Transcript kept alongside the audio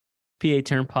PA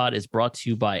Turn Pod is brought to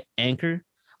you by Anchor.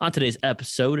 On today's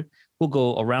episode, we'll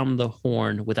go around the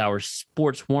horn with our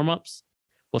sports warm-ups.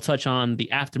 We'll touch on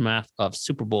the aftermath of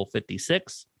Super Bowl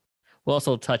 56. We'll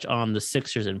also touch on the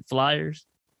Sixers and Flyers.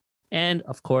 And,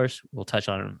 of course, we'll touch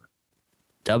on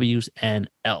W's and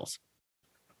L's.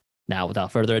 Now,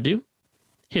 without further ado,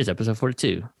 here's episode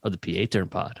 42 of the PA Turn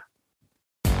Pod.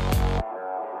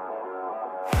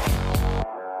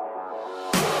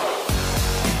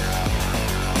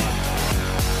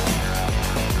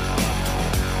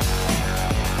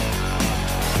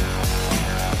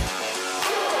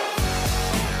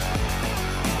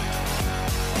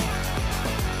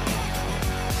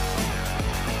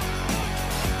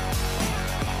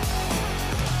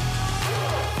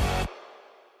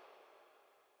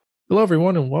 Hello,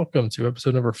 everyone, and welcome to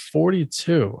episode number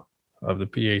 42 of the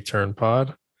PA Turn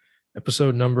Pod.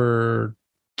 Episode number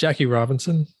Jackie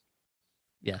Robinson,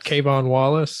 Yes. Kayvon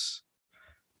Wallace,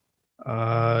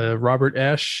 Robert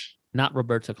Esch, Not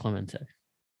Roberto Clemente.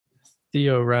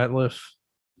 Theo Ratliff,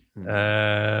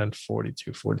 and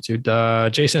 42.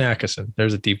 Jason Atkinson.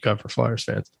 There's a deep cut for Flyers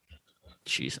fans.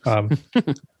 Jesus. I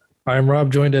am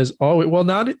Rob, joined as always. Well,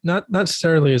 not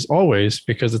necessarily as always,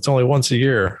 because it's only once a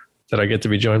year that I get to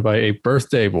be joined by a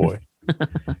birthday boy.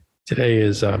 Today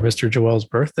is Mr. Joel's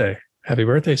birthday. Happy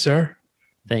birthday, sir.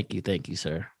 Thank you,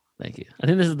 sir. Thank you. I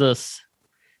think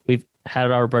we've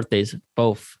had our birthdays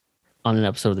both on an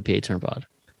episode of the PA Turn Pod.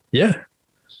 Yeah.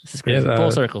 This is crazy. Full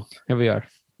circle. Here we are.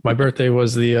 My birthday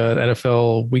was the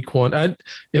NFL Week 1.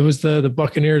 It was the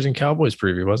Buccaneers and Cowboys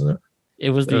preview, wasn't it? It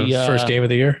was the first game of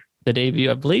the year. The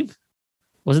debut, I believe.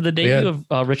 Was it the debut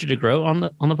of Richard DeGroat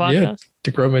on the podcast? Yeah,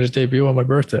 DeGroat made his debut on my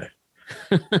birthday.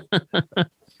 Look at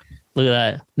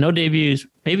that. No debuts.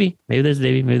 Maybe there's a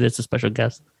debut. Maybe there's a special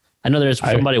guest. I know there's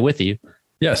somebody with you.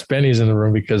 Yes, Benny's in the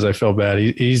room because I felt bad.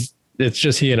 It's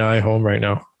just he and I home right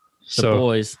now. The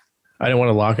boys. I didn't want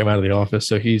to lock him out of the office,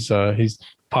 so he's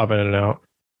popping in and out.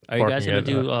 Are you guys going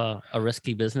to do a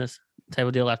risky business type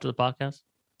of deal after the podcast?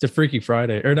 It's a Freaky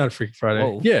Friday, or not a Freaky Friday.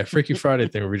 Whoa. Yeah, Freaky Friday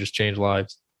thing where we just change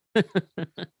lives. That's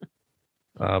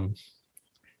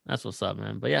what's up,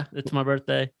 man. But yeah, it's my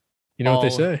birthday. You know what they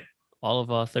say? All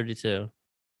of 32.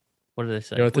 What do they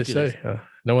say? You know what they say?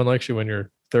 No one likes you when you're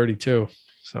 32.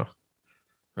 So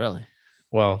really?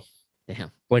 Well,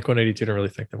 damn. Blink-182 didn't really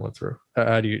think that went through.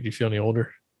 How do you feel any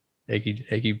older?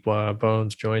 Achy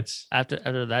bones, joints.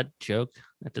 After that joke,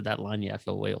 after that line, yeah, I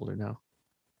feel way older now.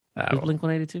 Well.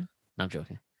 Blink-182? No, I'm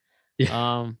joking. Yeah.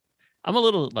 I'm a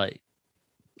little I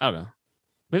don't know.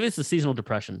 Maybe it's the seasonal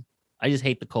depression. I just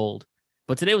hate the cold.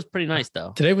 But today was pretty nice,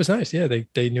 though. Today was nice. Yeah,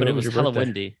 they knew it was your hella birthday.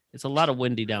 windy. It's a lot of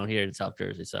windy down here in South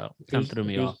Jersey, so it kind of threw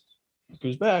me off.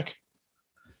 Who's back?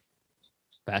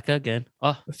 Back again.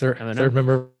 Oh, The third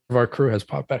member of our crew has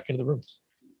popped back into the room.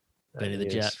 Benny the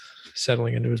Jet.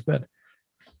 Settling into his bed.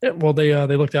 Yeah, well, they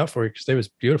looked out for you because it was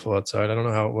beautiful outside. I don't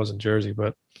know how it was in Jersey,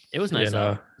 but it was nice.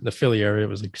 In the Philly area, it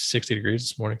was like 60 degrees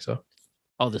this morning. So,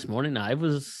 this morning? No, it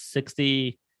was 60,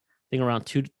 I think around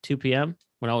 2 p.m.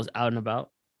 when I was out and about.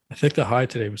 I think the high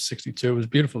today was 62. It was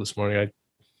beautiful this morning.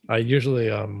 I usually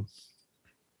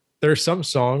there are some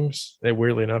songs that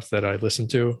weirdly enough that I listen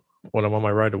to when I'm on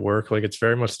my ride to work. Like it's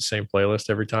very much the same playlist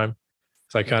every time.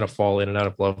 So I kind of fall in and out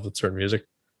of love with certain music.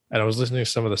 And I was listening to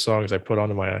some of the songs I put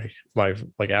onto my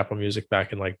like Apple Music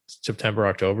back in like September,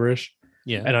 October-ish.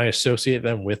 Yeah. And I associate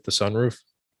them with the sunroof.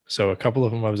 So a couple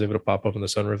of them I was able to pop up in the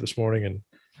sunroof this morning and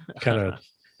kind of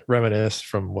reminisce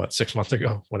from 6 months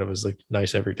ago when it was like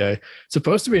nice every day. It's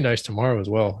supposed to be nice tomorrow as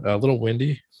well. A little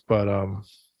windy, but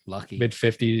lucky mid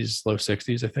 50s, low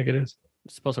 60s, I think it is.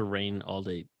 It's supposed to rain all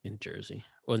day in Jersey.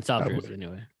 Well, in South Jersey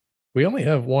anyway. We only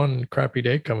have one crappy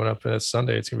day coming up, and it's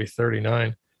Sunday. It's gonna be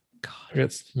 39. God.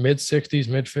 It's mid 60s,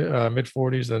 mid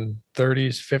 40s, and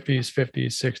 30s, 50s, 50s,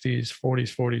 60s,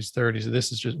 40s, 40s, 30s.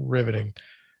 This is just riveting.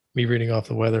 Me reading off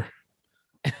the weather.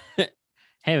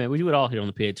 Hey man, we do it all here on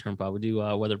the PA Turn Pod. We do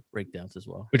weather breakdowns as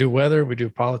well. We do weather, we do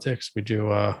politics, we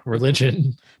do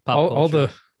religion, all the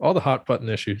hot button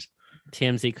issues.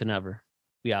 TMZ could never.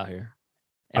 We out here.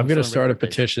 I'm gonna start a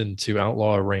petition to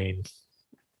outlaw rain.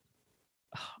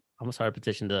 I'm gonna start a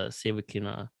petition to see if we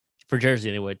can, for Jersey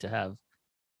anyway, to have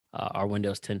our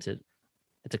windows tinted.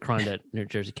 It's a crime that New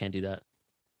Jersey can't do that,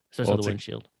 especially the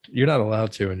windshield. You're not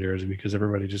allowed to in Jersey because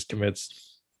everybody just commits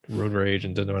road rage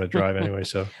and doesn't want to drive anyway.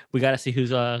 So we got to see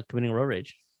who's committing road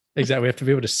rage. Exactly. We have to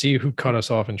be able to see who cut us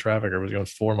off in traffic or was going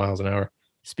 4 miles an hour.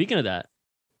 Speaking of that,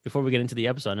 before we get into the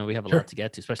episode, I know we have a lot to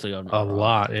get to, especially on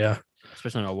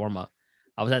especially on our warm up.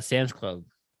 I was at Sam's Club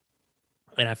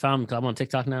and I found, I'm on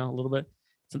TikTok now a little bit,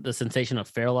 the sensation of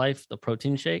Fairlife, the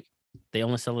protein shake. They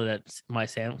only sell it at my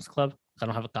Sam's Club. I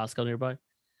don't have a Costco nearby.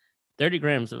 30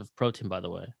 grams of protein, by the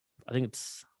way. I think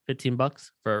it's $15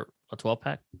 for a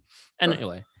 12-pack. And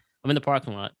anyway, I'm in the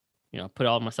parking lot, put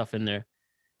all my stuff in there.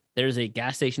 There's a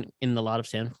gas station in the lot of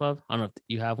Sam's Club. I don't know if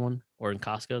you have one or in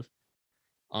Costco's.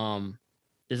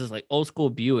 This is like old school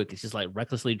Buick. It's just like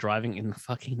recklessly driving in the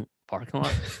fucking parking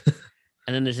lot.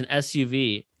 And then there's an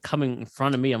SUV coming in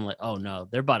front of me. I'm like, oh no,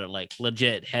 they're about to like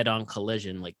legit head-on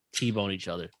collision, like T-bone each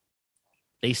other.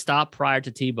 They stop prior to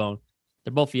T-bone.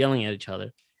 They're both yelling at each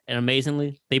other. And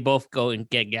amazingly, they both go and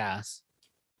get gas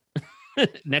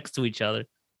next to each other.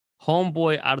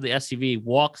 Homeboy out of the SUV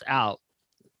walks out,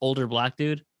 older black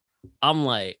dude. I'm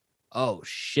like, oh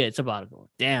shit, it's about to go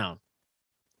down.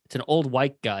 It's an old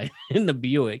white guy in the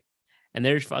Buick, and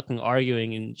they're fucking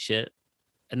arguing and shit.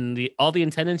 And all the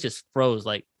attendants just froze.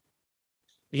 Like,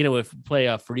 if we play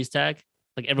a freeze tag,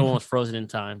 like everyone was frozen in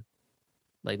time.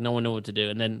 Like no one knew what to do.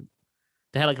 And then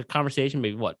they had like a conversation,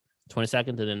 maybe 20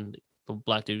 seconds, and then the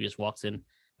black dude just walks in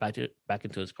back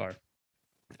into his car.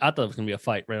 I thought it was gonna be a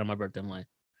fight right on my birthday. I'm like,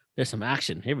 there's some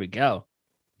action. Here we go.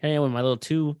 Here I am with my little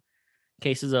 2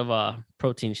 cases of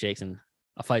protein shakes, and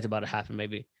a fight's about to happen,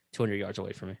 maybe 200 yards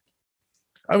away from me.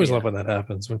 I always love when that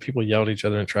happens, when people yell at each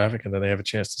other in traffic and then they have a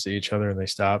chance to see each other and they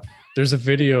stop. There's a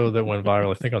video that went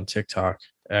viral, I think on TikTok,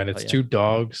 and it's 2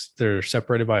 dogs. They're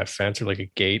separated by a fence or like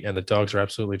a gate, and the dogs are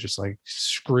absolutely just like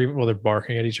screaming while they're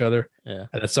barking at each other. Yeah.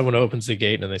 And then someone opens the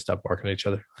gate and then they stop barking at each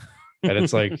other. And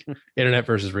it's like internet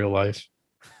versus real life.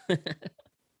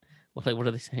 Well, like, what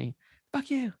are they saying? Fuck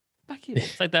you. Fuck you.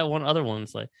 It's like that one other one.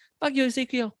 It's like, fuck you,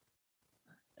 Ezekiel.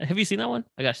 Have you seen that one?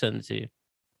 I got to send it to you.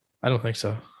 I don't think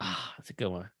so. That's a good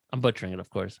one. I'm butchering it, of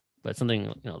course, but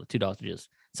something, the 2 dogs are just,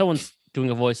 someone's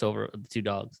doing a voiceover of the 2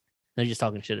 dogs. They're just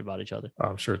talking shit about each other. Oh,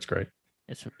 I'm sure it's great.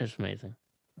 It's amazing.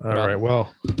 All right.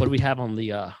 Well, what do we have on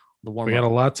the warm-up? We got a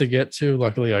lot to get to.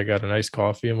 Luckily, I got a nice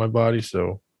coffee in my body,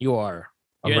 so I'm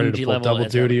ready to pull double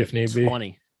duty if need be.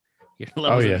 20. Your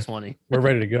level's at 20. We're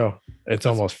ready to go. It's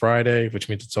almost Friday, which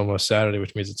means it's almost Saturday,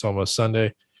 which means it's almost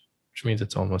Sunday, which means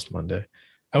it's almost Monday.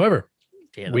 However,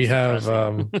 we have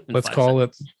let's call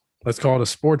it a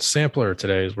sports sampler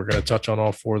today, as we're going to touch on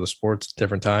all 4 of the sports at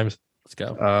different times. Let's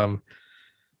go.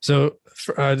 So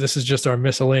this is just our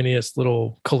miscellaneous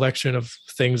little collection of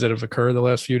things that have occurred the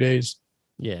last few days.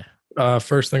 Yeah.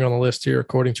 First thing on the list here,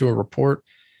 according to a report,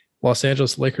 Los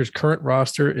Angeles Lakers' current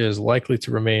roster is likely to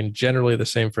remain generally the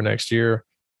same for next year.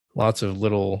 Lots of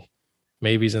little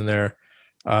maybes in there.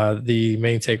 The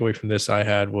main takeaway from this I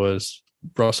had was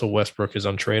Russell Westbrook is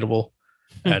untradeable,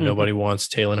 and nobody wants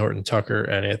Talen Horton-Tucker,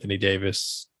 and Anthony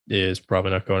Davis is probably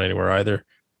not going anywhere either.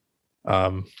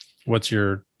 What's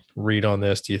your read on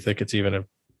this? Do you think it's do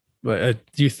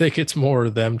you think it's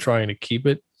more them trying to keep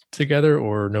it together,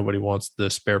 or nobody wants the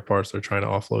spare parts they're trying to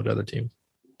offload to other teams?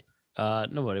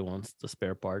 Nobody wants the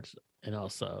spare parts, and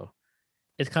also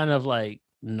it's kind of like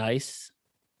nice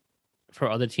for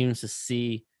other teams to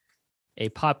see a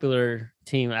popular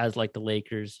team as like the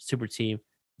Lakers super team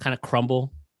kind of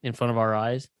crumble in front of our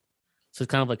eyes. So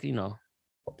it's kind of like,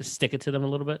 to stick it to them a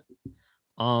little bit.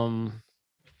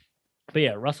 But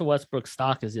yeah, Russell Westbrook's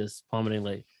stock is just plummeting.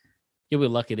 Like, you'll be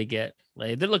lucky to get,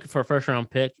 like, they're looking for a first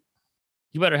round pick.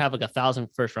 You better have like 1,000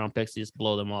 first round picks to just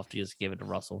blow them off to just give it to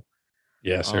Russell.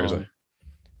 Yeah, seriously.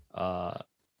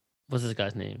 What's this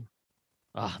guy's name?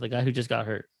 The guy who just got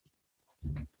hurt.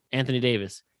 Anthony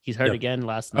Davis. He's hurt again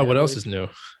last night. Oh, what else is new?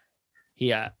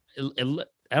 Yeah. I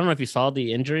don't know if you saw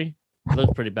the injury. It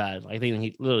looked pretty bad. I think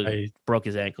he literally broke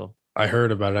his ankle. I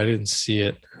heard about it. I didn't see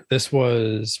it. This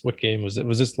was, what game was it?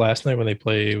 Was this last night when they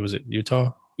played? Was it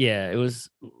Utah? Yeah, it was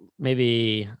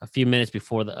maybe a few minutes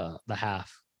before the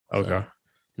half. Okay. So in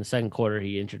the second quarter,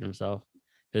 he injured himself.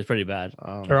 It was pretty bad.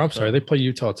 Sorry. They play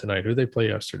Utah tonight. Who did they play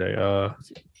yesterday?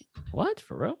 What?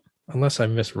 For real? Unless I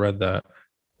misread that.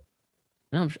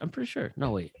 No, I'm pretty sure.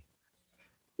 No, wait.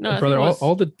 No, brother,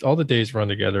 all the days run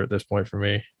together at this point for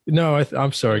me. No,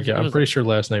 I'm sorry. Yeah, I'm pretty sure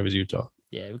last night was Utah.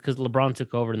 Yeah, because LeBron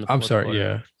took over in the. I'm sorry.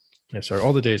 Quarter. Yeah. Sorry.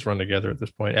 All the days run together at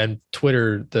this point, and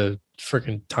Twitter, the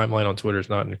freaking timeline on Twitter is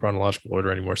not in chronological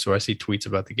order anymore. So I see tweets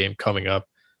about the game coming up,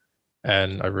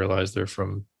 and I realize they're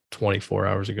from 24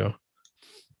 hours ago.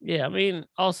 Yeah, I mean,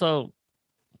 also,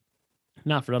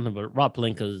 not for nothing, but Rob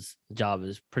Pelinka's job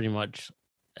is pretty much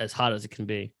as hot as it can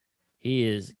be. He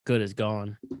is good as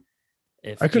gone.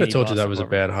 I could have told you that was a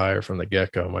bad hire from the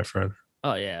get-go, my friend.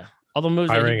 Oh, yeah. All the moves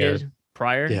that he did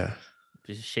prior,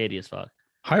 just shady as fuck.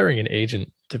 Hiring an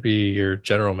agent to be your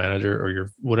general manager or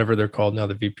your whatever they're called now,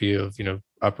 the VP of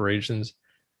operations,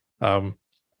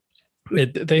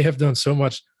 they have done so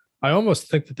much. I almost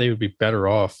think that they would be better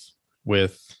off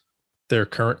with their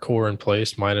current core in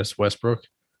place minus Westbrook,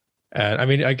 And I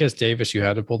mean, I guess Davis, you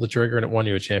had to pull the trigger and it won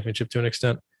you a championship to an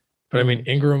extent. But I mean, Mhm.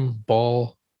 Ingram,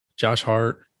 Ball, Josh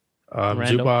Hart,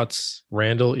 Randall. Zubats,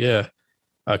 Randall, yeah,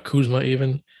 Kuzma,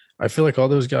 even. I feel like all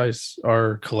those guys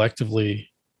are collectively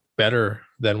better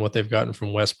than what they've gotten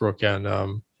from Westbrook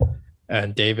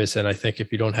and Davis. And I think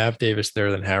if you don't have Davis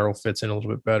there, then Harrell fits in a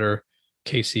little bit better.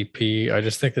 KCP. I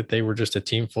just think that they were just a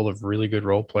team full of really good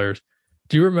role players.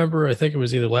 Do you remember? I think it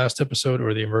was either last episode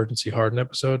or the emergency Harden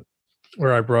episode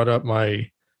where I brought up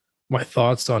my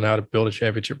thoughts on how to build a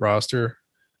championship roster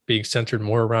being centered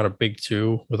more around a big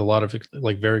two with a lot of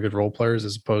like very good role players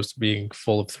as opposed to being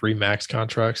full of three max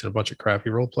contracts and a bunch of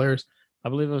crappy role players. I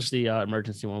believe it was the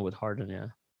emergency one with Harden. Yeah.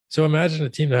 So imagine a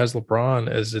team that has LeBron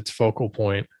as its focal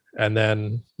point, and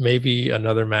then maybe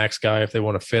another max guy if they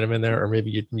want to fit him in there, or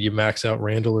maybe you max out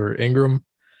Randall or Ingram,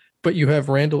 but you have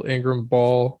Randall, Ingram,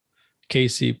 Ball,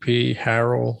 KCP,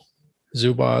 Harrell,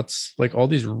 Zubats, like all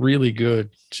these really good,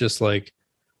 just like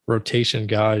rotation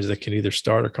guys that can either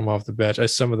start or come off the bench.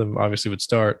 As some of them obviously would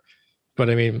start, but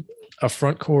I mean, a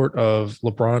front court of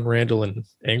LeBron, Randall, and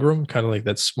Ingram, kind of like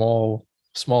that small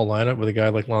lineup with a guy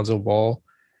like Lonzo Ball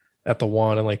at the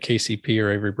one and like KCP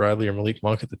or Avery Bradley or Malik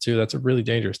Monk at the two. That's a really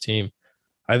dangerous team.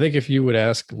 I think if you would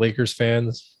ask Lakers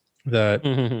fans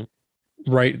that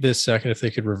right this second, if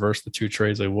they could reverse the two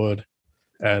trades, they would.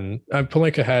 And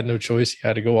Pelinka had no choice. He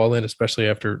had to go all in, especially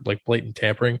after like blatant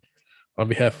tampering on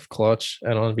behalf of Clutch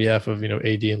and on behalf of, AD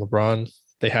and LeBron.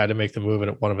 They had to make the move and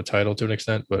it won him a title to an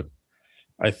extent. But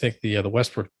I think the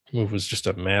Westbrook move was just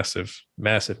a massive,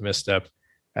 massive misstep.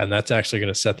 And that's actually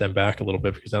going to set them back a little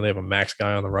bit because now they have a max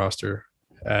guy on the roster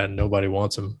and nobody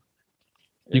wants him.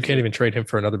 You can't even trade him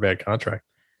for another bad contract.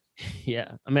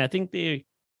 Yeah. I mean, I think there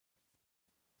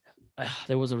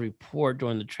was a report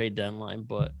during the trade deadline,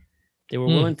 but they were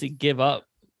willing to give up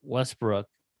Westbrook.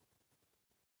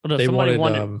 No, they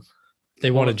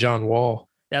wanted John Wall.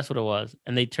 That's what it was.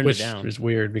 And they turned it down. Which is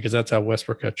weird because that's how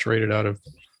Westbrook got traded out of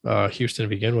Houston to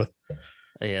begin with.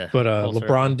 Yeah. But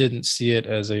LeBron didn't see it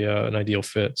as an ideal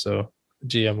fit. So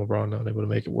GM LeBron not able to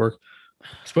make it work.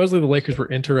 Supposedly the Lakers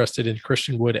were interested in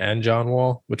Christian Wood and John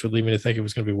Wall, which would lead me to think it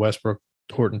was going to be Westbrook,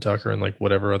 Horton Tucker, and like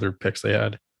whatever other picks they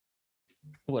had.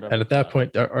 Whatever. And at that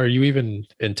point, are you even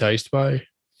enticed by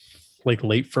like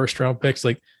late first round picks?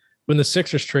 Like when the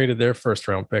Sixers traded their first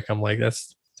round pick, I'm like,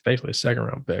 that's basically a second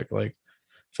round pick. Like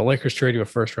if the Lakers trade you a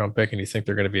first round pick and you think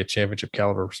they're going to be a championship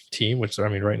caliber team, which I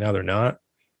mean, right now they're not.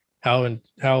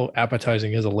 How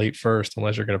appetizing is a late first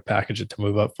unless you're going to package it to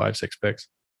move up 5-6 picks?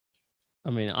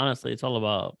 I mean, honestly, it's all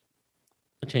about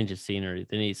a change of scenery.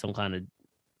 They need some kind of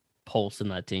pulse in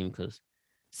that team because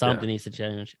something needs to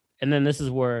change. And then this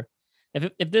is where,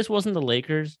 if this wasn't the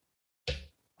Lakers,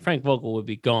 Frank Vogel would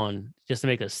be gone just to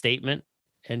make a statement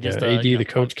and just AD the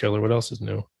coach killer. What else is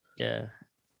new? Yeah.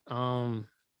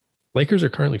 Lakers are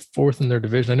currently fourth in their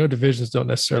division. I know divisions don't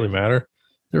necessarily matter.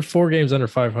 They're 4 games under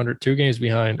 500, 2 games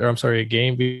behind, or I'm sorry, a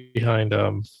game behind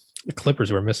the Clippers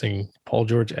who are missing Paul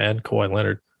George and Kawhi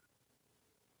Leonard.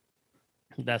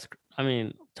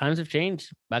 Times have changed.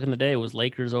 Back in the day, it was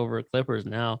Lakers over Clippers.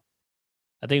 Now,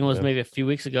 I think it was maybe a few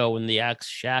weeks ago when the asked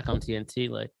Shaq on TNT,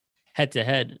 like head to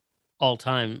head all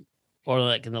time, or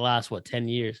like in the last, 10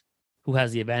 years, who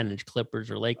has the advantage,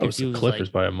 Clippers or Lakers? The Clippers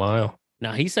by a mile.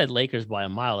 Now, he said Lakers by a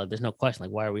mile. Like, there's no question.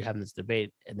 Like, why are we having this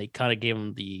debate? And they kind of gave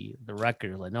him the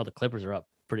record. Like, no, the Clippers are up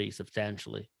pretty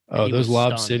substantially. Oh, those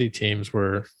Lob City teams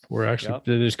were actually,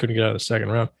 they just couldn't get out of the second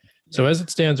round. So as it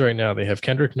stands right now, they have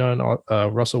Kendrick Nunn,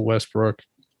 Russell Westbrook,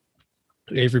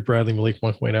 Avery Bradley, Malik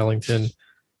Monk, Wayne Ellington,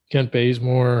 Kent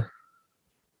Bazemore,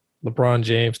 LeBron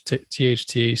James,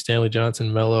 THT, Stanley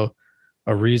Johnson, Melo,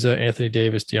 Ariza, Anthony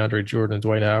Davis, DeAndre Jordan, and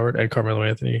Dwight Howard, and Carmelo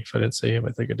Anthony. If I didn't say him,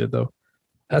 I think I did, though.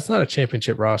 That's not a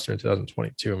championship roster in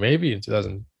 2022, maybe in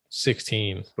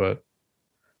 2016. But,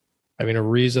 I mean,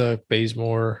 Ariza,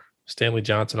 Bazemore, Stanley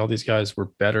Johnson, all these guys were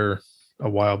better a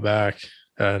while back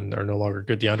and are no longer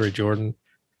good. DeAndre Jordan.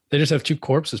 They just have 2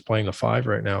 corpses playing the 5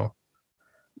 right now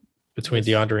between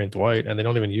DeAndre and Dwight, and they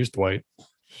don't even use Dwight.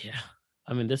 Yeah.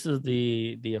 I mean, this is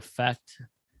the effect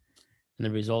and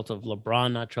the result of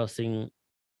LeBron not trusting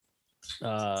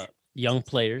young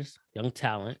players, young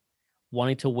talent,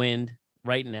 wanting to win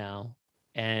right now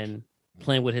and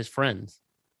playing with his friends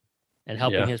and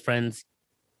helping his friends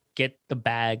get the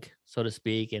bag, so to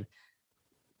speak, and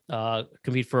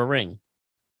compete for a ring.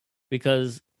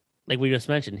 Because, like we just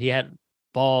mentioned, he had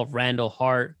Ball, Randall,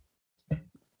 Hart,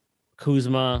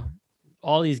 Kuzma,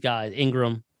 all these guys,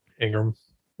 Ingram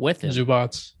with him.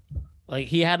 Zubats. Like,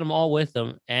 he had them all with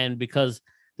him, and because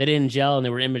they didn't gel and they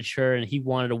were immature and he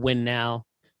wanted to win now,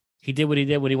 he did what he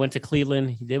did when he went to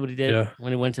Cleveland. He did what he did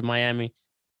when he went to Miami.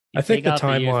 I think the out the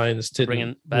years timelines to bring in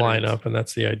didn't line veterans. up, and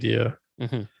that's the idea.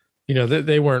 Mhm. You know,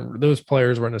 they weren't, those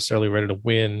players weren't necessarily ready to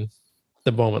win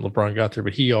the moment LeBron got there,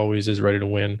 but he always is ready to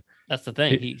win. That's the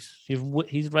thing. He-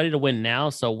 He's ready to win now.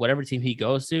 So whatever team he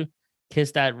goes to,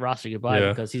 kiss that roster goodbye Yeah.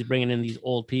 because he's bringing in these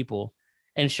old people.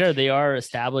 And sure, they are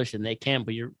established and they can,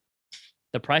 but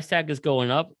the price tag is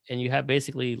going up, and you have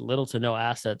basically little to no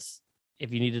assets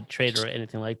if you need to trade or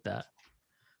anything like that.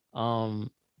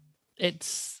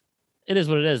 It is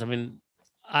what it is. I mean,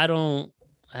 I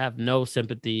have no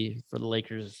sympathy for the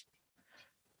Lakers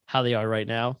how they are right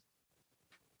now.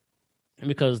 And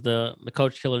because the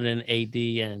coach killing in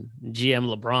AD and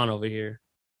GM LeBron over here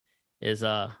is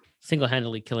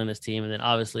single-handedly killing his team. And then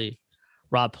obviously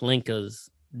Rob Pelinka's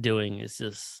doing is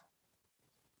just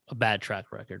a bad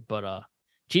track record. But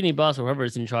Jeannie Buss, or whoever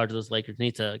is in charge of those Lakers,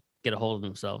 need to get a hold of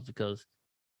themselves because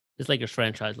this Lakers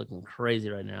franchise looking crazy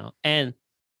right now. And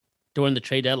during the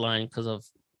trade deadline, because of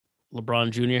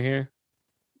LeBron Jr. here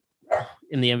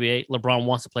in the NBA, LeBron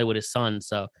wants to play with his son.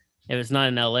 So if it's not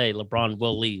in LA, LeBron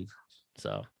will leave.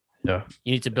 So yeah,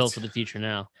 you need to build for the future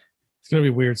now. it's going to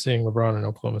be weird seeing LeBron in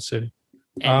Oklahoma City.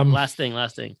 And last thing,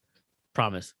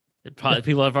 promise.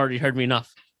 People have already heard me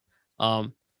enough.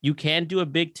 You can do a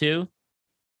big two,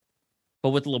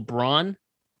 but with LeBron,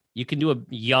 you can do a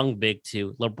young big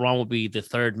two. LeBron will be the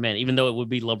third man, even though it would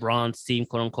be LeBron's team,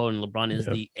 quote unquote, and LeBron is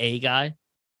the A guy.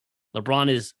 LeBron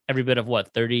is every bit of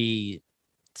what,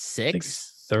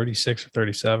 36? 36 or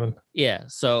 37. Yeah.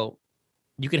 So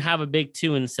you can have a big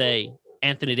two and say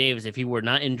Anthony Davis, if he were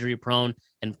not injury prone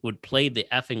and would play the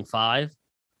effing five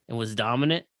and was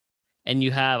dominant, and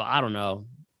you have, I don't know,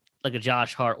 like a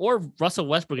Josh Hart or Russell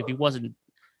Westbrook if he wasn't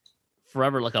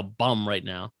forever like a bum right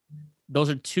now. Those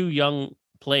are two young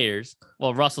players.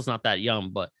 Well, Russell's not that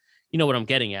young, but you know what I'm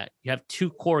getting at. You have two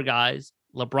core guys.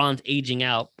 LeBron's aging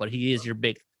out, but he's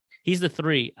the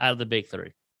three out of the big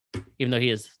three, even though he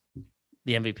is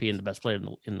the MVP and the best player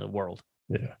in the world.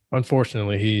 Yeah.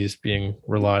 Unfortunately, he's being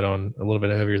relied on a little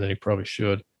bit heavier than he probably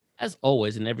should. As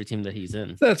always in every team that he's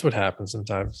in. That's what happens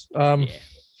sometimes. Yeah.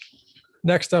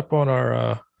 Next up on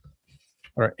our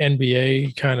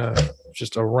NBA kind of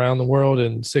just around the world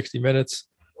in 60 minutes,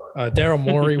 Daryl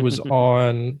Morey was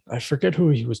on, I forget who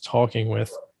he was talking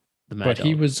with, but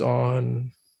he was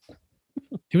on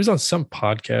some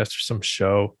podcast or some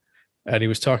show, and he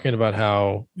was talking about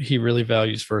how he really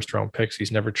values first round picks.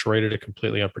 He's never traded a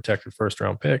completely unprotected first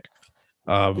round pick.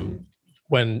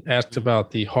 When asked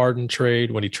about the Harden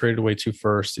trade, when he traded away 2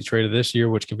 firsts, he traded this year,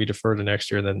 which can be deferred to next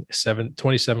year, and then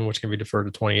 27, which can be deferred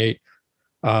to 28.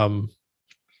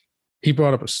 He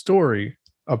brought up a story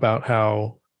about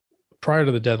how prior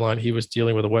to the deadline, he was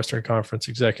dealing with a Western Conference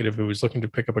executive who was looking to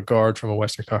pick up a guard from a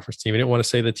Western Conference team. He didn't want to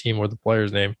say the team or the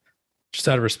player's name, just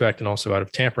out of respect and also out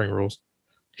of tampering rules.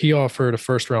 He offered a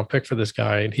first round pick for this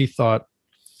guy, and he thought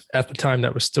at the time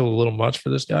that was still a little much for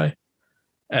this guy.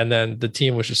 And then the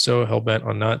team was just so hell-bent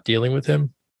on not dealing with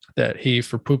him that he,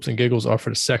 for poops and giggles,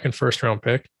 offered a second first-round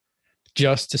pick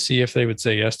just to see if they would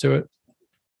say yes to it.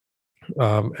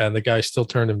 And the guy still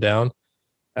turned him down.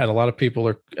 And a lot of people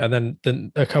are, and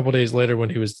then a couple of days later, when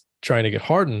he was trying to get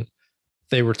Harden,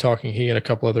 they were talking, he and a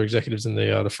couple other executives in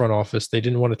the front office, they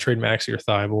didn't want to trade Maxey or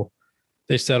Thibault.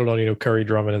 They settled on, Curry,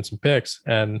 Drummond, and some picks.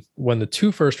 And when the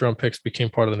 2 first-round picks became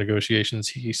part of the negotiations,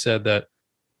 he said that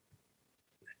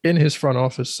in his front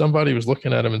office, somebody was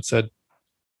looking at him and said,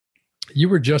 "You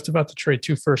were just about to trade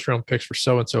 2 first-round picks for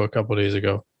so-and-so a couple of days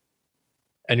ago,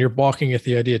 and you're balking at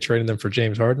the idea of trading them for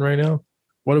James Harden right now?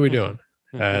 What are we doing?"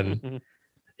 And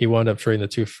he wound up trading the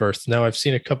 2 firsts. Now, I've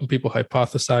seen a couple people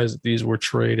hypothesize that these were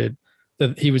traded,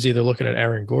 that he was either looking at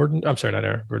Eric Gordon,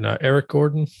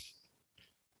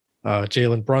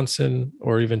 Jalen Brunson,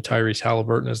 or even Tyrese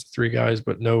Halliburton as the 3 guys,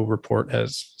 but no report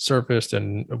has surfaced,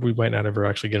 and we might not ever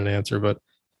actually get an answer, but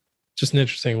just an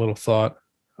interesting little thought.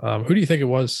 Who do you think it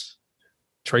was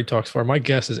trade talks for? My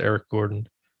guess is Eric Gordon,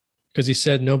 because he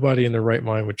said nobody in their right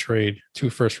mind would trade 2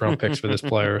 first-round picks for this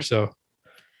player. So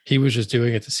he was just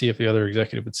doing it to see if the other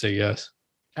executive would say yes.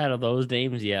 Out of those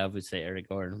names, yeah, I would say Eric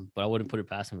Gordon, but I wouldn't put it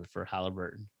past him for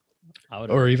Halliburton.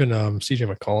 Or even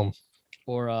CJ McCollum.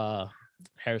 Or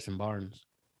Harrison Barnes.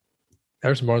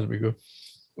 Harrison Barnes would be good.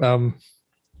 And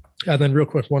then real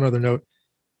quick, one other note.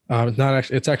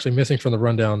 It's actually missing from the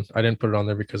rundown. I didn't put it on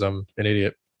there because I'm an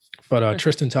idiot. But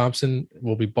Tristan Thompson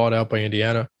will be bought out by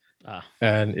Indiana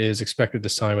and is expected to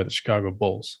sign with the Chicago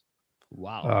Bulls.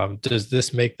 Wow. Does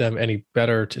this make them any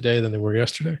better today than they were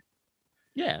yesterday?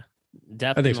 Yeah.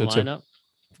 Depth in the lineup.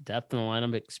 Depth in the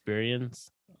lineup, experience.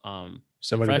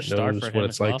 Somebody that knows what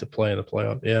it's like to play in the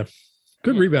playoff. Yeah.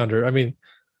 Good rebounder. I mean,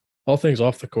 all things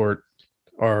off the court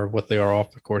are what they are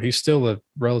off the court. He's still a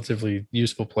relatively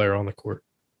useful player on the court.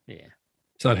 Yeah.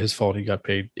 It's not his fault he got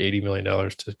paid $80 million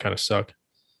to kind of suck.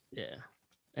 Yeah.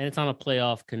 And it's on a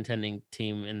playoff contending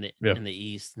team in the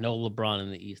East. No LeBron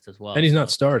in the East as well. And he's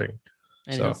not starting.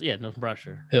 And no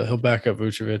pressure. He'll back up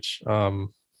Vucevic.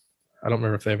 I don't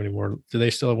remember if they have any more. Do they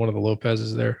still have one of the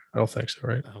Lopez's there? I don't think so,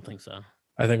 right? I don't think so.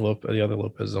 I think the other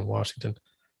Lopez is on Washington.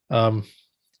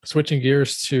 Switching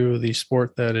gears to the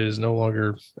sport that is no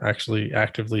longer actually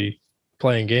actively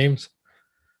playing games.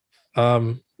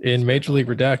 In Major League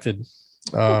Redacted,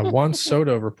 Juan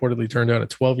Soto reportedly turned down a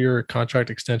 12-year contract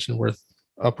extension worth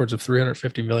upwards of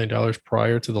 $350 million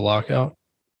prior to the lockout.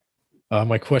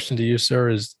 My question to you, sir,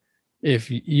 is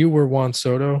if you were Juan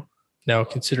Soto, now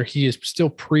consider he is still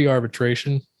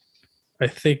pre-arbitration. I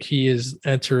think he is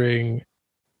entering.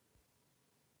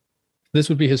 This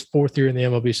would be his 4th year in the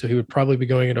MLB, so he would probably be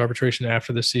going into arbitration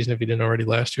after this season if he didn't already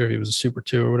last year, if he was a Super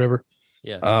 2 or whatever.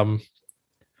 Yeah.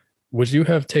 Would you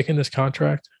have taken this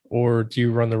contract, or do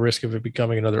you run the risk of it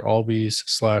becoming another Albies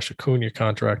 / Acuna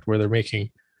contract where they're making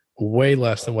way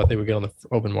less than what they would get on the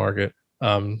open market?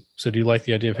 So do you like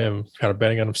the idea of him kind of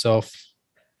betting on himself,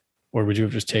 or would you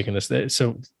have just taken this?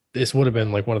 So this would have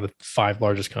been like one of the 5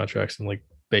 largest contracts in like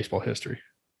baseball history.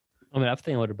 I mean, I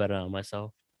think I would have bet on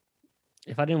myself.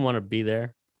 If I didn't want to be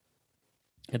there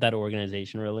at that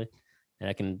organization, really, and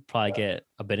I can probably get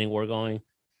a bidding war going,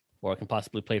 or I can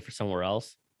possibly play for somewhere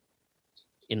else,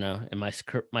 and my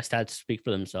stats speak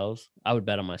for themselves, I would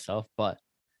bet on myself, but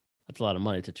that's a lot of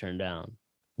money to turn down.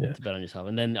 Yeah. To bet on yourself.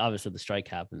 And then obviously the strike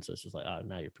happens, so it's just like, oh,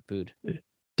 now you're poo-pooed.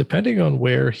 Depending on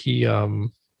where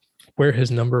where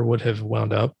his number would have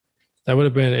wound up, that would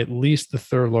have been at least the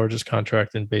 3rd largest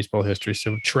contract in baseball history.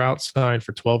 So Trout signed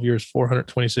for 12 years,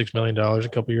 $426 million a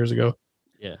couple years ago.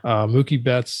 Yeah. Mookie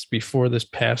Betts before this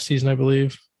past season, I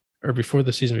believe, or before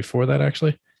the season before that,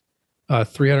 actually,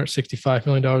 $365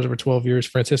 million over 12 years.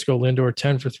 Francisco Lindor,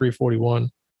 10 for 341.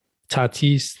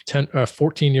 Tatis,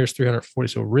 14 years,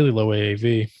 340. So really low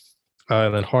AAV.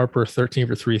 And then Harper, 13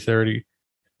 for 330.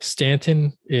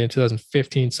 Stanton in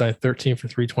 2015 signed 13 for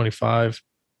 325.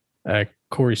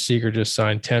 Corey Seager just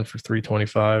signed 10 for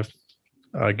 325.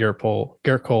 Garrett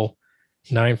Cole,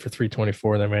 9 for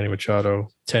 324. And then Manny Machado,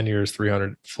 10 years,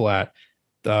 300 flat.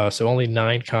 So only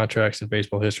 9 contracts in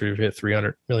baseball history have hit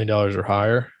 $300 million or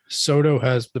higher. Soto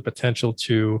has the potential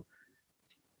to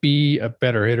be a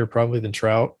better hitter probably than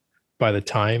Trout by the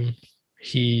time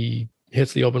he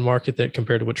hits the open market, that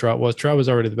compared to what Trout was. Trout was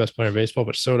already the best player in baseball,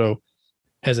 but Soto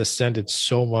has ascended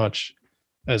so much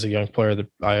as a young player that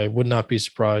I would not be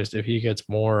surprised if he gets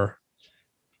more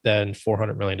than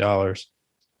 $400 million.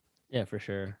 Yeah, for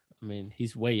sure. I mean,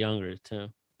 he's way younger too.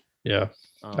 Yeah.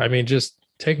 I mean, just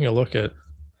taking a look at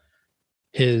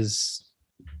his,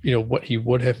 what he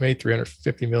would have made,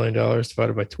 $350 million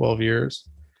divided by 12 years.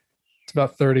 It's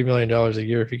about $30 million a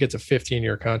year. If he gets a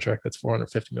 15-year contract, that's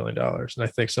 $450 million. And I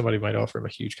think somebody might offer him a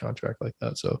huge contract like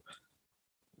that. So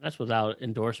that's without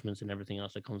endorsements and everything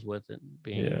else that comes with it,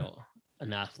 being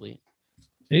an athlete.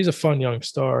 He's a fun young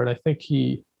star. And I think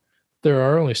there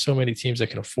are only so many teams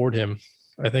that can afford him.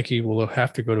 I think he will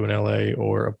have to go to an LA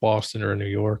or a Boston or a New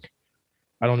York.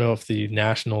 I don't know if the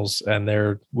Nationals and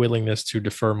their willingness to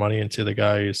defer money into the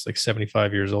guy who's like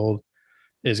 75 years old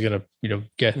is going to,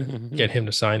 get him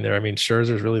to sign there. I mean,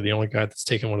 Scherzer is really the only guy that's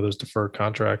taken one of those deferred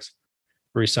contracts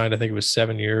where he signed, I think it was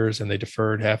 7 years, and they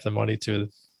deferred half the money to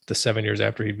the 7 years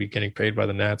after he'd be getting paid by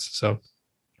the Nats. So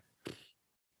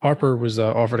Harper was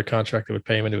offered a contract that would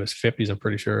pay him into his 50s, I'm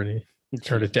pretty sure, and he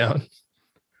turned it down.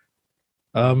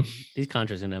 These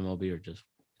contracts in MLB are just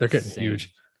they're getting insane.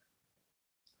 Huge.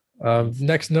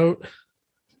 Next note,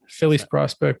 Phillies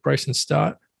prospect Bryson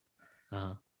Stott.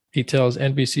 He tells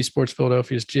NBC Sports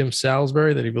Philadelphia's Jim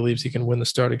Salisbury that he believes he can win the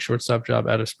starting shortstop job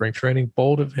out of spring training.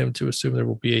 Bold of him to assume there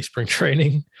will be a spring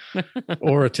training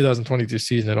or a 2022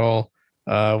 season at all.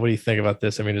 What do you think about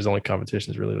this? I mean, his only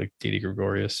competition is really like Didi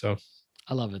Gregorius. So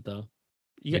I love it though.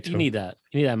 You need that.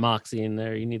 You need that moxie in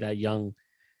there. You need that young,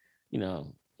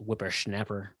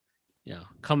 whippersnapper,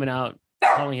 coming out,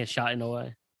 throwing his shot in a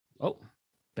way. Oh,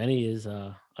 Benny is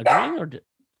agreeing or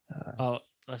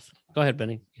go ahead,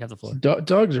 Benny. You have the floor.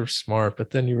 Dogs are smart, but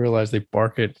then you realize they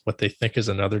bark at what they think is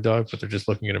another dog, but they're just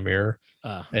looking in a mirror.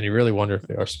 And you really wonder if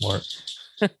they are smart.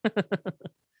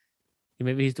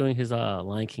 Maybe he's doing his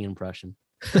Lion King impression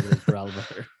for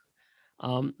Albert.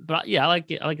 But yeah, I like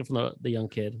it. I like it from the young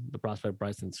kid, the prospect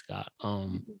Bryson Stott.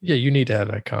 Yeah, you need to have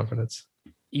that confidence.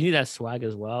 You need that swag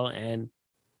as well, and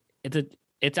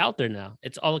it's out there now.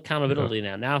 It's all accountability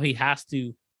now. Now he has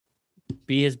to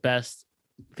be his best,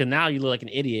 because now you look like an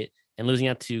idiot and losing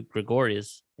out to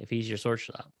Gregorius if he's your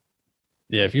shortstop.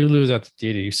 Yeah, if you lose out to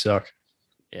Didi, you suck.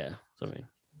 Yeah. So, I mean,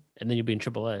 and then you'll be in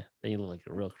AAA. Then you look like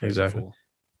a real crazy Exactly.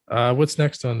 fool. What's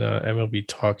next on the MLB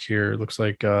talk here? It looks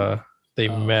like they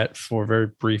met for a very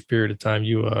brief period of time.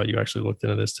 You actually looked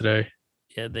into this today.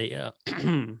 Yeah,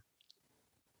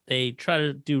 they try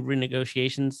to do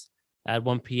renegotiations at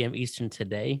 1 p.m. Eastern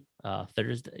today,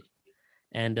 Thursday.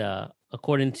 And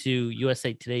according to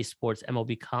USA Today Sports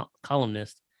MLB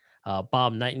columnist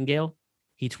Bob Nightingale,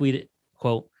 he tweeted,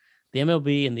 quote, the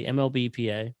MLB and the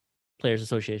MLBPA, Players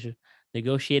Association,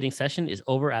 negotiating session is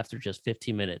over after just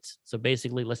 15 minutes. So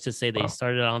basically, let's just say they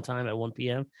started on time at 1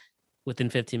 p.m. Within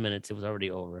 15 minutes, it was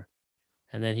already over.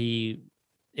 And then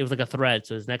it was like a thread.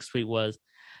 So his next tweet was,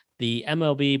 the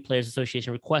MLB Players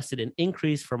Association requested an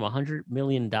increase from $100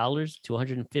 million to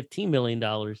 $115 million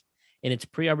in its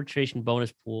pre-arbitration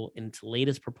bonus pool in its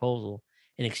latest proposal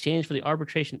in exchange for the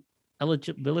arbitration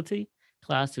eligibility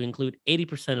class to include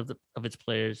 80% of its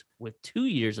players with 2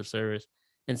 years of service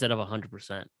instead of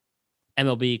 100%.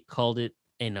 MLB called it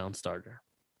a non-starter.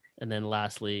 And then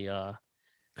lastly,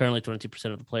 currently 22%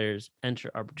 of the players enter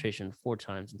arbitration 4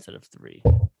 times instead of 3.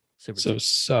 So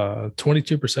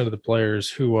 22% of the players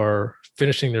who are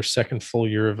finishing their second full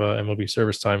year of MLB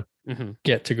service time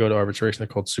get to go to arbitration. They're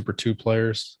called Super 2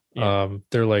 players. Yeah.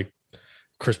 They're like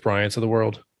Chris Bryant's of the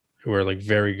world, who are like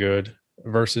very good.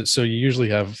 Versus, so you usually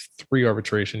have 3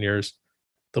 arbitration years.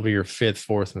 They'll be your 5th,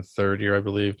 4th, and 3rd year, I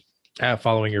believe.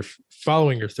 Following your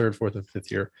 3rd, 4th, and 5th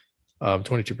year,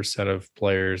 22% of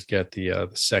players get the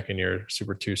second year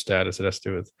Super 2 status. It has to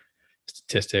do with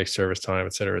statistics, service time,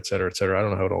 et cetera, et cetera, et cetera. I don't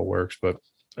know how it all works, but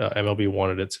MLB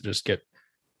wanted it to just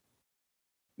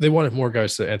they wanted more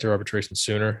guys to enter arbitration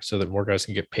sooner so that more guys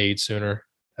can get paid sooner.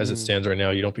 As it stands right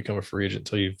now, you don't become a free agent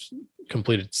until you've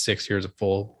completed 6 years of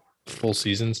full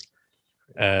seasons.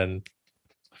 And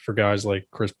for guys like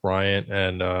Chris Bryant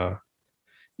and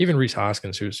even Rhys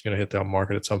Hoskins, who's going to hit the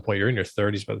market at some point, you're in your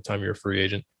 30s by the time you're a free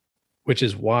agent, which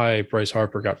is why Bryce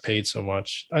Harper got paid so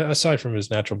much, aside from his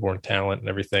natural born talent and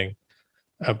everything.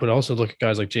 But also look at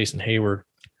guys like Jason Hayward,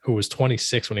 who was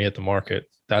 26 when he hit the market.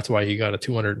 That's why he got a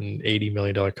 $280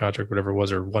 million contract, whatever it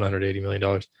was, or $180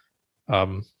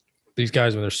 million. These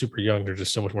guys, when they're super young, they're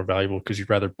just so much more valuable because you'd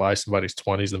rather buy somebody's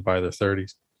 20s than buy their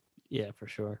 30s. Yeah, for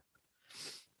sure.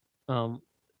 And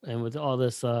with all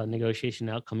this negotiation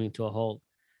now coming to a halt,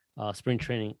 spring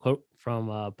training, quote from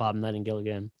Bob Nightingale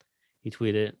again, he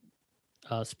tweeted,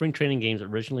 spring training games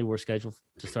originally were scheduled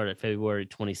to start at February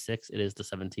 26th. It is the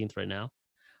 17th right now.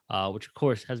 Which of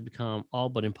course has become all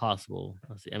but impossible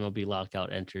as the MLB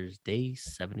lockout enters day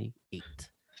 78.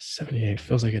 78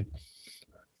 feels like it's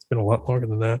been a lot longer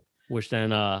than that. Which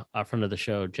then our friend of the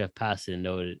show, Jeff Passan,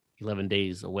 noted 11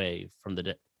 days away from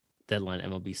the deadline,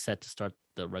 MLB set to start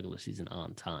the regular season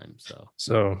on time. So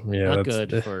yeah, not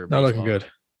good for not baseball. Looking good.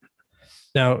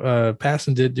 Now,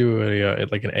 Passan did do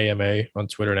like an AMA on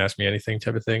Twitter and ask me anything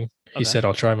type of thing. He said,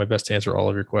 I'll try my best to answer all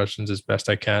of your questions as best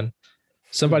I can.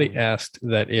 Somebody asked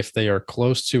that if they are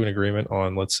close to an agreement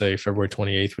on, let's say, February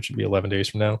 28th, which would be 11 days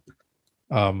from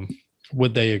now,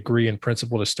 would they agree in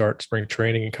principle to start spring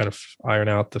training and kind of iron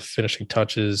out the finishing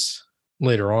touches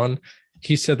later on?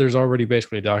 He said there's already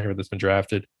basically a document that's been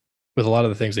drafted with a lot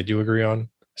of the things they do agree on,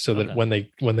 so that when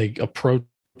they approach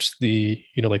the,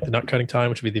 like the nut cutting time,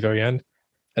 which would be the very end,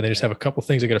 and they just have a couple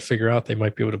things they got to figure out, they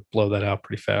might be able to blow that out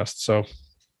pretty fast. So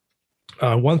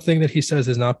one thing that he says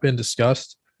has not been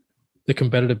discussed, the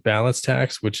competitive balance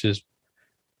tax, which is,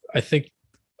 I think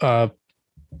the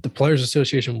Players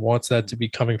Association wants that to be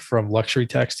coming from luxury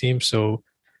tax teams. So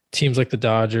teams like the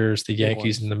Dodgers, the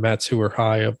Yankees, and the Mets, who are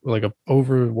high up,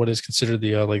 over what is considered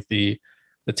the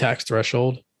tax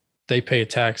threshold, they pay a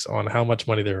tax on how much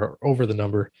money they're over the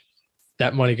number.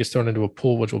 That money gets thrown into a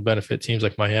pool, which will benefit teams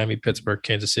like Miami, Pittsburgh,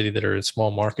 Kansas City that are in small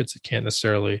markets that can't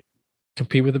necessarily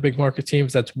compete with the big market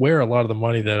teams. That's where a lot of the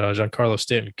money that Giancarlo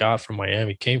Stanton got from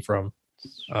Miami came from.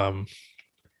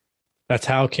 That's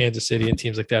how Kansas City and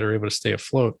teams like that are able to stay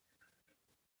afloat.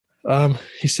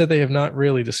 He said they have not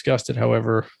really discussed it.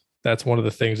 However, that's one of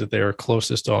the things that they are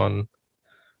closest on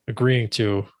agreeing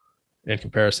to in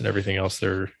comparison to everything else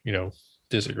they're,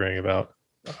 disagreeing about.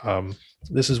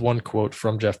 This is one quote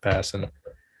from Jeff Passan.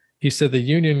 He said the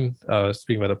union,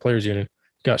 speaking about the players union,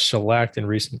 got shellacked in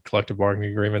recent collective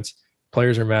bargaining agreements.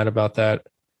 Players are mad about that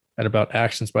and about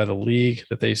actions by the league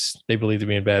that they believe to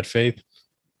be in bad faith.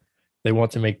 They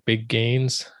want to make big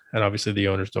gains, and obviously the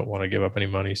owners don't want to give up any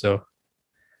money. So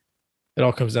it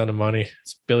all comes down to money.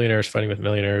 It's billionaires fighting with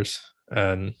millionaires.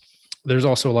 And there's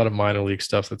also a lot of minor league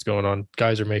stuff that's going on.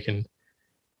 Guys are making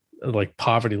like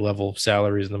poverty level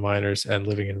salaries in the minors and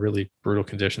living in really brutal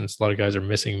conditions. A lot of guys are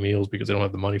missing meals because they don't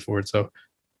have the money for it. So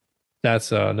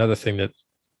that's another thing that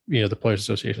the Players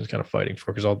Association is kind of fighting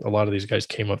for, because a lot of these guys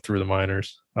came up through the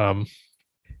minors.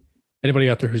 Anybody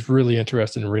out there who's really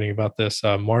interested in reading about this,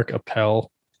 Mark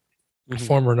Appel,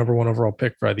 former number 1 overall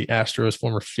pick by the Astros,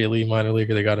 former Philly minor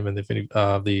leaguer. They got him in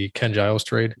the Ken Giles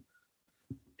trade.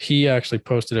 He actually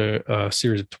posted a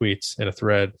series of tweets in a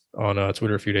thread on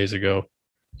Twitter a few days ago,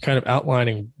 kind of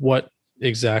outlining what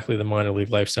exactly the minor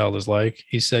league lifestyle is like.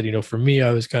 He said, for me,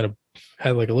 I was kind of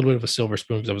had like a little bit of a silver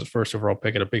spoon because I was the first overall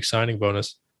pick at a big signing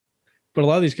bonus. But a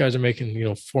lot of these guys are making,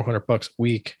 $400 a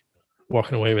week,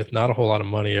 walking away with not a whole lot of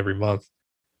money every month,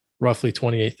 roughly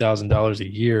 $28,000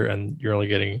 a year. And you're only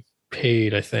getting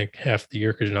paid, I think, half the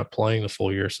year because you're not playing the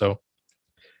full year. So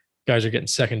guys are getting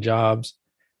second jobs.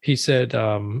 He said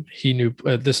he knew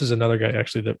this is another guy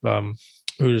actually that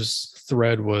whose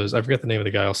thread was, I forget the name of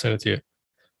the guy. I'll send it to you.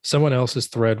 Someone else's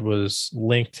thread was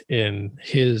linked in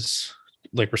his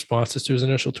responses to his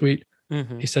initial tweet.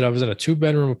 He said, I was in a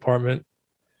 2-bedroom apartment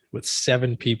with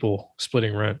 7 people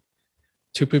splitting rent.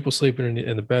 2 people sleeping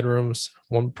in the bedrooms,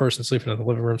 1 person sleeping in the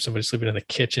living room, somebody sleeping in the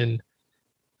kitchen,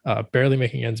 barely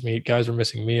making ends meet. Guys were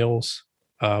missing meals.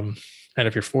 And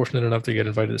if you're fortunate enough to get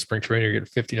invited to spring training, you get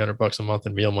 $1,500 a month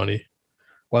in meal money.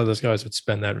 A lot of those guys would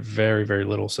spend that very, very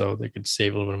little so they could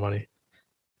save a little bit of money.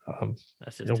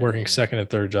 Working second and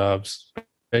third jobs,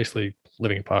 basically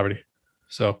living in poverty.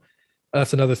 So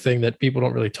that's another thing that people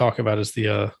don't really talk about is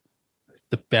the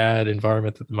bad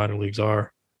environment that the minor leagues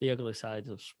are. The ugly sides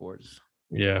of sports.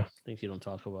 Yeah. Things you don't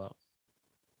talk about.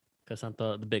 That's not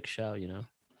the big show,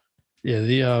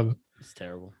 Yeah, it's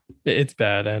terrible. It's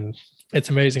bad, and it's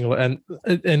amazing.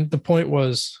 And the point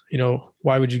was,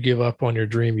 why would you give up on your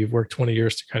dream? You've worked 20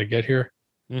 years to kind of get here.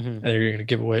 And you're going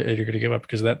to give up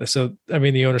because of that. So, I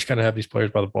mean, the owners kind of have these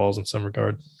players by the balls in some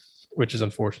regard, which is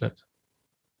unfortunate.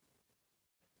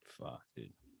 Fuck,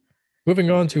 dude. Moving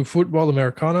on to football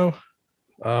Americano.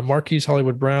 Marquise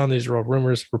Hollywood Brown, these are all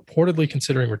rumors, reportedly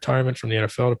considering retirement from the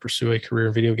NFL to pursue a career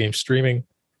in video game streaming.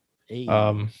 Hey.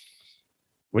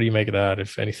 What do you make of that,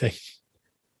 if anything?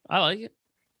 I like it.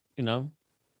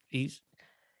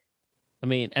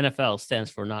 NFL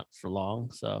stands for not for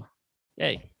long. So,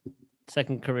 hey,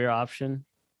 second career option.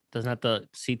 Doesn't have the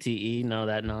CTE, none of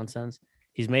that nonsense.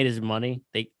 He's made his money.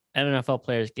 NFL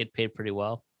players get paid pretty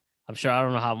well. I'm sure, I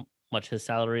don't know how much his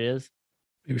salary is.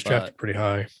 He was drafted pretty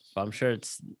high. But I'm sure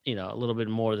it's, a little bit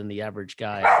more than the average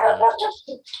guy.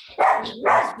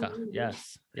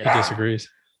 Yes. He disagrees.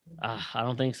 I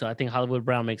don't think so. I think Hollywood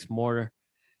Brown makes more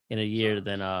in a year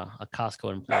than a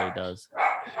Costco employee does.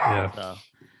 Yeah. So,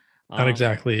 not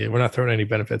exactly. We're not throwing any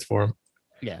benefits for him.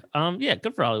 Yeah.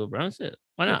 Good for Hollywood Brown. That's it.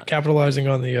 Why not? Capitalizing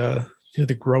on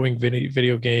the growing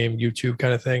video game YouTube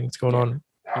kind of thing that's going on.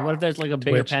 And what if there's like a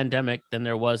bigger pandemic than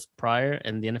there was prior,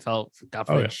 and the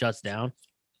NFL shuts down?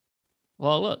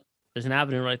 Well, look, there's an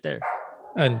avenue right there.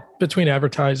 And between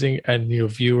advertising and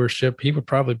viewership, he would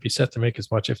probably be set to make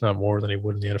as much, if not more, than he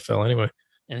would in the NFL anyway.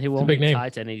 And he won't be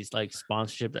tied to any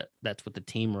sponsorship that's with the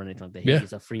team or anything like that.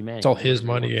 He's a free man. It's all his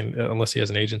money, and unless he has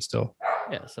an agent still.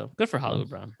 Yeah, so good for Hollywood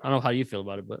Brown. I don't know how you feel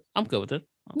about it, but I'm good with it.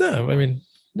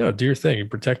 No, do your thing. You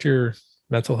protect your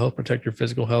mental health, protect your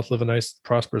physical health, live a nice,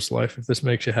 prosperous life. If this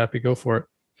makes you happy, go for it.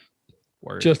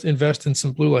 Word. Just invest in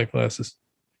some blue light glasses.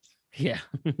 Yeah.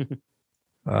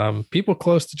 People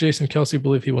close to Jason Kelce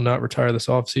believe he will not retire this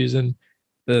offseason.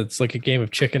 It's like a game of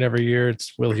chicken every year.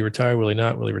 It's will he retire? Will he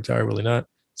not? Will he retire? Will he not?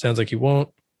 Sounds like he won't.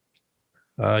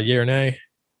 Yay or nay?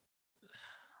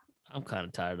 I'm kind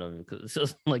of tired of it because it's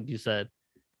just like you said,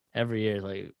 every year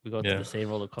we go through the same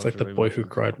roller coaster. It's like the boy who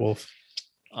cried wolf.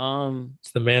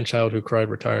 It's the man child who cried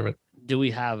retirement. Do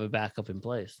we have a backup in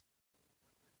place?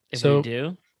 If we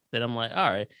do, then I'm like,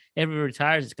 all right. If he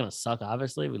retires, it's gonna suck.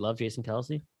 Obviously, we love Jason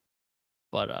Kelce.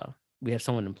 But we have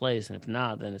someone in place, and if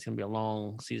not, then it's going to be a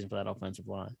long season for that offensive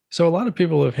line. So a lot of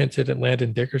people have hinted at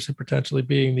Landon Dickerson potentially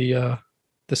being the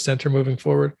center moving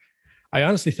forward. I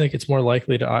honestly think it's more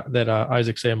likely that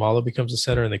Isaac Seumalo becomes the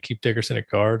center and they keep Dickerson at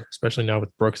guard, especially now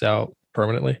with Brooks out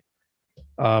permanently.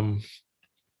 There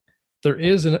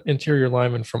is an interior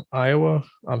lineman from Iowa.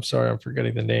 I'm sorry, I'm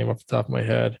forgetting the name off the top of my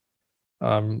head.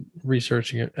 I'm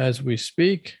researching it as we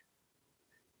speak.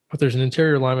 But there's an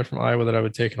interior lineman from Iowa that I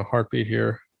would take in a heartbeat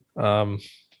here. I'm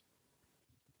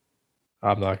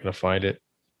not going to find it,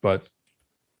 but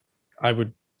I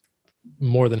would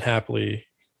more than happily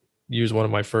use one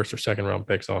of my first or second round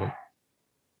picks on him.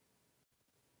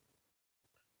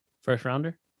 First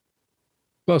rounder?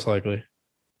 Most likely.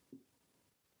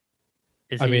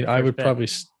 I would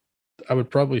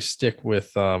probably stick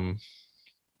with I'm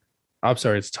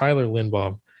sorry, it's Tyler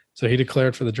Lindbaum. So he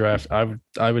declared for the draft.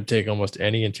 I would take almost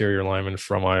any interior lineman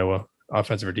from Iowa,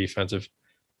 offensive or defensive.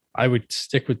 I would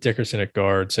stick with Dickerson at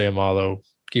guard, Sayamalo,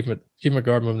 keep him a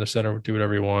guard, move him to center, do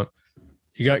whatever you want.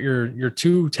 You got your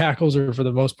two tackles are for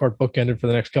the most part bookended for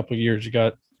the next couple of years. You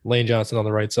got Lane Johnson on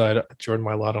the right side, Jordan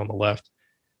Mailata on the left.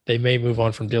 They may move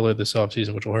on from Dillard this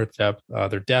offseason, which will hurt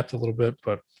their depth a little bit,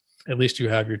 but at least you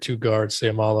have your two guards,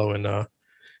 Sayamalo and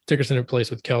Dickerson in place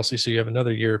with Kelsey, so you have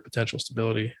another year of potential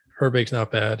stability. Herbeck's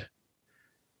not bad.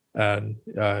 And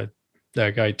that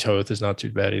guy Toth is not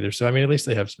too bad either. So I mean, at least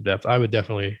they have some depth. I would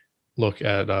definitely look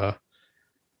at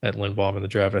Lindbaum in the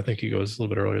draft. I think he goes a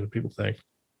little bit earlier than people think.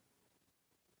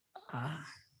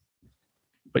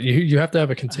 But you have to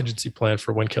have a contingency plan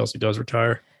for when Kelsey does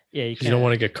retire. Yeah, you don't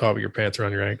want to get caught with your pants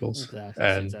around your ankles. Exactly,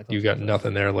 and exactly you got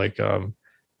nothing there. Like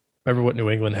remember what New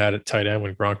England had at tight end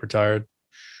when Gronk retired?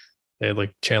 They had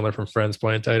like Chandler from Friends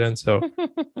playing tight end, so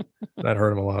that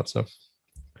hurt him a lot. So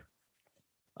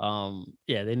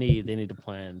yeah, they need to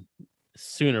plan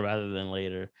sooner rather than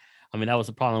later. I mean, that was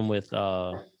the problem with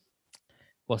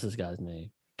what's this guy's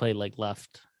name? Played like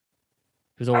left.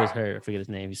 He was always hurt. I forget his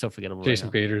name. He's so forgettable. Jason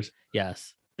right Peters.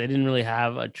 Yes. They didn't really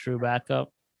have a true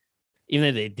backup.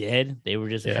 Even though they did, they were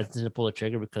just hesitant to pull the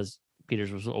trigger because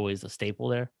Peters was always a staple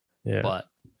there. Yeah. But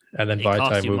and then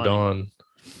Vaitai moved on.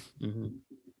 Mm-hmm.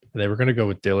 They were going to go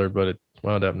with Dillard, but it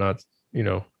wound up not,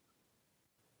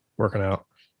 working out.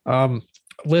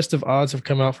 List of odds have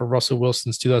come out for Russell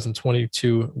Wilson's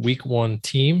 2022 Week 1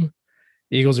 team.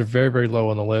 The Eagles are very, very low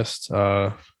on the list.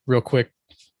 Real quick,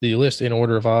 the list in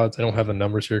order of odds. I don't have the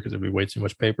numbers here because it'd be way too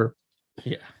much paper.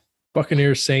 Yeah.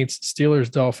 Buccaneers, Saints, Steelers,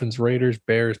 Dolphins, Raiders,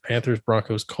 Bears, Panthers,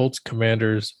 Broncos, Colts,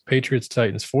 Commanders, Patriots,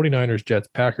 Titans, 49ers, Jets,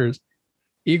 Packers,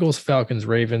 Eagles, Falcons,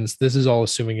 Ravens. This is all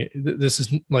assuming this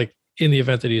is like in the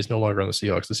event that he is no longer on the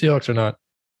Seahawks. The Seahawks are not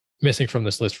missing from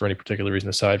this list for any particular reason,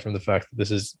 aside from the fact that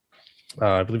this is,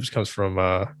 I believe this comes from,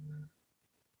 I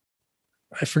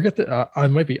forget that I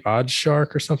might be Odd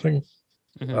Shark or something.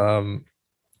 Mm-hmm.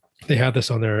 They had this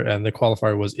on there, and the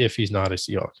qualifier was if he's not a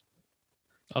Seahawk.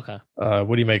 Okay.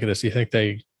 What do you make of this? Do you think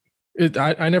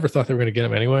I never thought they were going to get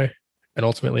him anyway, and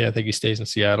ultimately I think he stays in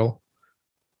Seattle.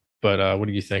 But what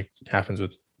do you think happens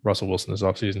with Russell Wilson this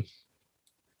offseason?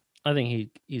 I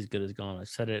think he's good as gone. I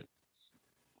said it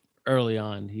early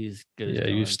on. He's good as gone.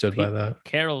 Yeah, you stood by that.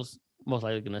 Carroll's most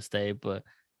likely going to stay, but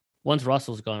once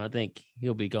Russell's gone, I think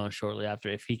he'll be gone shortly after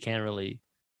if he can't really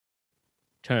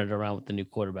turn it around with the new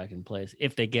quarterback in place.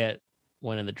 If they get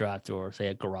one in the draft, or say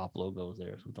a Garoppolo goes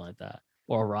there or something like that,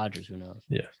 or Rodgers, who knows?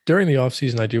 Yeah. During the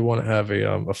offseason, I do want to have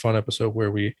a fun episode where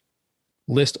we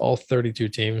list all 32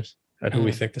 teams and who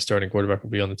we think the starting quarterback will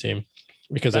be on the team.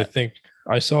 Because I think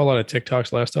I saw a lot of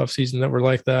TikToks last offseason that were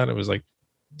like that. It was like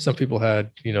some people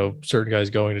had, certain guys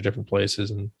going to different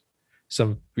places and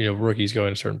some, rookies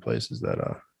going to certain places that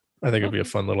I think it'd be a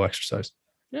fun little exercise.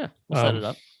 Yeah, we'll set it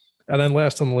up. And then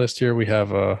last on the list here, we have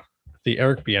the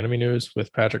Eric Bieniemy news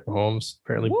with Patrick Mahomes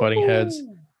apparently butting heads.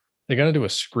 They're going to do a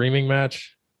screaming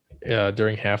match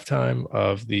during halftime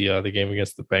of the game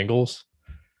against the Bengals.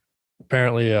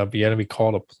 Apparently, Bieniemy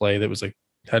called a play that was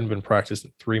hadn't been practiced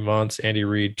in 3 months. Andy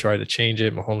Reid tried to change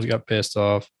it. Mahomes got pissed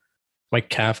off. Mike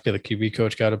Kafka, the QB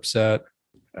coach, got upset,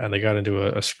 and they got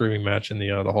into a screaming match in the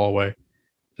hallway.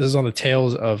 This is on the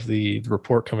tails of the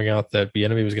report coming out that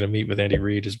Bieniemy was going to meet with Andy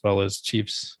Reid as well as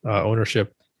Chiefs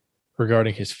ownership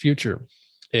regarding his future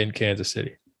in Kansas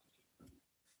City.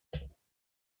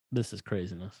 This is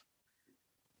craziness.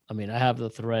 I mean, I have the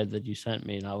thread that you sent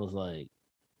me, and I was like,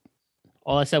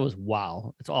 all I said was,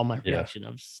 wow. It's all my reaction.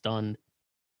 I'm stunned.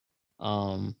 You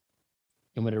want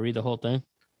me to read the whole thing?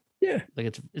 Yeah.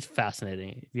 It's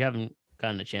fascinating. If you haven't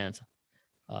gotten a chance,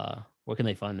 where can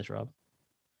they find this, Rob?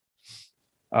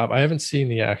 I haven't seen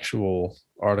the actual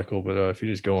article, but if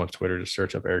you just go on Twitter, just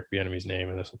search up Eric Bieniemy's name,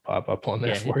 and this will pop up on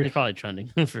there for you. He's probably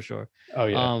trending for sure. Oh,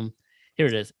 yeah. Here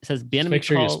it is. It says Bieniemy. Make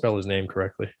sure you spell his name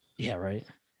correctly. Yeah, right.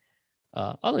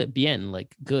 I'll let bien,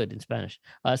 like good in Spanish.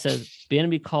 It says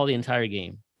Bieniemy called the entire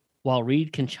game. While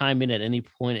Reid can chime in at any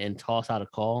point and toss out a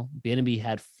call, Bieniemy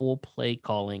had full play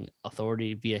calling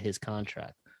authority via his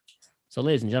contract. So,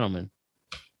 ladies and gentlemen,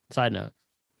 side note,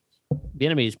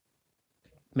 Bieniemy is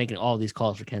making all these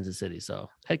calls for Kansas City. So,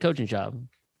 head coaching job.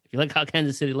 If you like how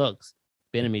Kansas City looks,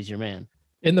 Bieniemy's your man.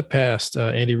 In the past,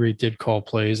 Andy Reid did call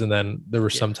plays, and then there were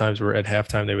some times where at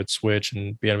halftime they would switch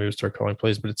and Bieniemy would start calling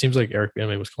plays. But it seems like Eric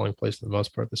Bieniemy was calling plays for the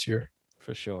most part this year.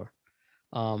 For sure.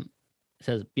 It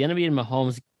says Bieniemy and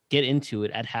Mahomes get into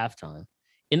it at halftime,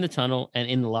 in the tunnel and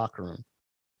in the locker room.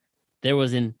 There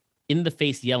was an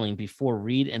in-the-face yelling before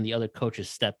Reid and the other coaches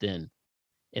stepped in.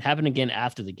 It happened again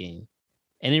after the game.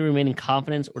 Any remaining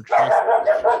confidence or trust?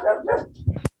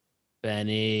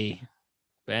 Benny.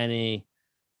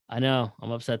 I know.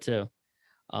 I'm upset too.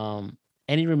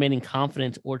 Any remaining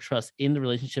confidence or trust in the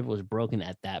relationship was broken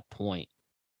at that point.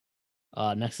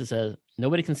 Next it says,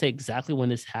 nobody can say exactly when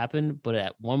this happened, but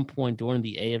at one point during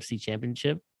the AFC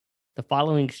Championship, the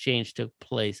following exchange took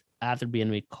place after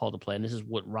Bieniemy called the play. And this is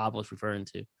what Rob was referring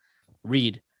to.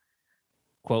 Reed,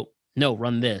 quote, no,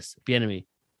 run this. Bieniemy,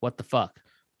 what the fuck?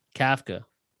 Kafka,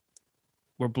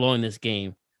 we're blowing this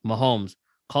game. Mahomes,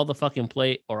 call the fucking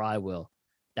play or I will.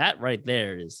 That right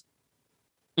there is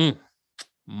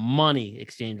money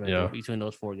exchange right there between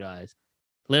those four guys.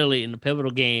 Literally in the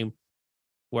pivotal game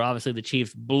where obviously the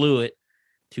Chiefs blew it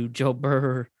to Joe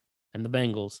Burrow and the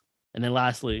Bengals. And then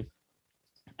lastly,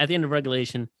 at the end of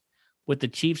regulation, with the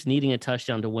Chiefs needing a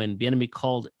touchdown to win, Bieniemy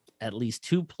called at least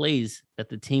 2 plays that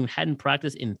the team hadn't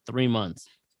practiced in 3 months.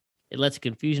 It led to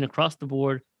confusion across the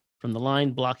board, from the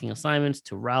line blocking assignments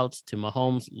to routes to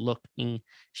Mahomes looking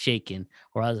shaken,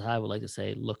 or as I would like to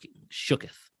say, looking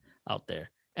shooketh out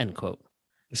there. End quote.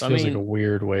 This feels like a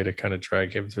weird way to kind of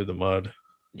drag him through the mud.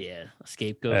 Yeah, a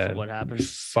scapegoat for what happened.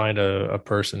 Find a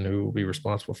person who will be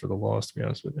responsible for the loss, to be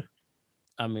honest with you.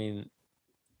 I mean,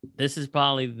 this is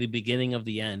probably the beginning of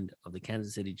the end of the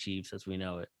Kansas City Chiefs as we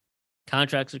know it.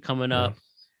 Contracts are coming up.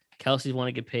 Kelsey want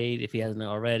to get paid if he hasn't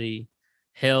already.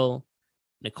 Hill,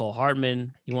 Nicole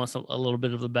Hardman, he wants a little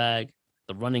bit of the bag.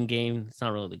 The running game, it's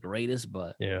not really the greatest,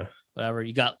 but whatever.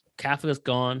 You got Kafka's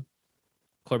gone.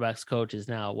 Quarterback's coach is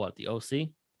now what? The OC?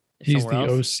 He's the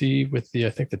OC with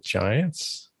I think the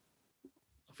Giants.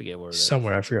 I forget where it is.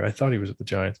 Somewhere. I forget. I thought he was with the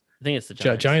Giants. I think it's the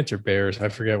Giants. Giants or Bears. I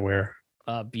forget where.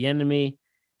 Bieniemy,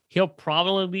 he'll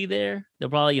probably be there. They'll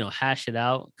probably, hash it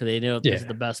out because they know this is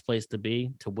the best place to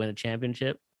be to win a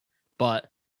championship. But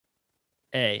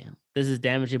hey, this is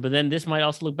damaging. But then this might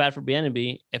also look bad for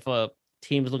Bieniemy if a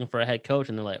team is looking for a head coach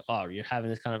and they're like, oh, you're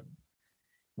having this kind of.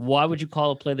 Why would you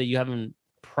call a play that you haven't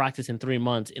practiced in 3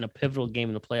 months in a pivotal game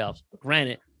in the playoffs?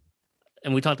 Granted,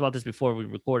 and we talked about this before we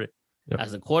recorded. Yep.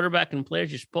 As a quarterback and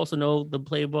players, you're supposed to know the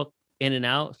playbook in and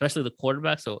out, especially the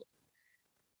quarterback. So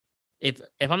if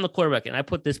I'm the quarterback and I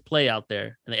put this play out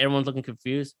there and everyone's looking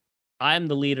confused, I'm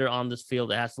the leader on this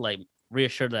field that has to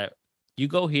reassure that you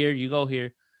go here,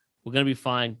 we're gonna be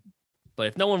fine. But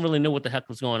if no one really knew what the heck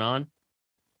was going on,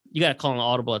 you got to call an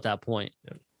audible at that point.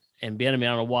 Yep. And Bieniemy, I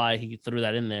don't know why he threw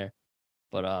that in there,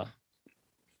 but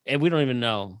and we don't even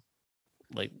know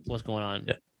what's going on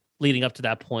leading up to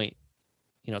that point.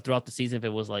 Throughout the season, if it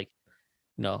was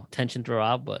tension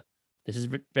throughout, but this is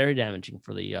very damaging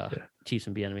for the Chiefs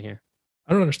and Bieniemy here.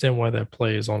 I don't understand why that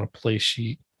play is on a play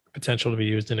sheet, potential to be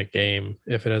used in a game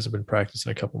if it hasn't been practiced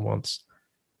in a couple months.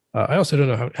 I also don't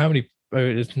know how many.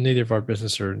 It's neither of our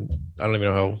business, or I don't even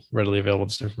know how readily available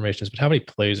this information is. But how many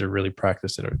plays are really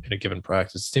practiced in a given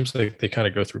practice? It seems like they kind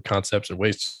of go through concepts and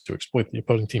ways to exploit the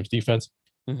opposing team's defense.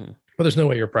 Mm-hmm. But there's no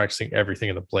way you're practicing everything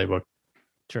in the playbook.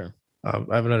 Sure. I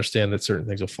would understand that certain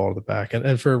things will fall to the back,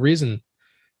 and for a reason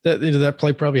that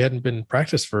play probably hadn't been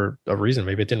practiced for a reason.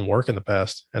 Maybe it didn't work in the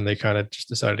past, and they kind of just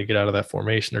decided to get out of that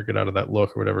formation or get out of that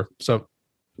look or whatever. So,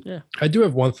 I do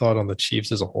have one thought on the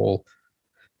Chiefs as a whole.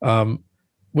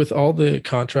 With all the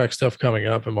contract stuff coming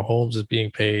up, and Mahomes is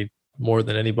being paid more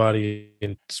than anybody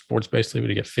in sports, basically,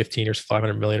 to get 15 years,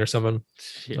 $500 million or something.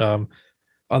 Yeah.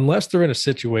 Unless they're in a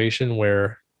situation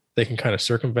where they can kind of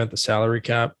circumvent the salary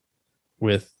cap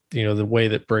with, the way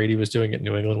that Brady was doing it in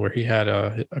New England, where he had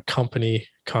a company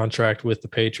contract with the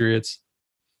Patriots,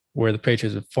 where the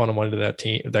Patriots would funnel money to that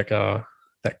team,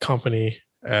 that company,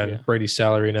 and Brady's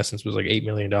salary in essence was like $8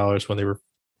 million when they were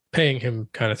paying him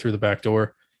kind of through the back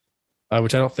door,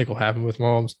 which I don't think will happen with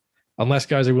Mahomes, unless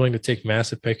guys are willing to take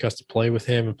massive pay cuts to play with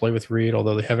him and play with Reed,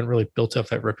 although they haven't really built up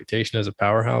that reputation as a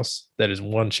powerhouse that has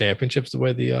won championships the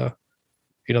way the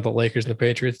Lakers and the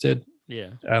Patriots did. Yeah.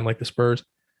 And the Spurs.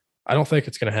 I don't think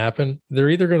it's going to happen.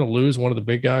 They're either going to lose one of the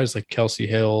big guys like Kelsey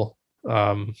Hill,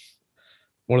 one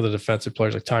of the defensive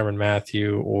players like Tyrann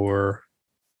Mathieu, or,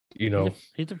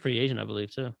 he's a free agent, I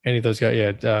believe, too. Any of those guys.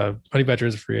 Yeah. Honey Badger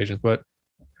is a free agent,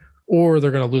 or they're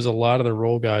going to lose a lot of their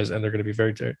role guys, and they're going to be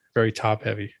very, very top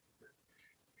heavy.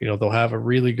 They'll have a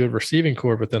really good receiving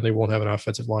core, but then they won't have an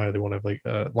offensive line, or they won't have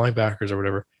linebackers or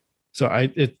whatever. So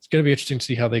it's going to be interesting to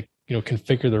see how they,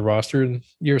 configure their roster in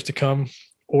years to come,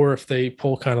 or if they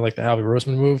pull kind of like the Howie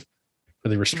Roseman move,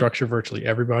 where they restructure virtually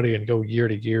everybody and go year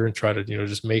to year and try to,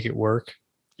 just make it work.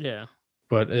 Yeah.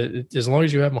 But as long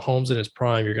as you have Mahomes in his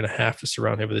prime, you're going to have to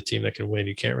surround him with a team that can win.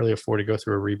 You can't really afford to go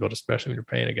through a rebuild, especially when you're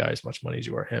paying a guy as much money as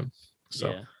you are him.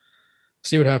 So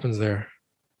see what happens there.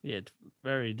 Yeah, it's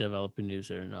very developing news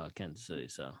there in Kansas City.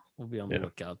 So we'll be on the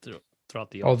lookout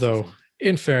throughout the Although,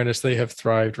 in fairness, they have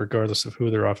thrived regardless of who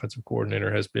their offensive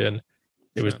coordinator has been.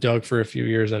 It was Doug for a few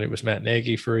years, and it was Matt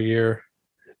Nagy for a year.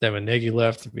 Then when Nagy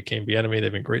left, it became Bieniemy.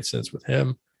 They've been great since with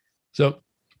him. So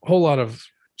a whole lot of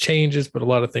changes, but a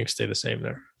lot of things stay the same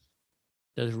there.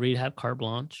 Does Reed have carte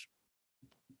blanche?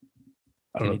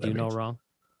 I don't Can know he what that do no means. wrong?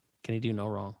 Can he do no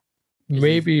wrong?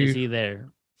 Maybe is he there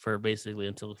for basically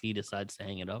until he decides to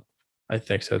hang it up? I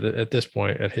think so. At this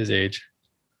point, at his age,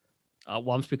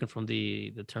 Well, I'm speaking from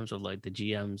the terms of like the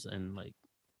GMs and like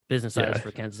business Yeah. sides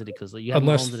for Kansas City, because like, you have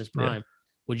Unless- Mahomes in his yeah. prime.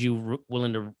 Would you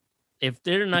willing to, if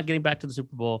they're not getting back to the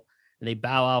Super Bowl and they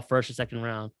bow out first or second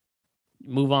round,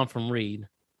 move on from Reed,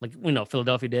 like we know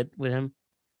Philadelphia did with him?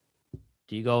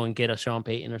 Do you go and get a Sean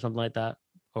Payton or something like that,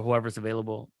 or whoever's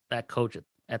available, that coach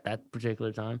at that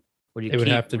particular time? Or do you it would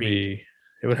keep have to Reed? be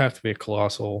it would have to be a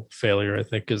colossal failure, I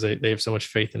think, because they have so much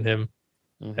faith in him,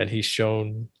 Mhm. and he's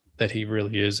shown that he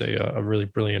really is a really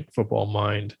brilliant football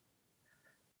mind.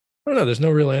 I don't know. There's no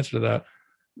real answer to that.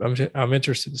 I'm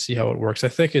interested to see how it works. I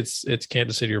think it's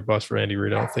Kansas City or bust for Andy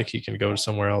Reid. I don't think he can go to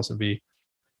somewhere else and be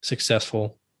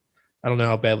successful. I don't know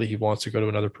how badly he wants to go to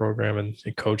another program and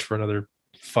coach for another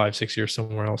 5-6 years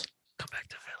somewhere else. Come back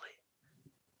to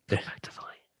Philly. Come back to Philly.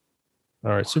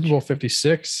 All right, Super Bowl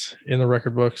 56 in the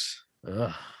record books.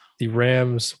 Ugh. The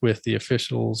Rams, with the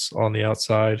officials on the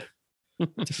outside,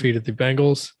 defeated the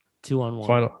Bengals.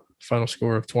 2-on-1. Final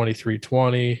score of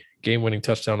 23-20. Game-winning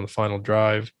touchdown on the final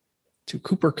drive to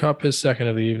Cooper Kupp, his second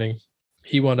of the evening.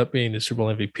 He wound up being the Super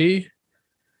Bowl MVP.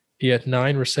 He had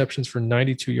 9 receptions for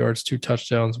 92 yards, 2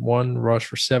 touchdowns, 1 rush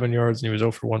for 7 yards, and he was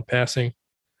 0 for 1 passing.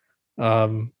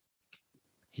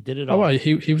 He did it Oh, all. wow,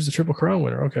 he was the Triple Crown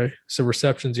winner. Okay, so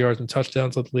receptions, yards, and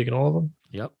touchdowns led the league in all of them.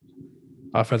 Yep.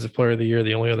 Offensive Player of the Year.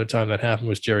 The only other time that happened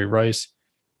was Jerry Rice,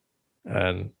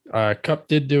 and Kupp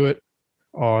did do it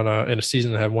on in a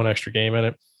season that had 1 extra game in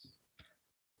it.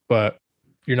 But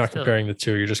you're not Still. comparing the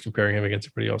two. You're just comparing him against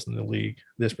everybody else in the league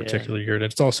this particular year. And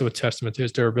it's also a testament to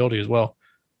his durability as well.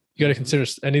 You got to consider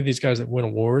any of these guys that win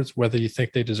awards, whether you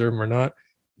think they deserve them or not.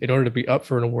 In order to be up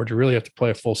for an award, you really have to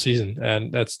play a full season,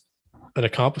 and that's an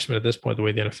accomplishment at this point. The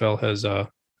way the NFL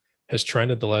has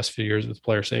trended the last few years with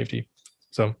player safety.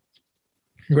 So,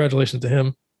 congratulations to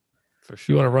him. For You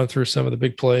sure. want to run through some of the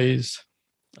big plays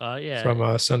Yeah.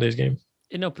 from Sunday's game?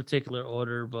 In no particular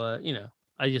order, but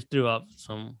I just threw up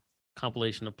some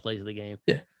compilation of plays of the game.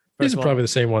 Yeah. First These of are all, probably the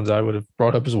same ones I would have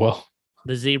brought up as well.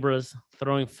 the Zebras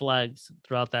throwing flags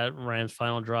throughout that Rams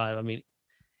final drive. I mean,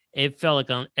 it felt like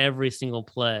on every single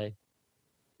play,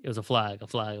 it was a flag.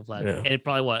 Yeah. And it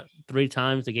probably 3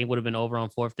 times the game would have been over on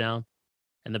 4th down,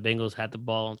 and the Bengals had the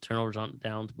ball on turnovers on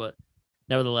downs. But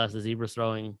nevertheless, the Zebras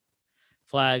throwing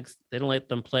flags. They don't let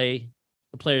them play.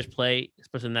 The players play,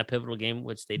 especially in that pivotal game,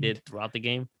 which they did throughout the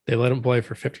game. They let him play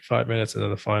for 55 minutes, and then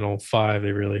the final 5,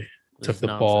 they really It took was the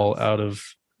ball nonsense. out of.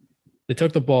 They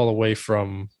took the ball away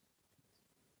from.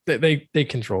 They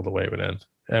controlled the way it would end,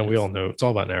 and we Yes. all know it's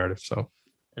all about narrative. So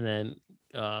And then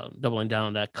doubling down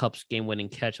on that Cup's game-winning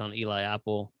catch on Eli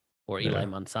Apple or Eli Yeah.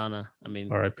 Manzana. I mean,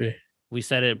 R.I.P. we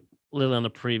said it literally on the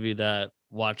preview that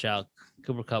watch out,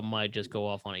 Cooper Cup might just go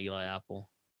off on Eli Apple.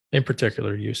 In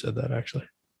particular, you said that actually.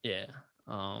 Yeah.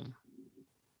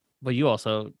 But you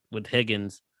also with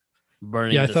Higgins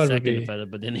burning Yeah, I the thought it would second be- defender,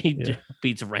 but then he yeah.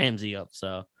 beats Ramsey up.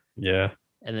 So, Yeah,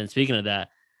 and then speaking of that,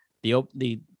 the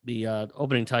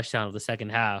opening touchdown of the second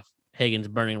half, Higgins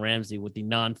burning Ramsey with the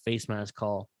non-face mask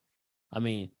call. I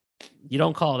mean, you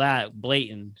don't call that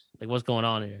blatant. Like, what's going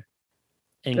on here?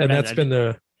 and granted, that's been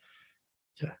the.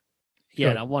 yeah. Go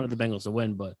And I wanted the Bengals to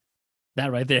win, but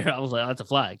that right there, I was like, oh, that's a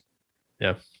flag.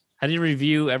 Yeah. How do you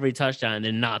review every touchdown and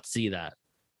then not see that?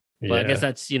 But I guess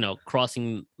that's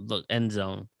crossing the end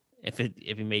zone if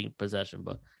he made possession.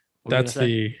 But what were you that's gonna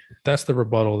say? that's the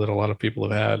rebuttal that a lot of people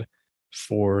have had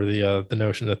for the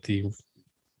notion that the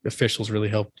officials really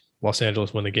helped Los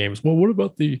Angeles win the games. Well, what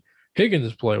about the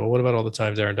Higgins play? Well, what about all the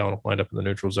times Aaron Donald lined up in the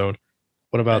neutral zone?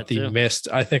 What about That the too. missed?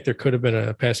 I think there could have been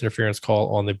a pass interference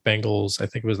call on the Bengals. I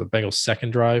think it was the Bengals'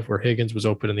 second drive where Higgins was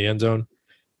open in the end zone.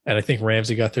 And I think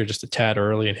Ramsey got there just a tad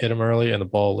early and hit him early, and the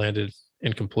ball landed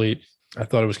incomplete. I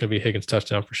thought it was going to be a Higgins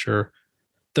touchdown for sure.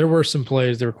 There were some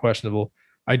plays that were questionable.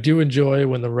 I do enjoy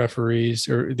when the referees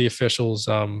or the officials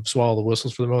swallow the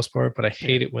whistles for the most part, but I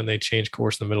hate it when they change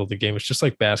course in the middle of the game. It's just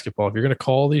like basketball. If you're going to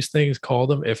call these things, call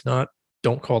them. If not,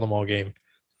 don't call them all game,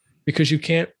 because you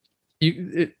can't.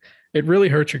 It really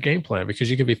hurts your game plan, because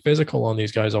you can be physical on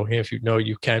these guys all game if you know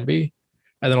you can be,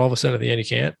 and then all of a sudden at the end you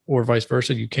can't, or vice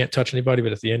versa. You can't touch anybody,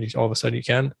 but at the end all of a sudden you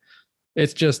can.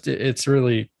 It's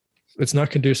really not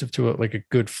conducive to a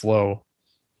good flow.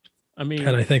 I mean,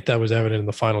 And I think that was evident in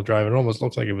the final drive. It almost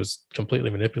looked like it was completely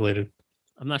manipulated.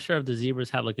 I'm not sure if the Zebras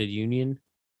have like a union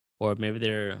or maybe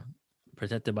they're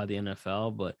protected by the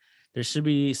NFL, but there should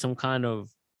be some kind of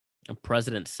a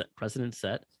precedent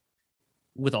set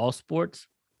with all sports.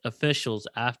 Officials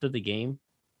after the game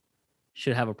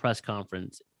should have a press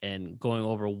conference and going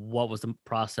over what was the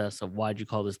process of why'd you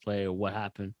call this play or what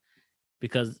happened.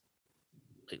 Because,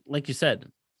 like you said,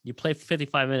 you play for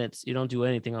 55 minutes, you don't do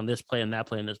anything on this play and that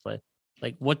play and this play.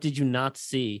 Like, what did you not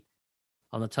see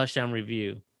on the touchdown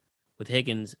review with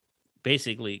Higgins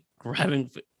basically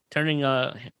turning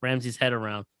Ramsey's head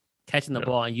around, catching the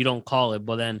ball, and you don't call it,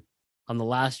 but then on the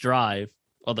last drive,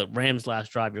 or the Rams'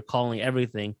 last drive, you're calling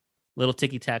everything, little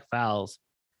ticky-tack fouls,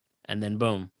 and then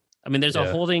boom. I mean, there's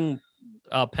a holding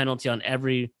penalty on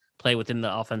every play within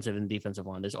the offensive and defensive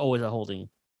line. There's always a holding.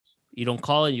 You don't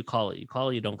call it, you call it. You call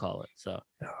it, you don't call it. So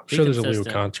I'm sure there's a legal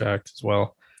contract as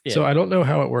well. Yeah. So I don't know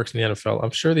how it works in the NFL.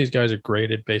 I'm sure these guys are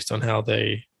graded based on how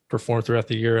they perform throughout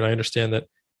the year. And I understand that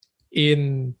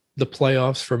in the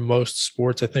playoffs for most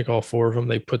sports, I think all four of them,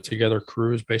 they put together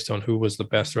crews based on who was the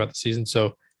best throughout the season.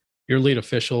 So your lead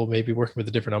official may be working with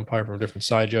a different umpire from a different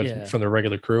side judge from the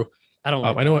regular crew.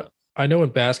 I know in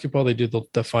basketball, they do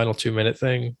the final 2-minute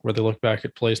thing where they look back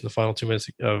at plays in the final 2 minutes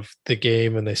of the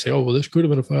game and they say, oh, well, this could have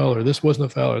been a foul, or this wasn't a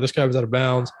foul, or this guy was out of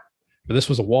bounds, or this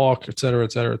was a walk, et cetera,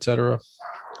 et cetera, et cetera.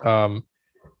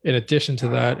 In addition to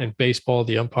that, in baseball,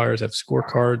 the umpires have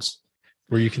scorecards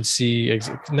where you can see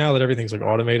now that everything's like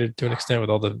automated to an extent with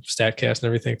all the StatCast and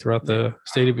everything throughout the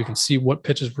stadium, you can see what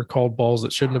pitches were called balls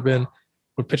that shouldn't have been,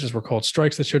 what pitches were called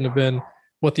strikes that shouldn't have been,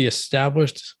 what the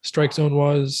established strike zone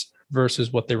was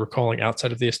versus what they were calling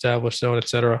outside of the established zone, et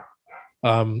cetera.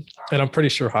 And I'm pretty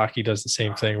sure hockey does the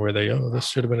same thing where this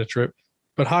should have been a trip.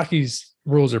 But hockey's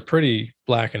rules are pretty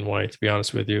black and white, to be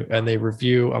honest with you. And they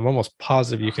review, I'm almost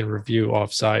positive you can review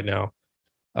offside now.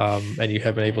 And you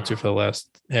have been able to for the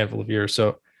last handful of years.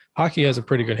 So hockey has a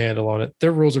pretty good handle on it.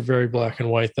 Their rules are very black and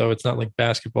white, though. It's not like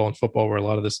basketball and football where a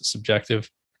lot of this is subjective.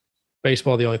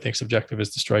 Baseball, the only thing subjective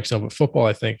is the strike zone. But football,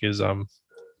 I think, is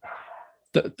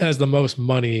has the most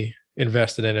money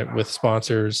invested in it with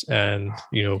sponsors and,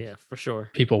 for sure,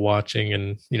 people watching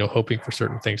and, hoping for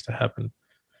certain things to happen.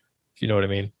 If you know what I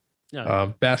mean.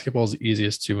 Yeah. Basketball is the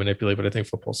easiest to manipulate, but I think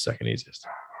football's second easiest.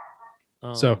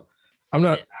 So I'm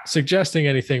not suggesting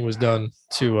anything was done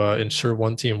to ensure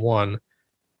one team won,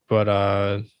 but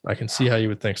I can see how you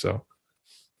would think so.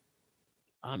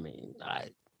 I mean,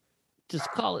 just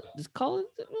call it.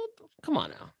 Come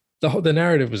on now. The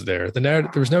narrative was there. There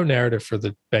was no narrative for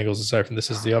the Bengals aside from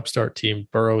this is the upstart team.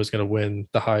 Burrow is going to win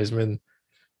the Heisman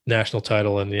national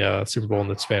title and the Super Bowl in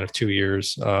the span of 2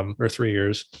 years or 3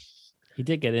 years. He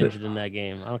did get injured in that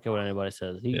game. I don't care what anybody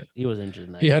says. He was injured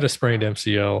in that game. He had a sprained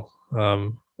MCL,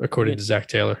 according to Zach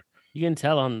Taylor. You can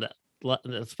tell on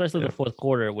especially the fourth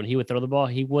quarter when he would throw the ball,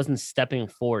 he wasn't stepping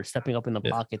forward, stepping up in the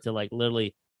pocket to like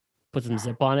literally put some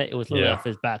zip on it. It was literally off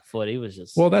his back foot. He was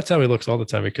just that's how he looks all the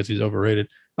time because he's overrated.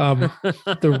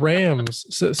 The Rams.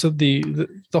 So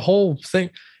the whole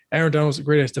thing. Aaron Donald's the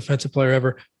greatest defensive player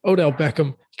ever. Odell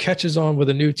Beckham catches on with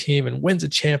a new team and wins a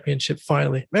championship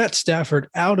finally. Matt Stafford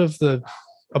out of the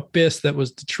abyss that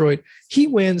was Detroit. He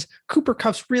wins. Cooper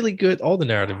Kupp's really good. All the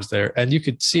narrative was there. And you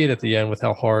could see it at the end with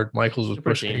how hard Michaels was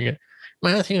pushing it.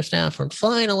 Matthew Stafford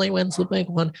finally wins the big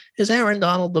one. Is Aaron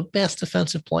Donald the best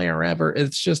defensive player ever?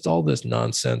 It's just all this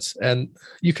nonsense. And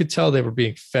you could tell they were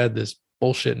being fed this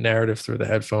bullshit narrative through the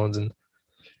headphones. And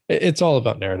it's all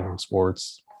about narrative in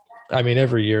sports. I mean,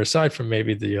 every year, aside from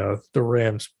maybe the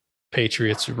Rams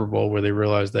Patriots Super Bowl, where they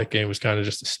realized that game was kind of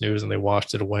just a snooze and they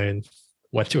washed it away and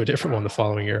went to a different one the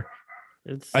following year.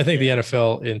 I think the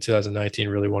NFL in 2019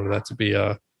 really wanted that to be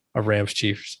a Rams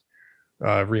Chiefs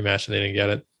rematch, and they didn't get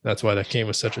it. That's why that game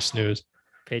was such a snooze.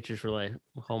 Patriots were like,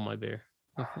 hold my beer.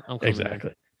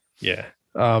 Exactly. Yeah.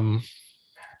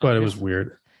 But it was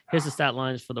weird. Here's the stat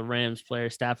lines for the Rams player.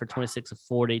 Stafford, 26 of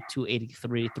 40,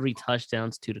 283, 3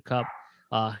 touchdowns, 2 to Kupp.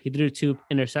 He threw 2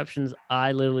 interceptions.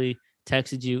 I literally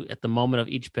texted you at the moment of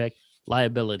each pick,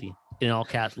 liability, in all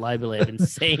caps, liability. I've been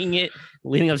saying it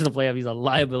leading up to the playoff. He's a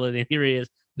liability, and here he is.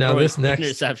 Now this next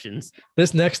interceptions.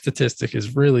 This next statistic is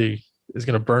going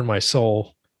to burn my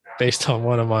soul based on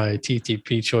one of my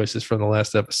TTP choices from the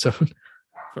last episode.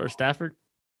 For Stafford?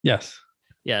 Yes.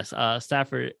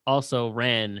 Stafford also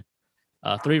ran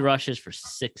 3 rushes for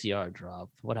 6 yards, Rob.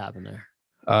 What happened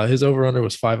there? His over-under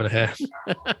was 5.5.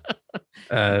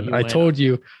 And I told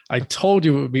you it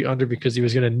would be under because he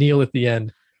was going to kneel at the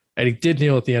end. And he did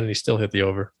kneel at the end and he still hit the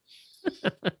over.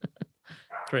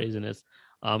 Craziness.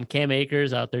 Cam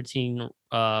Akers, 13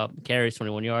 carries,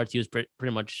 21 yards. He was pretty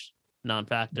much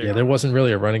non-factor. Yeah, there wasn't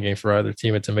really a running game for either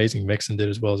team. It's amazing Mixon did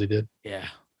as well as he did. Yeah.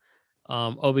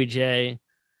 OBJ,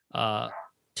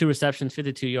 2 receptions,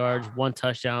 52 yards, 1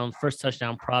 touchdown. First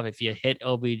touchdown prop. If you hit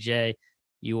OBJ,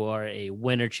 you are a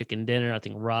winner chicken dinner. I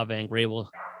think Rob Van Grable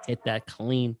hit that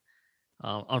clean.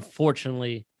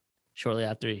 Unfortunately, shortly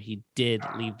after he did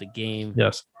leave the game.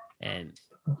 Yes. And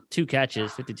 2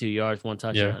 catches, 52 yards, 1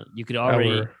 touchdown. Yeah. You could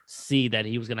already see that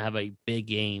he was going to have a big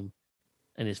game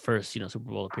in his first, Super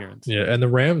Bowl appearance. Yeah, and the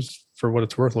Rams, for what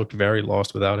it's worth, looked very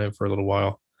lost without him for a little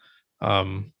while.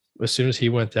 As soon as he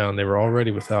went down, they were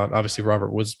already without. Obviously,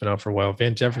 Robert Woods has been out for a while.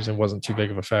 Van Jefferson wasn't too big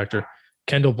of a factor.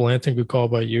 Kendall Blanton, good call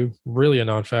by you, really a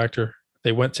non-factor.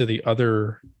 They went to the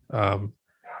other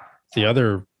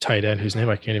tight end whose name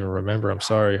I can't even remember. I'm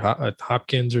sorry,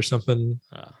 Hopkins or something.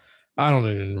 I don't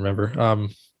even remember.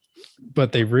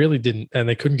 But they really didn't, and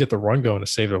they couldn't get the run going to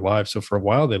save their lives. So for a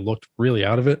while, they looked really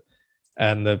out of it.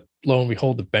 And lo and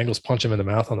behold, the Bengals punch him in the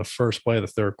mouth on the first play of the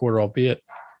third quarter, albeit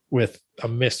with a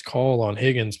missed call on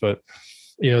Higgins. But,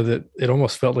 that it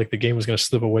almost felt like the game was going to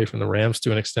slip away from the Rams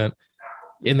to an extent.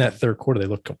 In that third quarter, they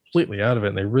looked completely out of it,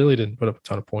 and they really didn't put up a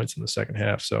ton of points in the second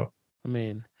half. So, I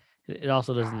mean, it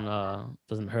also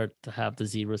doesn't hurt to have the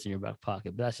zebras in your back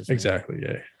pocket. But that's just exactly,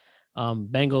 yeah.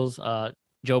 Bengals,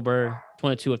 Joe Burrow,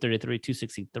 22 of 33,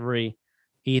 263.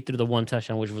 He threw the 1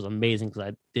 touchdown, which was amazing because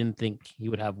I didn't think he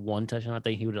would have 1 touchdown. I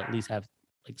think he would at least have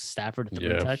like Stafford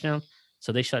throw a touchdown.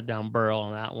 So they shut down Burrow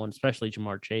on that one, especially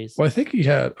Jamar Chase. Well, I think he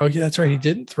had. Oh, yeah, that's right. He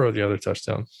didn't throw the other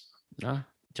touchdown.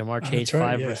 Jamar Chase,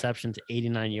 5 receptions,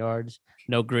 89 yards.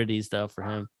 No gritties, though, for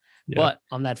him. Yeah. But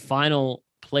on that final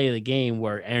play of the game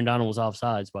where Aaron Donald was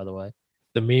offsides, by the way.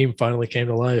 The meme finally came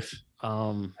to life.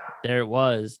 There it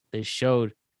was. They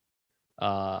showed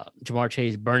Jamar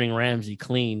Chase burning Ramsey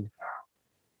clean.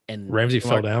 And Ramsey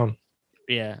fell down.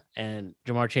 Yeah, and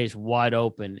Jamar Chase wide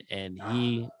open, and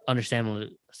he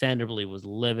understandably was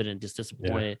livid and just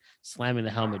disappointed, slamming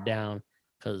the helmet down.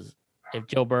 Because if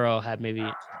Joe Burrow had maybe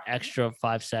extra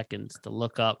 5 seconds to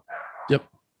look up,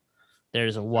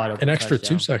 there's a wide open. An extra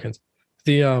touchdown. 2 seconds.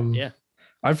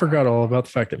 I forgot all about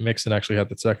the fact that Mixon actually had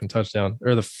the second touchdown,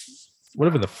 or would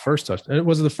have been the first touchdown.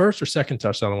 Was it the first or second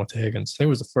touchdown that went to Higgins? I think it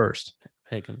was the first.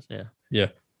 Higgins, yeah. Yeah.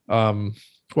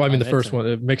 Well, I mean, the first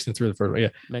one, Mixon threw the first one. Yeah.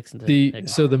 Mixon.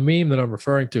 So the meme that I'm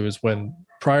referring to is when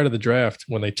prior to the draft,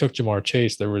 when they took Jamar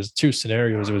Chase, there was 2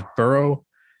 scenarios. It was Burrow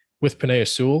with Penei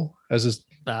Sewell as his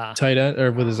tight end,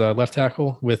 or with his left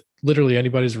tackle, with literally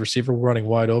anybody's receiver running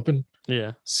wide open.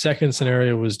 Yeah. Second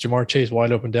scenario was Jamar Chase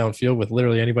wide open downfield with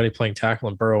literally anybody playing tackle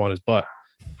and Burrow on his butt.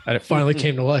 And it finally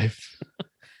came to life.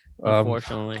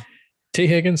 Unfortunately. T.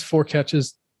 Higgins, 4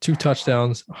 catches, 2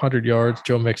 touchdowns, 100 yards.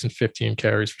 Joe Mixon, 15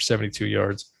 carries for 72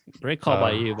 yards. Great call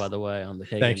by you, by the way, on the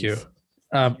Higgins. Thank you.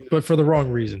 But for the wrong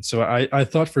reason. So I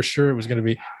thought for sure it was going to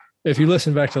be, if you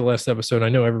listen back to the last episode, I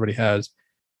know everybody has.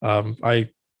 I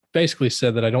basically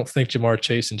said that I don't think Jamar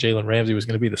Chase and Jalen Ramsey was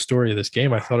going to be the story of this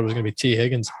game. I thought it was going to be T.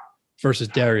 Higgins versus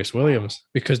Darius Williams,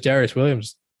 because Darius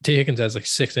Williams, T. Higgins has like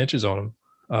 6 inches on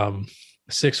him,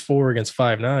 6'4" against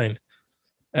 5'9".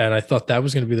 And I thought that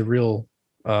was going to be the real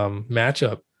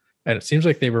matchup. And it seems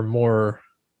like they were more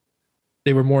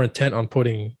intent on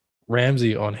putting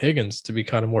Ramsey on Higgins to be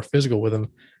kind of more physical with him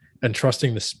and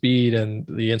trusting the speed and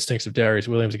the instincts of Darius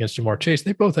Williams against Jamar Chase.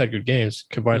 They both had good games,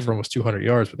 combined for almost 200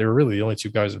 yards, but they were really the only 2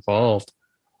 guys involved.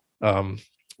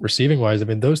 Receiving wise, I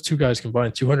mean, those 2 guys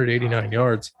combined 289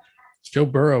 yards. Joe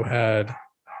Burrow had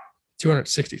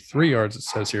 263 yards, it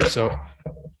says here. So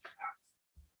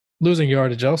losing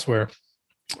yardage elsewhere.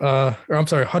 Or I'm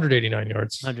sorry, 189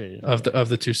 yards of the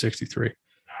 263.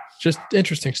 Just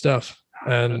interesting stuff.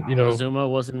 And Zuma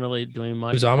wasn't really doing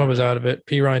much. Uzama was out of it.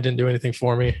 P. Ryan didn't do anything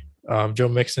for me. Joe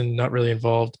Mixon not really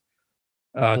involved.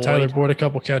 Tyler Boyd a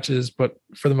couple catches, but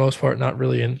for the most part, not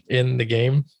really in the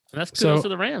game. And that's kudos to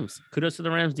the Rams. Kudos to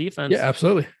the Rams defense. Yeah,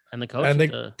 absolutely. And the coach.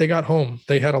 And they got home.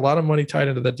 They had a lot of money tied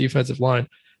into that defensive line.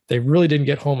 They really didn't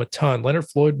get home a ton. Leonard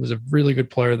Floyd was a really good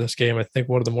player this game. I think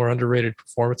one of the more underrated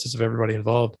performances of everybody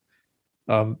involved.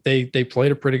 They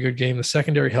played a pretty good game. The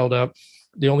secondary held up.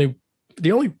 The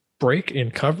only break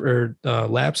in cover or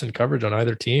lapse in coverage on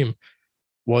either team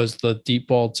was the deep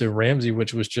ball to Ramsey,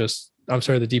 which was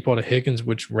the deep ball to Higgins,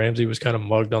 which Ramsey was kind of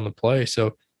mugged on the play.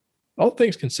 So all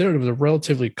things considered, it was a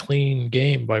relatively clean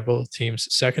game by both teams'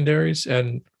 secondaries.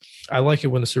 And I like it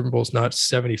when the Super Bowl is not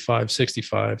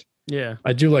 75-65. Yeah.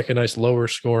 I do like a nice lower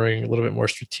scoring, a little bit more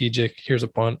strategic. Here's a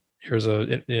punt. Here's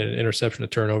an interception, a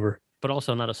turnover. But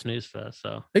also not a snooze fest.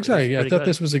 So exactly. Yeah, I thought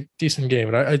this was a decent game.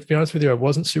 And I to be honest with you, I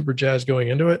wasn't super jazzed going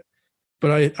into it,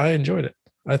 but I enjoyed it.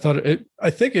 I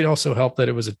think it also helped that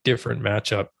it was a different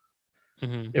matchup.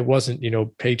 Mm-hmm. It wasn't,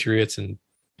 Patriots and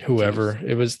whoever.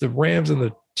 It was the Rams and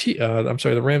the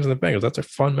Rams and the Bengals. That's a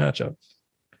fun matchup.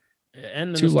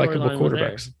 And 2 likable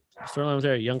quarterbacks. Storyline was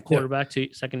there, young quarterback,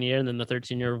 second year, and then the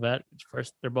 13-year vet.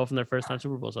 They're both in their first time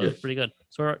Super Bowl, so it's pretty good.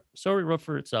 Story wrote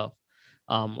for itself.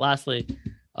 Lastly,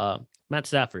 Matt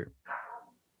Stafford.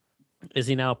 Is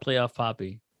he now a playoff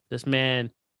poppy? This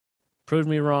man proved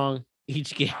me wrong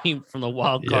each game from the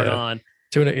wild card on.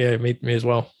 Me as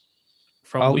well.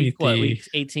 From week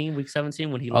 18, week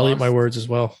 17 when he lost. I'll eat my words as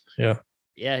well. Yeah.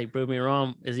 Yeah, he proved me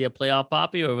wrong. Is he a playoff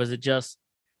poppy, or was it just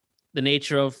the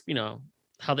nature of,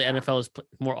 how the NFL is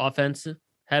more offensive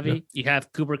heavy? Yeah. You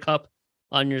have Cooper Kupp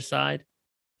on your side.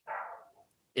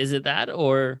 Is it that,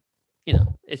 or,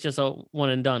 it's just a one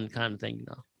and done kind of thing,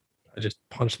 I just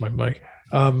punched my mic.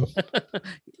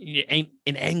 In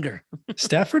anger.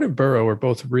 Stafford and Burrow are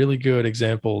both really good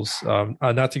examples.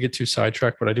 Not to get too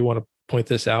sidetracked, but I do want to point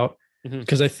this out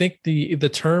because I think the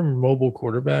term mobile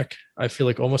quarterback, I feel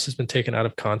like almost has been taken out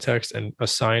of context and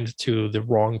assigned to the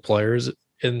wrong players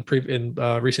in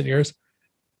recent years.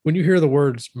 When you hear the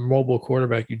words mobile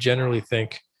quarterback, you generally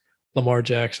think Lamar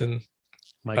Jackson,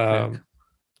 Mike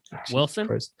Wilson.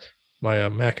 Christ, my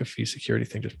McAfee security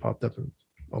thing just popped up and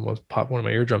almost popped one of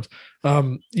my eardrums.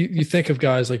 You think of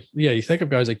guys like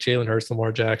Jalen Hurts,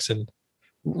 Lamar Jackson,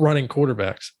 running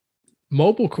quarterbacks.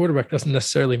 Mobile quarterback doesn't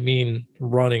necessarily mean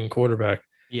running quarterback.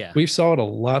 Yeah. We saw it a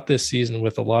lot this season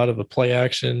with a lot of the play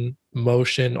action,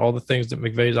 motion, all the things that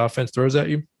McVay's offense throws at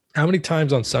you. How many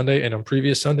times on Sunday and on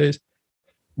previous Sundays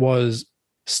was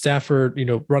Stafford,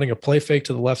 running a play fake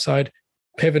to the left side,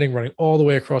 pivoting, running all the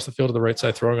way across the field to the right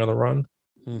side, throwing on the run?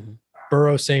 Mm-hmm.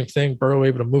 Burrow, same thing. Burrow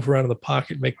able to move around in the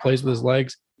pocket, make plays with his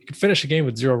legs. He could finish a game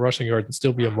with 0 rushing yards and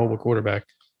still be a mobile quarterback.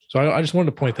 So I just wanted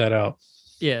to point that out.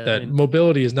 Yeah. That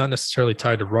mobility is not necessarily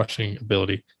tied to rushing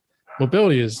ability.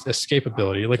 Mobility is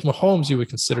escapability. Like Mahomes, you would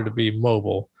consider to be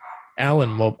mobile.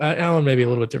 Allen may be a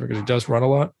little bit different because he does run a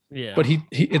lot. Yeah. But he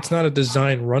it's not a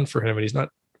design run for him, and he's not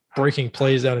breaking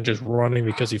plays out and just running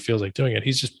because he feels like doing it.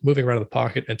 He's just moving around in the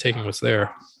pocket and taking what's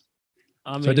there.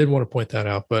 So I did want to point that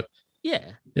out, but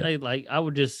yeah. I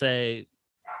would just say,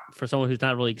 for someone who's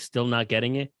not really still not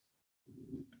getting it,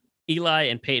 Eli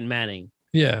and Peyton Manning.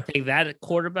 Yeah. Take that at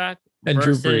quarterback and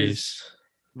Drew Brees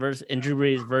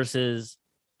versus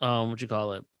what you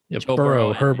call it? Yeah,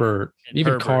 Burrow, Herbert, and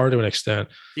even Herbert. Carr to an extent.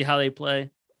 See how they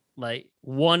play? Like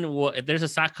if there's a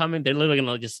sack coming, they're literally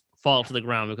gonna just fall to the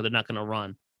ground because they're not gonna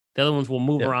run. The other ones will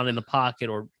move around in the pocket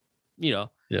or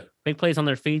make plays on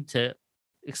their feet to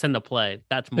extend the play.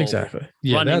 That's mobile. Exactly.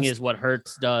 Yeah, running is what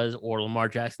Hurts does, or Lamar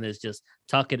Jackson is just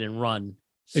tuck it and run.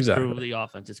 Screw the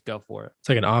offense. Just go for it. It's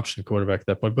like an option quarterback at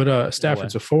that point. But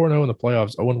Stafford's a 4-0 in the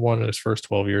playoffs, 0-1 in his first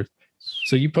 12 years.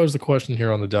 So you posed the question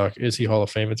here on the doc: is he Hall of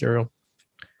Fame material?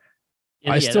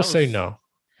 I still say no.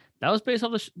 That was based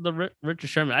off the Richard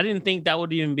Sherman. I didn't think that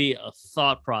would even be a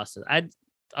thought process.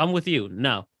 I'm with you.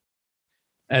 No.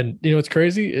 And what's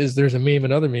crazy is there's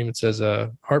another meme that says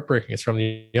heartbreaking. It's from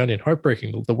the Onion.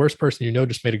 Heartbreaking. The worst person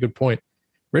just made a good point.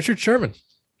 Richard Sherman.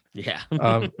 Yeah.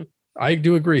 I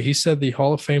do agree. He said the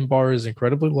Hall of Fame bar is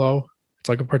incredibly low. It's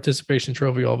like a participation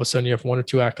trophy. All of a sudden you have 1 or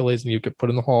 2 accolades and you get put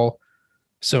in the hall.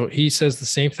 So he says the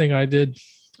same thing I did.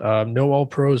 No All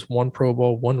Pros, 1 Pro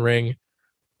Bowl, 1 ring.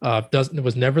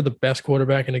 Was never the best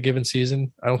quarterback in a given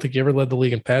season. I don't think he ever led the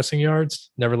league in passing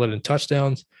yards, never led in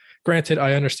touchdowns. Granted,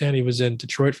 I understand he was in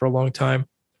Detroit for a long time.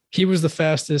 He was the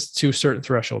fastest to certain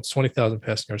thresholds, 20,000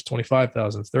 passing yards,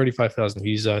 25,000, 35,000.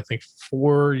 He's, I think,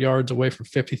 4 yards away from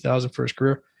 50,000 for his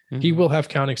career. Mm-hmm. He will have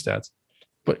counting stats,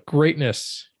 but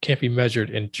greatness can't be measured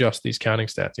in just these counting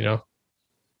stats,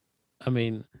 I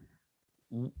mean,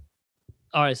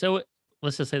 all right, so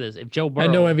let's just say this. If Joe Burrow...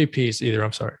 And no MVPs either,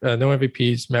 I'm sorry. No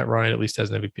MVPs. Matt Ryan at least has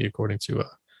an MVP according to...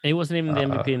 he wasn't even the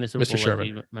MVP in the Super Mr. Bowl,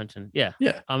 Sherman. like you mentioned. Yeah.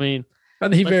 Yeah. I mean...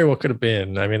 And he very well could have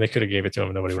been. I mean, they could have gave it to him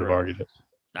and nobody would have argued it.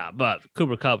 Nah, but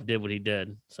Cooper Kupp did what he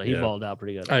did, so he balled out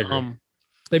pretty good. I agree.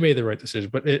 They made the right decision,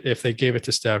 but if they gave it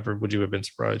to Stafford, would you have been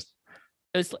surprised?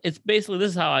 It's basically, this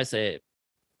is how I say it.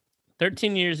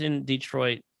 13 years in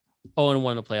Detroit, 0-1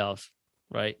 in the playoffs,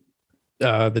 right?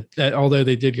 Although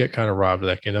they did get kind of robbed of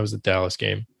that game. That was the Dallas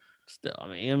game. Still, I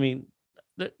mean,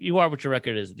 you are what your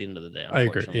record is at the end of the day. I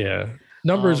agree. Yeah.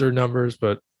 Numbers are numbers,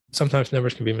 but sometimes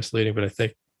numbers can be misleading, but I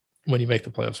think when you make the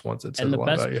playoffs once, it says and the a lot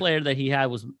best about you. Player that he had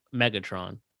was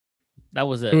Megatron. That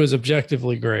was it. It was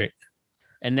objectively great.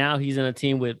 And now he's in a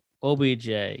team with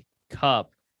OBJ,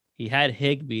 Kupp. He had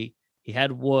Higbee. He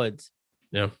had Woods.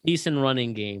 Yeah. Decent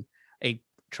running game. A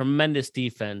tremendous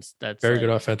defense. That's very good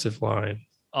offensive line.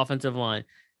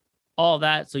 All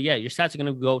that. So, yeah, your stats are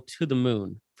going to go to the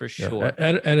moon for sure.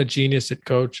 And a genius at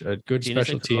coach, a good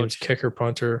special teams, kicker,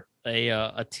 punter.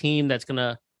 A team and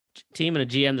a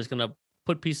GM that's going to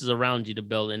put pieces around you to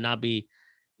build and not be,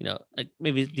 like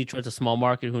maybe Detroit's a small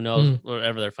market, who knows,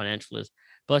 whatever their financial is.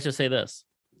 But let's just say this.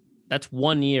 That's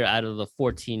 1 year out of the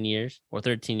 14 years or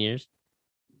 13 years.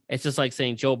 It's just like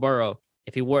saying Joe Burrow,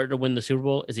 if he were to win the Super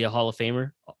Bowl, is he a Hall of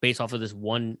Famer based off of this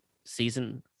one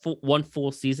season, one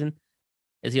full season?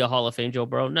 Is he a Hall of Fame Joe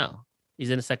Burrow? No, he's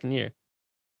in his second year.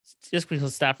 Just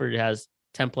because Stafford has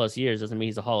 10 plus years doesn't mean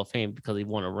he's a Hall of Fame because he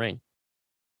won a ring.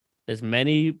 There's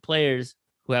many players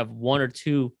who have one or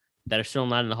two that are still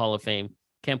not in the Hall of Fame.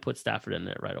 Can't put Stafford in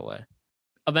there right away.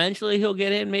 Eventually he'll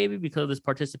get in maybe because of this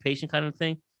participation kind of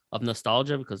thing of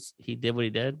nostalgia because he did what he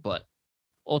did, but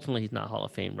ultimately he's not Hall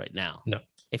of Fame right now. No.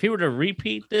 If he were to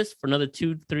repeat this for another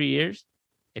 2-3 years,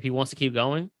 if he wants to keep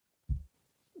going,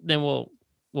 then we'll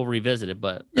revisit it.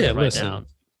 But now,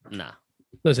 nah.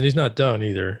 Listen, he's not done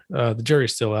either. The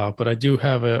jury's still out, but I do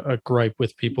have a gripe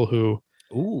with people who,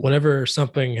 whenever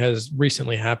something has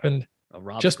recently happened,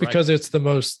 just because it's the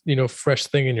most, fresh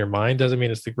thing in your mind doesn't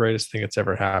mean it's the greatest thing that's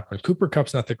ever happened. Cooper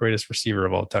Kupp's not the greatest receiver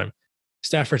of all time.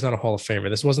 Stafford's not a Hall of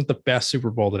Famer. This wasn't the best Super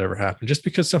Bowl that ever happened. Just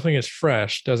because something is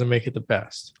fresh doesn't make it the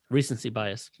best. Recency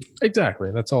bias.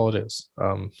 Exactly. That's all it is.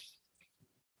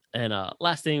 And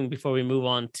last thing before we move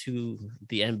on to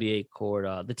the NBA court,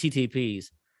 the TTPs.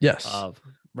 Yes.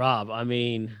 Rob, I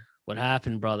mean, what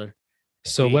happened, brother?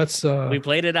 So we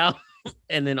played it out,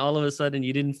 and then all of a sudden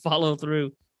you didn't follow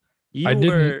through. You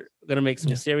were going to make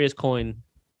some serious coin.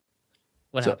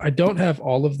 I don't have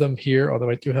all of them here, although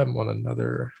I do have them on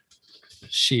another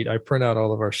sheet. I print out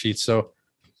all of our sheets. So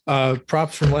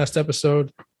props from last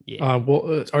episode. Yeah.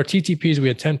 Our TTPs, we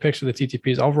had 10 picks for the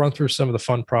TTPs. I'll run through some of the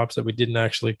fun props that we didn't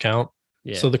actually count.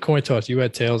 Yeah. So the coin toss, you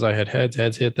had tails, I had heads.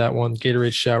 Heads hit that one.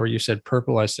 Gatorade shower, you said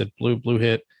purple, I said blue. Blue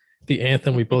hit. The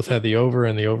anthem, we both had the over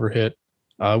and the over hit.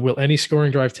 Will any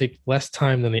scoring drive take less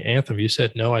time than the anthem? You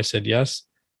said no, I said yes.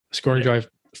 Scoring drive,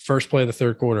 first play of the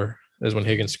third quarter is when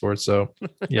Higgins scored. So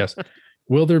yes.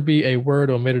 Will there be a word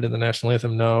omitted in the national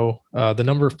anthem? No. The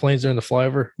number of planes during the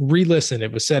flyover, re-listen.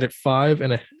 It was set at 5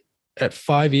 and at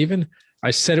 5 even.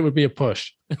 I said it would be a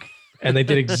push. And they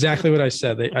did exactly what I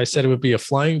said. I said it would be a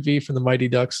flying V from the Mighty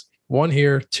Ducks. 1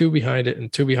 here, 2 behind it,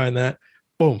 and 2 behind that.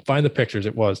 Boom. Find the pictures.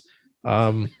 It was.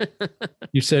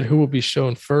 You said who will be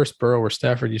shown first, Burrow or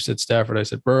Stafford? You said Stafford. I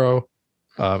said Burrow.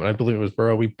 And I believe it was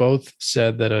Burrow. We both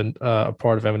said that a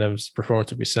part of Eminem's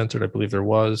performance would be censored. I believe there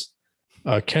was.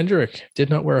 Kendrick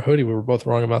did not wear a hoodie. We were both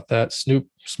wrong about that. Snoop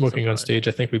smoking on stage.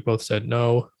 I think we both said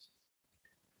no.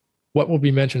 What will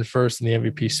be mentioned first in the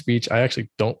MVP speech? I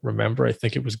actually don't remember. I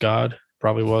think it was God.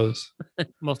 Probably was.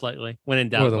 Most likely. When in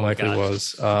doubt. More than likely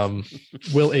was.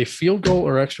 Will a field goal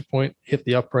or extra point hit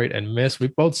the upright and miss? We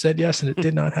both said yes, and it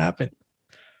did not happen.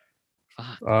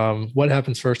 What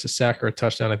happens first, a sack or a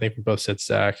touchdown? I think we both said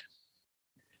sack.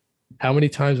 How many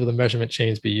times will the measurement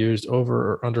chains be used,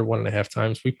 over or under 1.5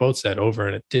 times? We both said over,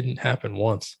 and it didn't happen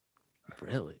once.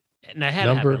 Really? And I had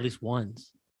to happen at least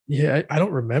once. Yeah, I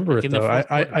don't remember it, though.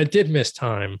 I did miss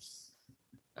time.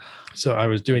 So I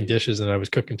was doing dishes, and I was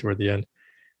cooking toward the end.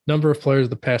 Number of players of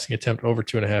the passing attempt over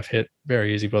 2.5 hit.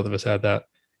 Very easy. Both of us had that.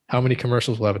 How many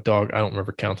commercials will have a dog? I don't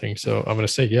remember counting. So I'm going to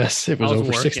say yes. It was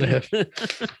over working.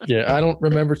 6.5. Yeah, I don't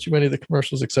remember too many of the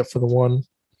commercials except for the one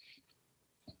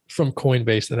from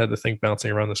Coinbase that had the thing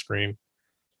bouncing around the screen.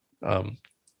 I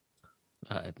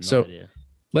have no idea.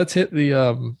 Let's hit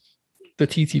the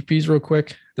TTPs real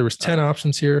quick. There was 10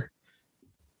 options here.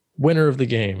 Winner of the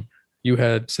game. You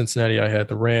had Cincinnati. I had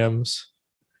the Rams.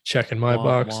 Check in my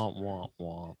box.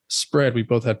 Spread. We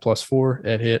both had +4.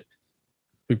 Ed hit.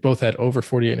 We both had over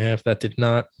 48.5. That did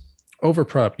not. Over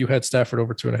prop. You had Stafford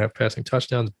over 2.5 passing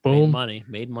touchdowns. Boom.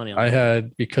 Made money. I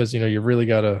had, because, you really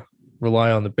got to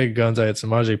rely on the big guns. I had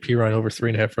Samaje Perine over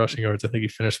 3.5 rushing yards. I think he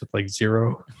finished with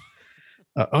 0.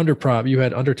 Under prop, you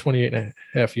had under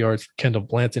 28.5 yards for Kendall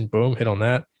Blanton. Boom, hit on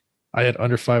that. I had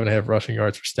under 5.5 rushing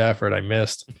yards for Stafford. I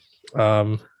missed.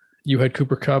 You had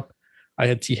Cooper Kupp. I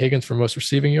had T. Higgins for most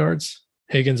receiving yards.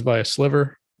 Higgins by a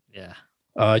sliver. Yeah.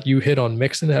 You hit on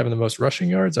Mixon having the most rushing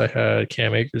yards. I had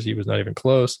Cam Akers. He was not even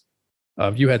close.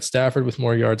 You had Stafford with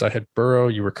more yards. I had Burrow.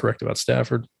 You were correct about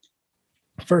Stafford.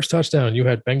 First touchdown, you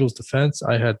had Bengals defense.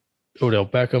 I had Odell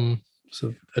Beckham.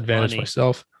 So advantage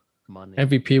myself.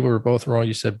 MVP, we were both wrong.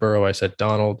 You said Burrow. I said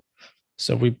Donald.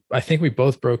 So I think we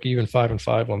both broke even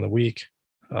 5-5 on the week.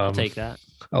 I'll take that.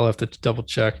 I'll have to double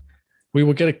check. We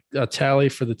will get a tally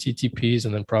for the TTPs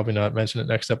and then probably not mention it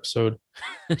next episode.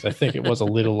 I think it was a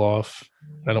little off.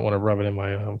 I don't want to rub it in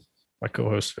my my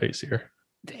co-host's face here.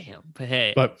 Damn. But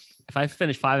hey, if I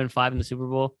finish 5-5 in the Super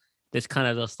Bowl, this kind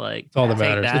of just it's all that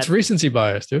matters. It's recency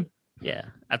bias, dude. Yeah.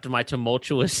 After my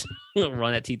tumultuous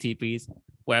run at TTPs,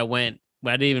 where I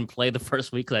didn't even play the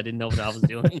first week because I didn't know what I was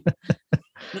doing.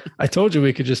 I told you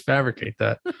we could just fabricate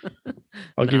that.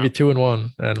 I'll give you 2-1,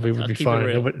 and we would be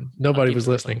fine. Nobody was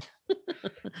listening.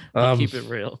 I'll keep it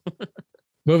real.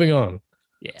 Moving on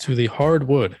to the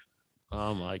hardwood.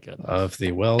 Oh my goodness. Of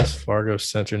the Wells Fargo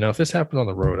Center. Now, if this happened on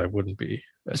the road, I wouldn't be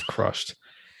as crushed.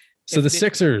 So the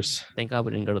Sixers. Thank God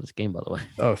we didn't go to this game, by the way.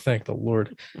 Oh, thank the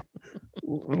Lord.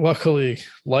 Luckily,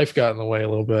 life got in the way a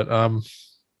little bit.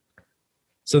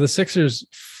 So the Sixers,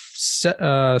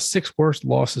 6 worst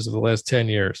losses of the last 10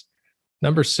 years.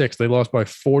 Number 6, they lost by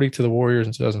 40 to the Warriors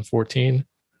in 2014.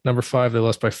 Number 5, they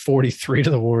lost by 43 to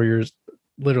the Warriors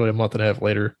literally a month and a half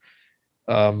later.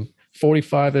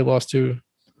 45, they lost to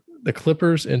the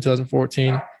Clippers in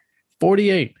 2014.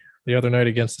 48 the other night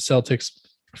against the Celtics.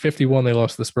 51, they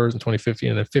lost to the Spurs in 2015,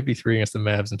 and then 53 against the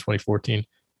Mavs in 2014.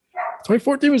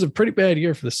 2014 was a pretty bad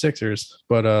year for the Sixers,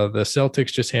 but the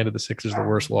Celtics just handed the Sixers the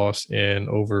worst loss in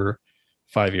over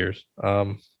 5 years.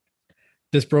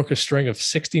 This broke a string of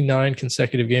 69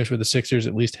 consecutive games where the Sixers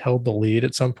at least held the lead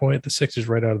at some point. The Sixers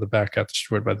right out of the back got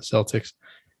destroyed by the Celtics.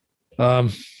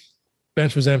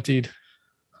 Bench was emptied.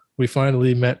 We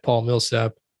finally met Paul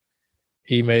Millsap.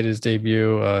 He made his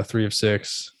debut, 3 of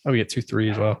 6. Oh, he had 2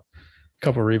 threes as well. A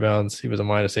couple of rebounds. He was a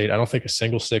 -8. I don't think a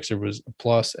single Sixer was a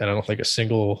plus, and I don't think a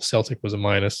single Celtic was a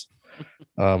minus.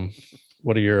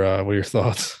 What are your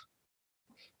thoughts?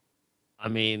 I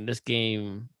mean, this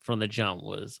game from the jump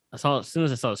was, as soon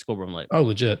as I saw the scoreboard, I'm like, oh,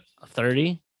 legit.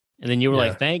 30. And then you were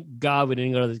like, thank God we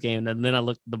didn't go to this game. And then I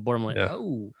looked at the board, I'm like,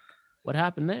 oh, what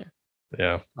happened there?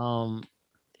 Yeah.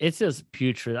 It's just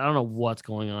putrid. I don't know what's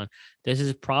going on. This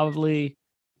is probably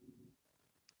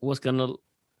what's gonna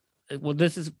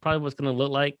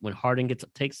look like when Harden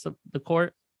takes the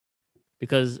court,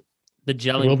 because the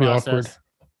gelling process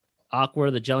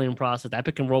awkward. The gelling process, that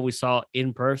pick and roll we saw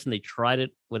in person, they tried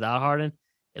it without Harden.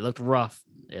 It looked rough.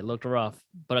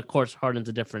 But of course, Harden's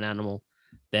a different animal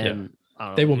than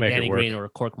they will make Danny it work. Green or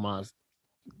Korkmaz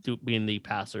being the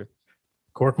passer.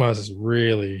 Korkmaz has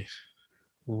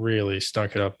really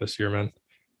stunk it up this year, man.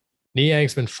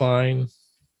 Niang's been fine.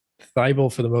 Thibault,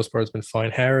 for the most part, has been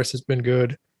fine. Harris has been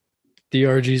good.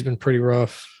 DRG's been pretty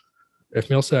rough. If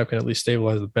Millsap can at least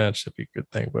stabilize the bench, that'd be a good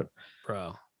thing. But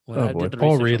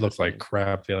Paul Reed looked like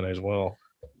crap the other night as well.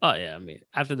 Oh yeah, I mean,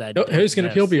 after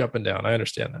that, he'll be up and down. I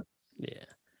understand that. Yeah.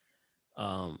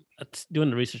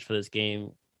 Doing the research for this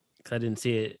game, because I didn't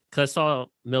see it, because I saw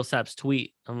Millsap's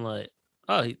tweet. I'm like,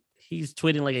 oh, he's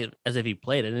tweeting like as if he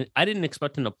played it. And I didn't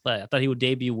expect him to play. I thought he would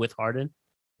debut with Harden.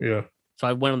 Yeah. So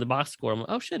I went on the box score. I'm like,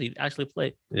 oh shit, he actually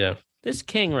played. Yeah. This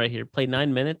King right here played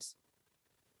 9 minutes.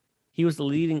 He was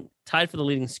tied for the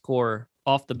leading scorer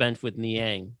off the bench with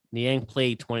Niang. Niang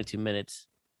played 22 minutes,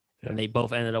 and they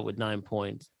both ended up with 9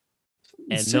 points.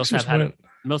 And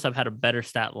Millsap had a better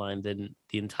stat line than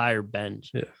the entire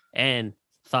bench. Yeah. And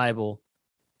Thibault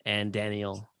and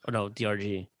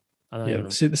DRG.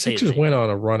 See, the Sixers went on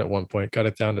a run at one point, got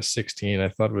it down to 16. I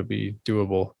thought it would be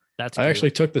doable. I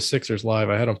actually took the Sixers live.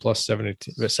 I had them plus 17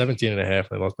 and a half,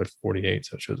 and they lost by 48,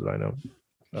 so it shows what I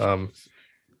know.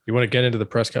 You want to get into the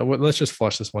press conference? Let's just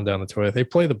flush this one down the toilet. They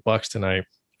play the Bucks tonight,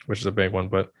 which is a big one,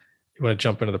 but you want to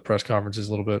jump into the press conferences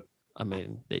a little bit? I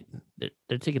mean,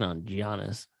 they're taking on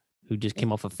Giannis, who just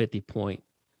came off a 50-point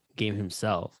game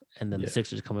himself, and then the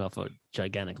Sixers coming off a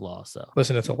gigantic loss. So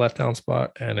listen, it's a letdown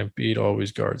spot, and Embiid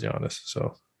always guards Giannis,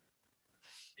 so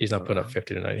he's not putting up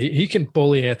 50 tonight. He can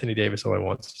bully Anthony Davis all he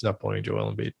wants. He's not bullying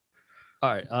Joel Embiid.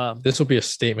 All right. This will be a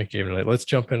statement game tonight. Let's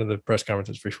jump into the press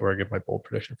conferences before I give my bold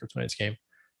prediction for tonight's game.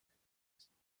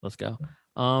 Let's go.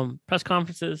 Press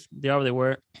conferences, they are what they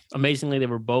were. Amazingly, they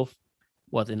were both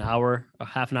a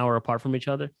half an hour apart from each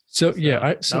other.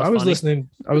 I was listening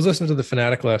to the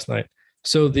Fanatic last night.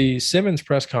 So the Simmons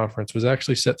press conference was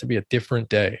actually set to be a different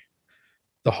day.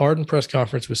 The Harden press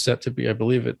conference was set to be, I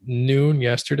believe, at noon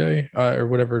yesterday, or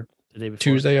whatever,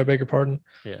 Tuesday, I beg your pardon.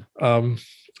 Yeah. And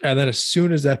then as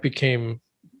soon as that became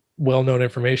well-known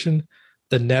information,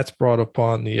 the Nets brought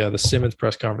upon the Simmons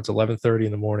press conference 11:30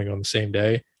 in the morning on the same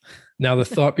day. Now, the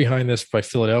thought behind this by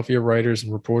Philadelphia writers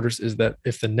and reporters is that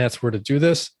if the Nets were to do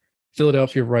this,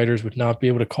 Philadelphia writers would not be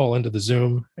able to call into the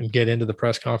Zoom and get into the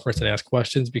press conference and ask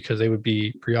questions because they would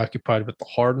be preoccupied with the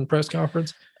Harden press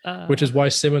conference, which is why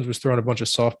Simmons was throwing a bunch of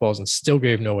softballs and still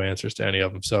gave no answers to any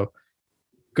of them. So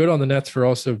good on the Nets for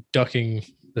also ducking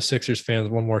the Sixers fans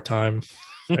one more time.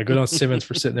 Good on Simmons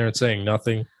for sitting there and saying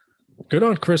nothing. Good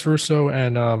on Chris Russo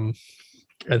and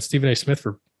Stephen A. Smith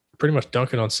for pretty much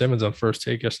dunking on Simmons on First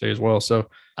Take yesterday as well. So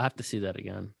I have to see that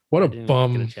again. What a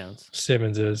bum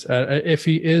Simmons is. If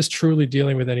he is truly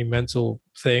dealing with any mental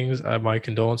things, my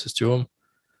condolences to him.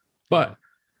 But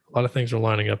a lot of things are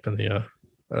lining up in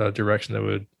the direction that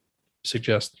would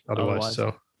suggest otherwise.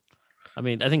 So, I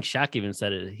mean, I think Shaq even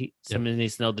said it. Somebody Yep.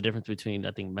 needs to know the difference between,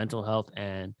 I think, mental health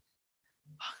and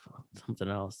something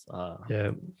else. yeah.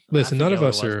 I Listen, none forget of what it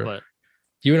us was, are. but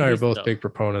You and I are he's both dope. big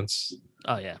proponents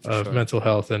Oh yeah, for of sure. mental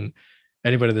health, and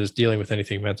anybody that is dealing with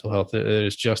anything mental health, it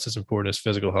is just as important as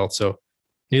physical health. So,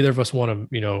 neither of us want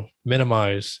to,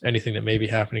 minimize anything that may be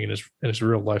happening in his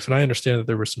real life. And I understand that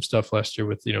there was some stuff last year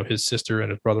with, his sister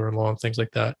and his brother-in-law and things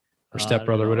like that, or I didn't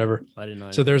stepbrother, know. whatever. I didn't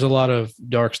know. So there's a lot of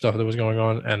dark stuff that was going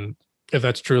on, and if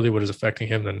that's truly what is affecting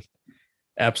him, then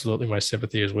absolutely my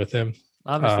sympathy is with him.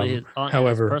 Obviously, his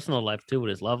However, personal life too, with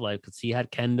his love life, because he had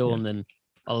Kendall, yeah. and then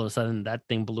all of a sudden that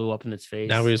thing blew up in his face.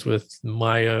 Now he's with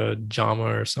Maya Jama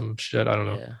or some shit. I don't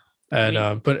know. Yeah.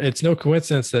 And but it's no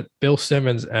coincidence that Bill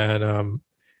Simmons and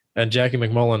Jackie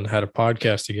McMullen had a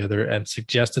podcast together and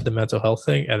suggested the mental health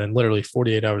thing. And then literally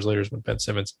 48 hours later is when Ben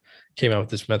Simmons came out with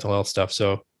this mental health stuff.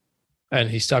 So, and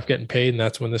he stopped getting paid. And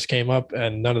that's when this came up.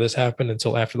 And none of this happened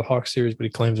until after the Hawks series, but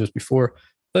he claims it was before.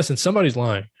 Listen, somebody's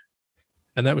lying.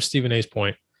 And that was Stephen A's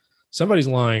point. Somebody's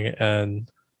lying. And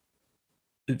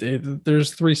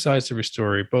there's three sides to every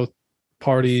story, both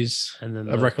parties, and then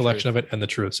a recollection of it, and the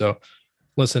truth. So,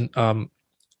 listen, and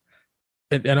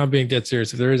I'm being dead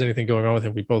serious. If there is anything going on with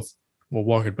him, we both will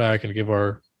walk it back and give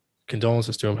our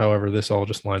condolences to him. However, this all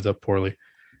just lines up poorly,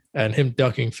 and him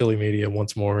ducking Philly media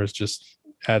once more is just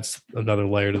adds another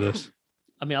layer to this.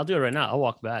 I mean, I'll do it right now. I'll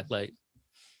walk back. Like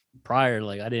prior,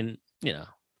 like I didn't,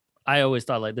 I always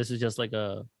thought like this is just like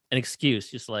an excuse.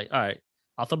 Just like, all right,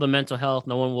 I'll throw the mental health.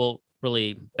 No one will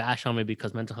really bash on me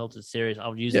because mental health is serious.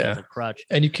 I'll use it as a crutch.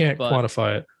 And you can't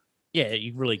quantify it. Yeah,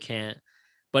 you really can't.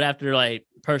 But after like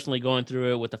personally going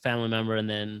through it with a family member, and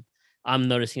then I'm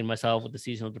noticing myself with the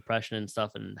seasonal depression and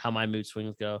stuff and how my mood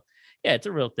swings go. Yeah, it's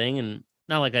a real thing. And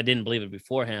not like I didn't believe it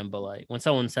beforehand, but like when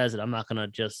someone says it, I'm not going to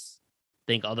just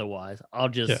think otherwise. I'll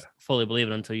just fully believe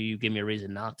it until you give me a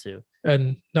reason not to.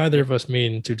 And neither of us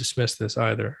mean to dismiss this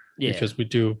either, because we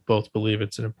do both believe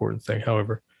it's an important thing.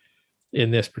 However, in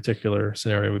this particular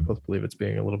scenario, we both believe it's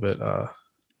being a little bit,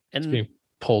 it's being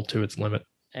pulled to its limit.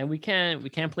 And we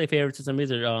can't play favoritism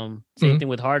either. Same thing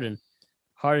with Harden.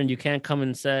 Harden, you can't come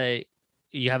and say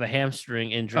you have a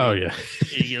hamstring injury. Oh yeah,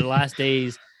 your last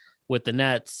days with the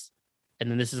Nets, and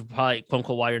then this is probably quote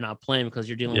unquote why you're not playing, because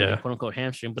you're dealing with a quote unquote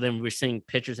hamstring. But then we're seeing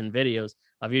pictures and videos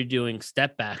of you doing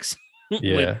step backs.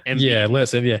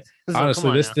 Listen. So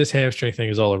honestly, this hamstring thing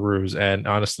is all a ruse, and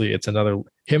honestly, it's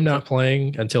him not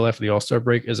playing until after the All-Star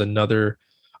break is another.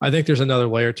 I think there's another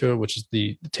layer to it, which is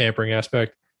the tampering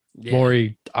aspect.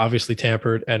 Morey obviously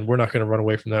tampered, and we're not going to run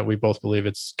away from that. We both believe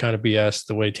it's kind of BS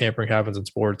the way tampering happens in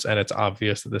sports, and it's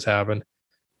obvious that this happened.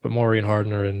 But Morey and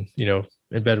Harden are in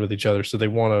bed with each other, so they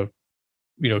want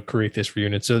to create this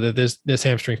reunion. So that this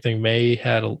hamstring thing may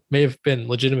have been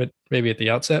legitimate maybe at the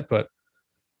outset, but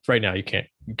right now you can't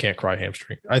cry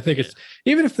hamstring. I think it's,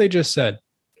 even if they just said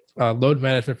load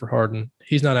management for Harden,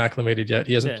 he's not acclimated yet,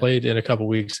 he hasn't played in a couple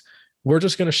weeks, we're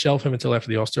just going to shelve him until after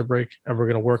the All-Star break, and we're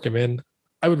going to work him in.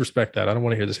 I would respect that. I don't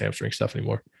want to hear this hamstring stuff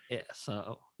anymore. Yeah.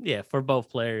 So for both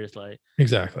players, like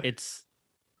exactly, it's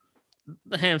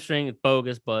the hamstring is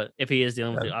bogus, but if he is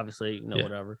dealing with it, obviously,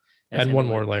 whatever. And one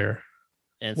more layer.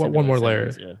 And one more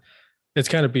layer. Yeah. It's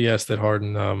kind of BS that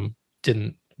Harden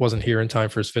wasn't here in time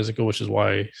for his physical, which is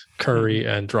why Curry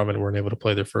and Drummond weren't able to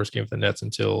play their first game with the Nets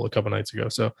until a couple nights ago.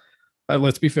 So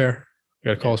let's be fair. You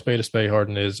got to call a spade a spade.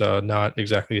 Harden is not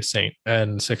exactly a saint,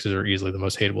 and the Sixers are easily the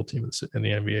most hateable team in the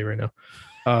NBA right now.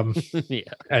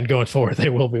 And going forward, they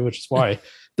will be, which is why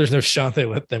there's no shot they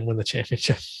let them win the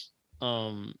championship.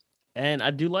 And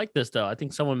I do like this though. I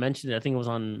think someone mentioned it. I think it was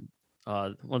on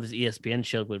one of these ESPN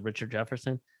shows with Richard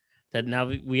Jefferson, that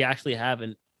now we actually have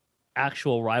an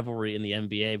actual rivalry in the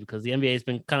NBA, because the NBA has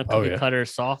been kind of cookie cutter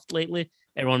soft lately,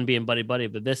 everyone being buddy,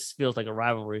 but this feels like a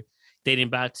rivalry dating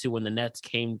back to when the Nets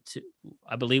came to,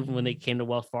 I believe when they came to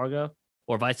Wells Fargo,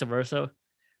 or vice versa,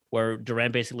 where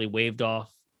Durant basically waved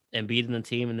off Embiid in the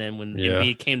team, and then when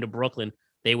Embiid came to Brooklyn,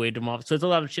 they waved him off. So it's a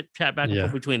lot of chit chat back and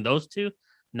forth between those two.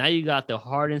 Now you got the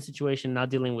Harden situation, now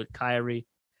dealing with Kyrie,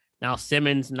 now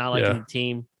Simmons not liking the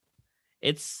team.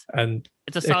 It's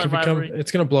a solid rivalry.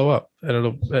 It's going to blow up,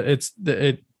 and it's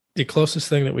the closest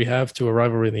thing that we have to a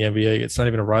rivalry in the NBA. It's not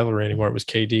even a rivalry anymore. It was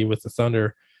KD with the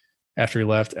Thunder after he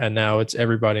left, and now it's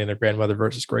everybody and their grandmother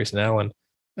versus Grayson Allen.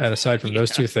 And aside from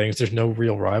those two things, there's no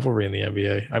real rivalry in the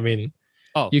NBA. I mean,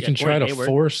 you can try to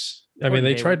force. I mean,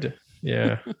 they tried to.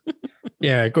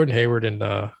 Yeah, Gordon Hayward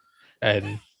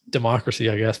and democracy,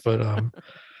 I guess. But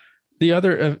the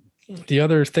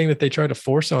other thing that they tried to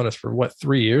force on us for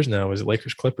 3 years now is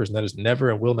Lakers Clippers, and that is never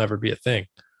and will never be a thing.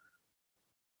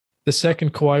 The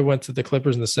second Kawhi went to the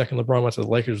Clippers and the second LeBron went to the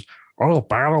Lakers. Oh,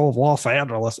 Battle of Los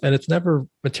Angeles, and it's never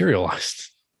materialized.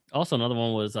 Also, another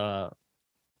one was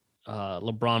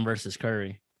LeBron versus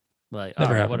Curry. Like,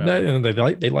 Never happened. And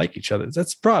they like each other.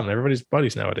 That's the problem. Everybody's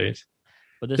buddies nowadays.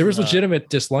 But there was legitimate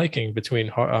disliking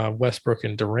between Westbrook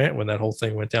and Durant when that whole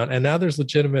thing went down, and now there's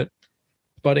legitimate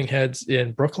butting heads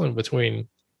in Brooklyn between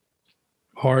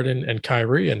Harden and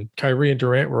Kyrie. And Kyrie and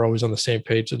Durant were always on the same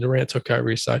page, and Durant took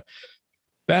Kyrie's side.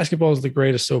 Basketball is the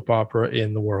greatest soap opera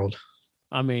in the world.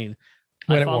 I mean,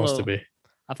 when it wants to be.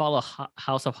 I follow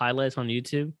House of Highlights on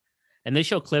YouTube, and they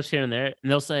show clips here and there,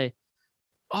 and they'll say,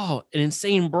 "Oh, an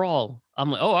insane brawl." I'm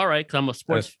like, "Oh, all right," because I'm a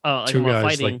sports. Two guys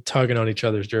fighting, like tugging on each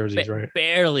other's jerseys, right?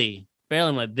 Barely.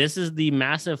 I'm like, this is the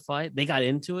massive fight. They got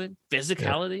into it,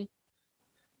 physicality. Yeah.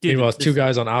 Dude, meanwhile, two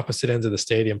guys on opposite ends of the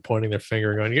stadium pointing their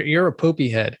finger, going, "You're a poopy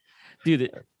head." Dude,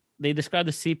 they described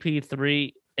the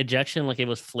CP3 ejection like it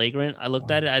was flagrant. I looked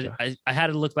at it. I had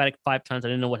to look back 5 times. I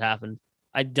didn't know what happened.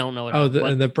 I don't know what happened.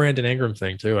 And the Brandon Ingram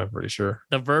thing too, I'm pretty sure.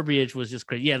 The verbiage was just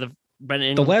crazy. Yeah, the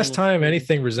Brandon Ingram. The last time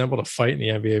anything resembled a fight in the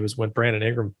NBA was when Brandon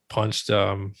Ingram punched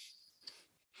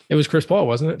it was Chris Paul,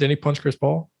 wasn't it? Didn't he punch Chris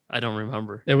Paul? I don't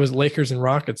remember. It was Lakers and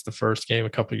Rockets the first game a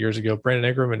couple of years ago. Brandon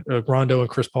Ingram and Rondo and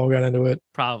Chris Paul got into it.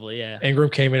 Probably, yeah. Ingram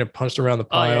came in and punched around the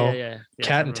pile. Oh, yeah.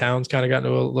 Cat and Towns kind of got into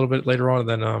it a little bit later on.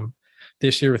 And then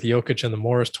this year with Jokic and the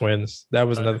Morris twins, that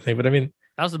was another thing. But I mean,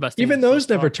 that was the best. Even those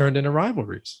never turned into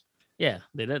rivalries. Yeah,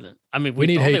 they didn't. I mean, we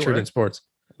need hatred in sports.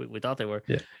 We thought they were.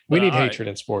 Yeah, we need hatred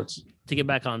in sports. To get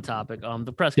back on topic,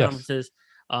 the press conferences.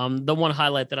 The one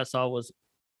highlight that I saw was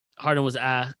Harden was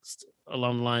asked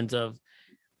along the lines of,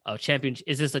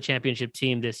 is this a championship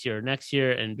team this year or next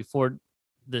year? And before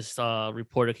this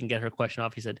reporter can get her question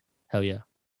off, he said, "Hell yeah,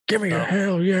 give me a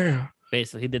hell yeah."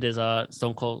 Basically, he did his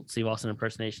Stone Cold Steve Austin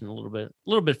impersonation a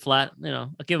little bit flat. You know,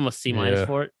 I'll give him a C-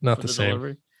 for it. Not the same.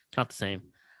 Delivery. Not the same.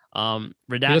 Redacted.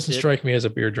 He doesn't strike me as a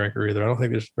beer drinker either. I don't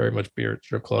think there's very much beer at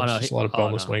strip clubs. Just a lot of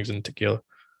boneless wings and tequila.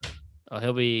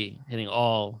 He'll be hitting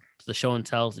all the show and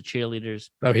tells, the cheerleaders.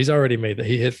 Oh, he's already made that.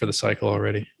 He hit for the cycle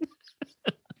already.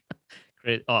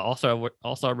 Great.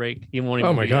 All-star break. He won't even.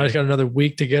 Oh my God, he's got another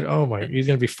week to get. Oh my, he's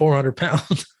going to be 400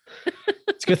 pounds.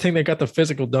 It's a good thing they got the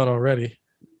physical done already.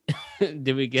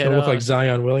 Did we get? So look like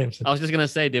Zion Williamson. I was just gonna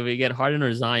say, did we get Harden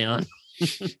or Zion?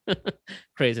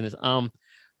 Craziness.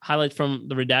 Highlights from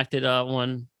the redacted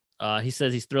one. He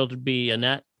says he's thrilled to be a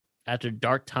Net after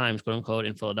dark times, quote unquote,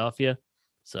 in Philadelphia.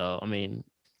 So, I mean,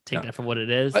 take that for what it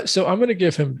is. So I'm going to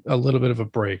give him a little bit of a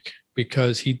break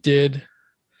because he did,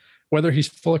 whether he's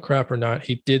full of crap or not,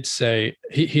 he did say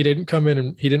he didn't come in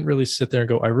and he didn't really sit there and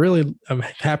go, I'm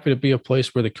happy to be a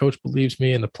place where the coach believes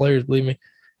me and the players believe me.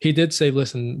 He did say,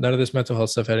 listen, none of this mental health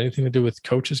stuff had anything to do with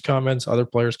coaches' comments, other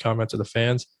players' comments, or the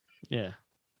fans. Yeah.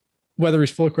 Whether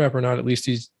he's full of crap or not, at least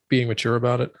he's being mature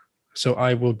about it. So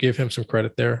I will give him some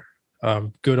credit there.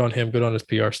 Good on him, good on his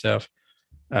PR staff.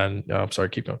 And I'm sorry,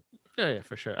 keep going. Yeah,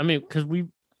 for sure. I mean, because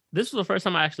this was the first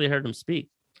time I actually heard him speak.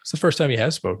 It's the first time he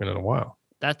has spoken in a while.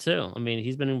 That too. I mean,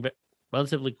 he's been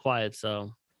relatively quiet.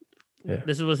 So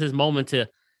this was his moment to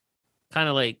kind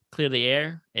of like clear the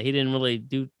air. And he didn't really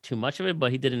do too much of it,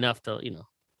 but he did enough to,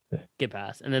 get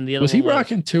past. And then the other was he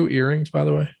rocking 2 earrings, by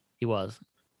the way? He was.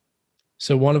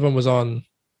 So one of them was on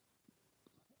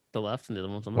the left and the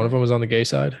other one's on the one of them was on the gay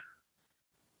side.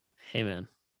 Hey man,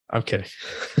 I'm kidding.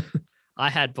 I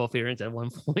had both earrings at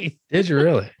one point. Did you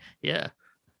really? Yeah.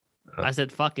 I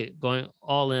said, fuck it, going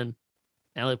all in.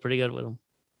 And I looked pretty good with them.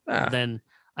 Then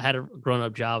I had a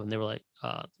grown-up job and they were like, you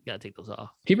gotta take those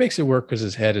off. He makes it work because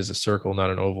his head is a circle,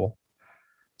 not an oval.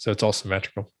 So it's all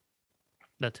symmetrical.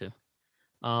 That too.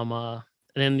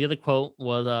 And then the other quote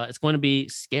was, it's going to be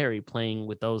scary playing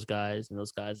with those guys, and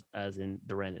those guys as in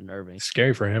Durant and Irving.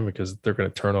 Scary for him because they're going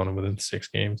to turn on him within 6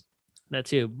 games. That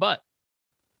too. But,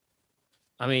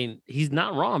 I mean, he's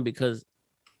not wrong because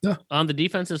on the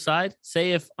defensive side,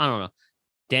 say if, I don't know,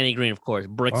 Danny Green, of course,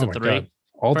 bricks a 3.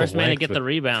 First man to get the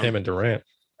rebound. Him and Durant.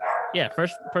 Yeah,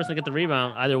 first person to get the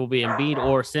rebound either will be Embiid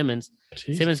or Simmons.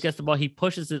 Jesus. Simmons gets the ball. He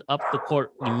pushes it up the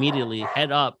court immediately,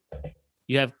 head up.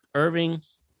 You have Irving,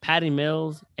 Patty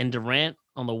Mills, and Durant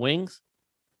on the wings.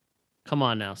 Come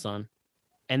on now, son.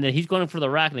 And then he's going for the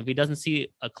rack, and if he doesn't see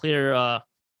a clear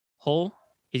hole,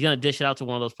 he's going to dish it out to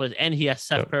one of those players. And he has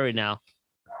Seth Curry now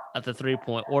at the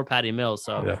 3-point or Patty Mills.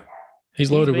 So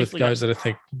he's loaded with guys that I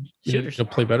think will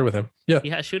play better with him. Yeah, he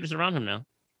has shooters around him now.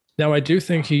 Now, I do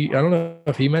think I don't know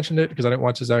if he mentioned it because I didn't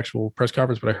watch his actual press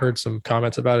conference, but I heard some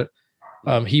comments about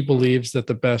it. He believes that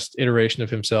the best iteration of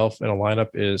himself in a lineup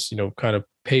is, kind of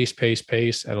pace,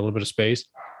 and a little bit of space.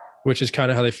 which is kind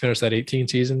of how they finished that 18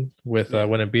 season with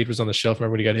when Embiid was on the shelf.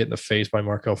 Remember when he got hit in the face by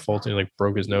Markel Fultz and he like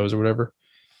broke his nose or whatever?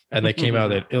 And they came out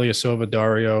that Ilyasova,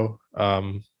 Dario,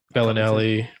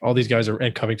 Bellinelli, all these guys are,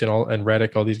 and Covington, and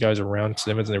Redick, all these guys around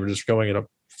Simmons, and they were just going at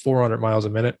 400 miles a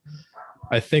minute.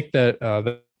 I think that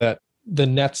that the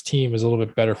Nets team is a little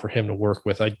bit better for him to work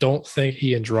with. I don't think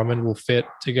he and Drummond will fit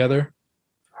together,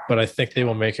 but I think they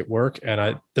will make it work.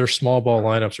 And their small ball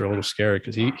lineups are a little scary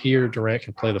because he or Durant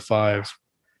can play the fives,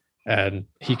 and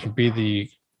he can be the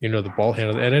ball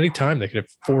handler at any time. They could have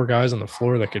 4 guys on the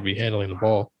floor that could be handling the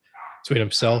ball between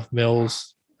himself,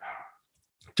 Mills,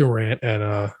 Durant,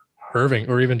 and Irving,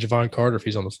 or even Javon Carter if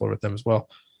he's on the floor with them as well.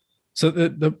 So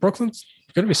the Brooklyn's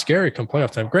going to be scary come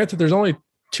playoff time. Granted, there's only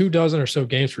 24 or so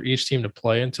games for each team to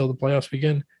play until the playoffs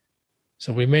begin,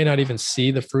 so we may not even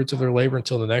see the fruits of their labor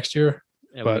until the next year.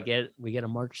 And but we get a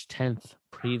March 10th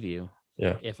preview.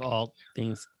 Yeah, if all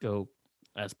things go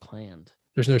as planned.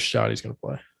 There's no shot he's going to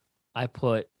play. I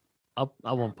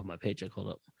won't put my paycheck hold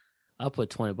up. I'll put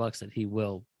 $20 that he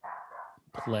will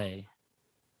play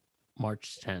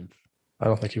March 10th. I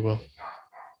don't think he will.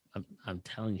 I'm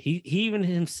telling you, he even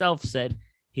himself said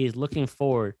he is looking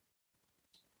forward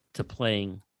to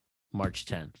playing March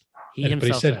 10th. But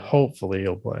he said hopefully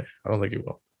he'll play. I don't think he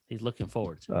will. He's looking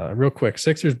forward to it. Real quick,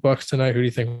 Sixers Bucks tonight. Who do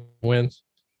you think wins?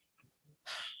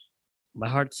 My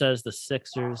heart says the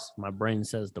Sixers. My brain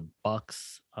says the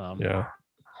Bucks. Yeah.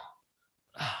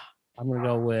 I'm gonna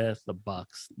go with the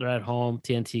Bucks. They're at home.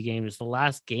 TNT game is the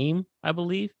last game, I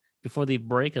believe, before the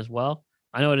break as well.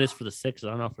 I know it is for the Sixers.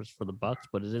 I don't know if it's for the Bucks,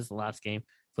 but it is the last game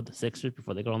for the Sixers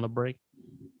before they go on the break.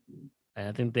 And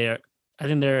I think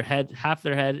half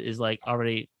their head is like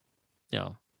already,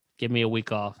 give me a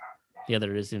week off. The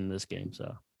other is in this game.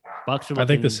 So Bucks are looking, I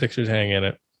think the Sixers hang in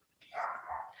it.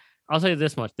 I'll tell you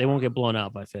this much: they won't get blown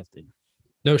out by 50.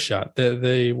 No shot.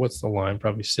 They what's the line?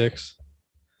 Probably 6.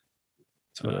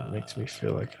 That's what it makes me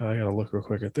feel like. I gotta look real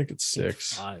quick. I think it's 6.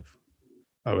 It's 5.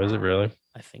 Oh, is it really?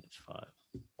 I think it's 5.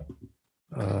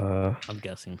 I'm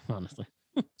guessing, honestly.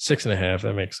 6.5.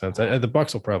 That makes sense. The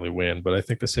Bucks will probably win, but I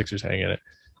think the Sixers hang in it.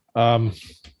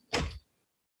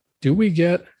 Do we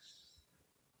get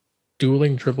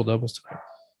dueling triple doubles tonight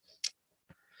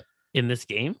In this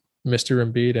game? Mr.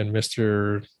 Embiid and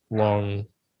Mr. Long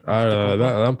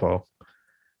Lampo.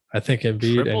 I think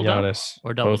Embiid and Giannis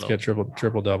both get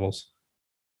triple doubles.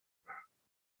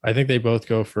 I think they both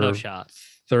go for no shot.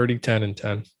 30, 10, and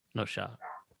 10. No shot.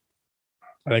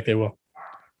 I think they will.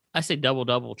 I say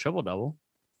double, triple double.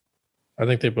 I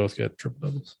think they both get triple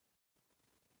doubles.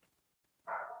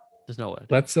 There's no way.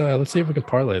 Let's see if we can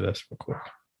parlay this real quick.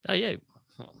 Oh yeah,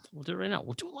 we'll do it right now.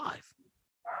 We'll do it live.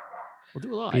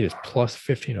 He is plus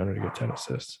 1,500 to get 10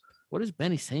 assists. What is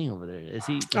Benny saying over there? Is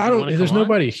he? There's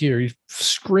nobody here. He's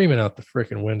screaming out the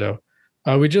freaking window.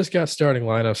 We just got starting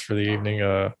lineups for the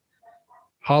evening.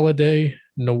 Holiday,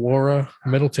 Nawara,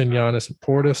 Middleton, Giannis, and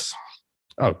Portis.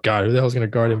 Oh God, who the hell's going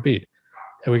to guard Embiid?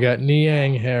 And we got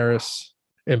Niang, Harris,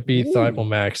 Embiid, Thibault,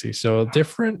 Maxey. So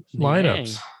different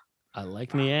lineups. I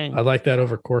like Niang. I like that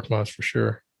over Korkmaz for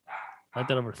sure. I like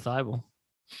that over Thibault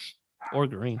or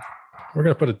Green. We're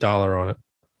going to put $1 on it.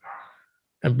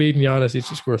 Embiid and Giannis each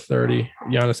to score 30.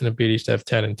 Giannis and Embiid each to have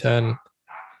 10 and 10.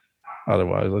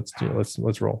 Otherwise,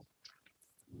 let's roll.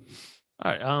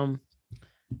 All right.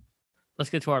 Let's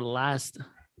get to our last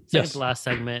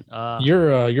segment.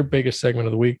 Your biggest segment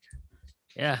of the week.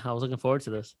 Yeah, I was looking forward to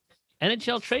this.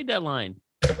 NHL trade deadline.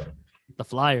 The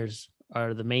Flyers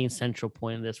are the main central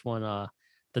point in this one.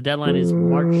 The deadline is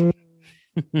March.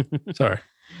 Sorry.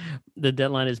 The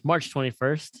deadline is March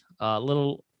 21st. A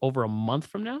little over a month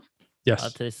from now.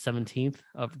 Yes. Today's 17th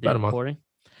of the recording.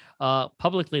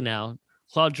 Publicly now,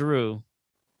 Claude Giroux,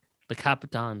 the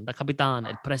Capitan,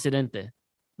 el Presidente,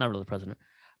 not really the president.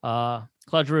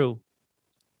 Claude Giroux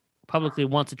publicly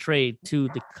wants to trade to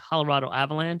the Colorado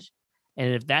Avalanche.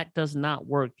 And if that does not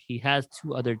work, he has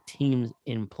 2 other teams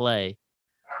in play.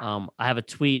 I have a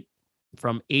tweet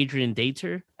from Adrian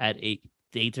Dater at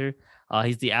Dater.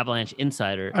 He's the Avalanche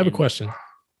insider. I have a question.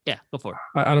 Yeah, go for it.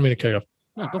 I don't mean to cut you off.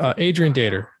 No, go for it. Adrian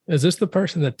Dater. Is this the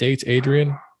person that dates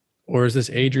Adrian? Or is this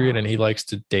Adrian and he likes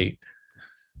to date?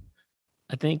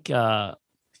 I think got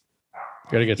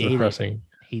to get to the pressing.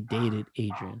 He dated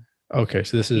Adrian. Okay,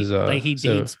 so this is he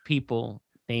dates people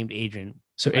named Adrian.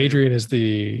 So Adrian is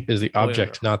the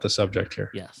object, not the subject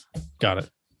here. Yes. Got it.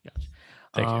 Gotcha.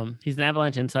 Thank you. He's an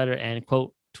Avalanche insider and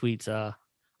quote tweets,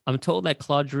 I'm told that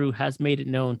Claude Giroux has made it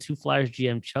known to Flyers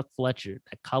GM Chuck Fletcher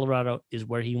that Colorado is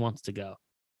where he wants to go.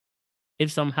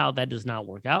 If somehow that does not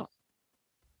work out,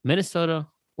 Minnesota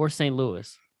or St.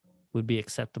 Louis would be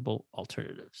acceptable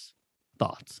alternatives.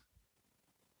 Thoughts?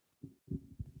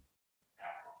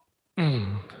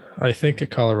 I think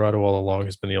Colorado all along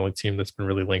has been the only team that's been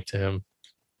really linked to him.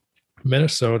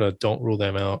 Minnesota, don't rule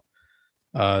them out.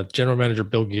 General manager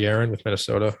Bill Guerin with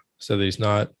Minnesota said that he's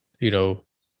not,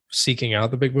 seeking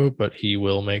out the big move, but he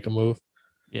will make a move.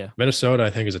 Yeah. Minnesota, I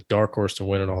think, is a dark horse to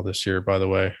win it all this year, by the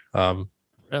way.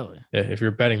 Really? If you're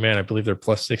a betting man, I believe they're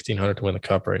plus 1,600 to win the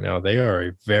cup right now. They are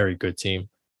a very good team.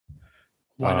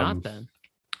 Why not then?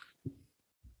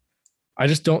 I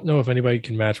just don't know if anybody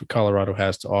can match what Colorado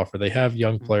has to offer. They have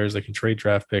young players. They can trade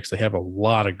draft picks. They have a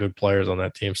lot of good players on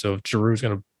that team. So if Giroux's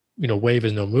going to, waive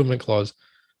his no movement clause,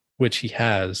 which he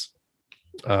has,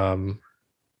 I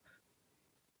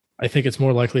think it's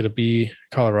more likely to be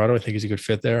Colorado. I think he's a good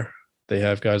fit there. They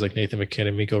have guys like Nathan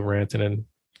McKinnon, Mikko Rantanen,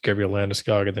 Gabriel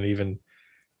Landeskog, and then even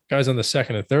guys on the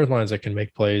second and third lines that can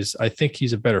make plays. I think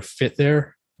he's a better fit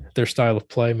there. Their style of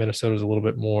play, Minnesota's a little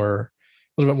bit more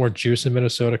juice in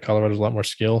Minnesota. Colorado's a lot more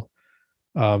skill.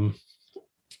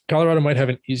 Colorado might have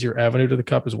an easier avenue to the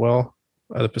cup as well.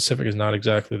 The Pacific is not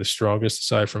exactly the strongest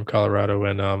aside from Colorado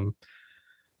and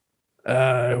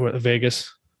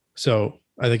Vegas. So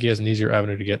I think he has an easier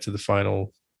avenue to get to the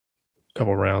final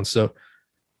couple rounds. So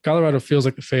Colorado feels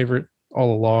like the favorite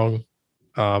all along.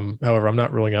 However, I'm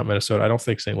not ruling out Minnesota. I don't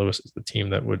think St. Louis is the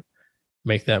team that would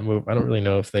make that move. I don't really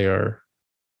know if they are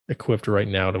equipped right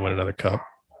now to win another cup.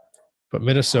 But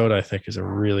Minnesota, I think, is a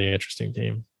really interesting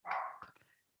team.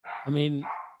 I mean,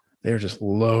 they're just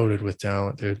loaded with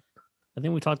talent, dude. I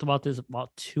think we talked about this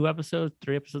about 3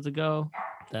 episodes ago,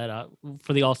 that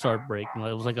for the All-Star break, it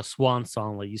was like a swan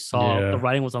song. Like you saw, the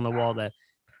writing was on the wall that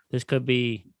this could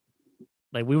be,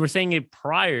 like we were saying it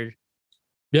prior,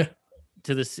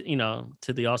 to this,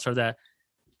 to the All-Star, that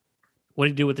what do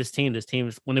you do with this team? This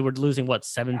team, when they were losing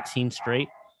 17 straight.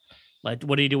 Like,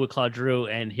 what do you do with Claude Giroux?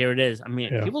 And here it is. I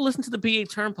mean, people listen to the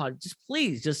PA Turn Pod.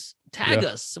 Just tag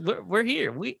us. We're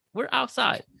here. We're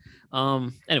outside.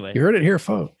 Anyway, you heard it here,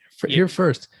 folks. Here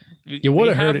first. You would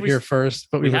have heard it here first,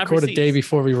 but we recorded a day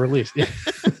before we released.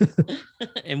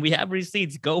 And we have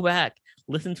receipts. Go back,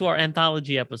 listen to our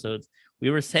anthology episodes. We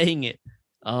were saying it.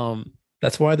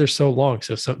 That's why they're so long,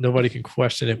 so nobody can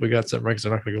question if we got something right, because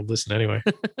they're not going to go listen anyway.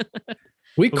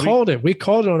 We called it. We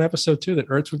called it on episode 2 that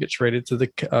Ertz would get traded to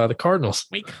the Cardinals.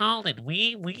 We called it.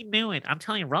 We knew it. I'm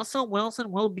telling you, Russell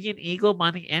Wilson will be an Eagle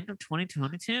by the end of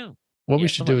 2022. What we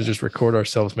should do is just record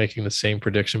ourselves making the same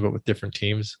prediction, but with different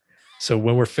teams. So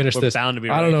when we're finished this, I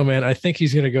don't know, man. I think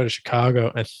he's going to go to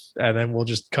Chicago, and then we'll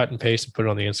just cut and paste and put it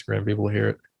on the Instagram. People will hear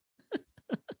it.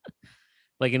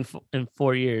 Like in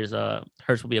 4 years,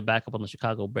 Hurts will be a backup on the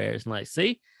Chicago Bears. And like,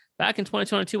 see, back in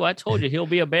 2022, I told you he'll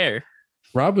be a Bear.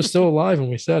 Rob was still alive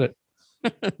when we said it.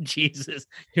 Jesus,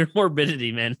 your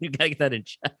morbidity, man. You gotta get that in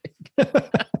check.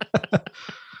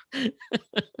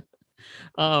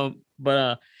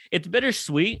 But it's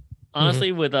bittersweet,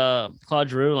 honestly, with Claude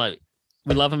Giroux. Like,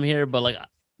 we love him here, but like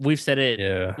we've said it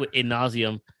ad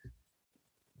nauseum.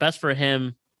 Best for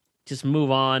him, just move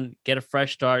on, get a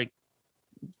fresh start,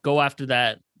 go after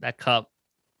that cup.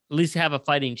 At least have a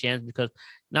fighting chance, because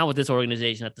not with this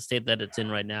organization at the state that it's in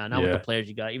right now, not with the players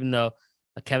you got, even though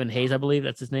Kevin Hayes, I believe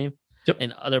that's his name,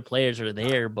 and other players are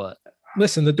there. But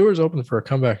listen, the door's open for a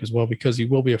comeback as well, because he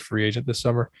will be a free agent this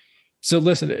summer. So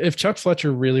listen, if Chuck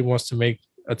Fletcher really wants to make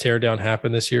a teardown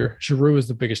happen this year, Giroux is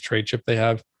the biggest trade chip they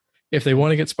have. If they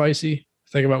want to get spicy,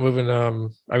 think about moving.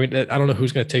 I don't know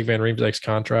who's going to take Van Riemsdyk's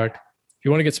contract. If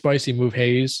you want to get spicy, move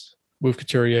Hayes, move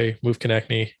Couturier, move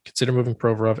Konechny, consider moving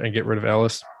Provorov, and get rid of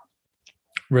Ellis.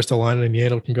 Ristolainen and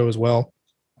Yandel can go as well.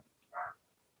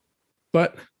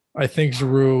 But I think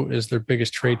Giroux is their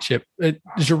biggest trade chip.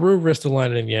 Giroux,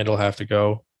 Ristolainen, and Yandel have to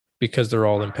go because they're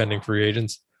all impending free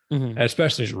agents, and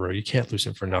especially Giroux. You can't lose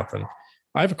him for nothing.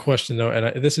 I have a question, though,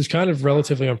 and this is kind of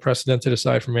relatively unprecedented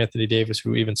aside from Anthony Davis,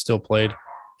 who even still played.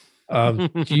 Do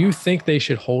you think they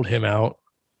should hold him out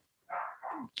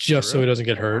just so he doesn't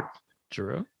get hurt?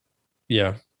 Giroux?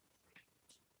 Yeah.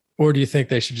 Or do you think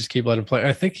they should just keep letting him play?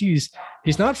 I think he's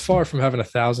not far from having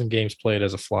 1,000 games played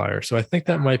as a Flyer. So I think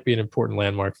that might be an important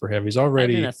landmark for him. He's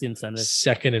already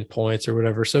second in points or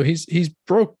whatever. So he's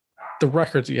broke the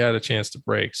records he had a chance to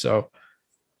break. So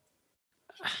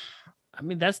I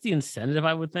mean, that's the incentive,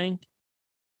 I would think.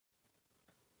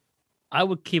 I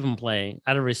would keep him playing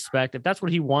out of respect. If that's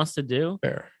what he wants to do,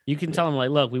 you can tell him, like,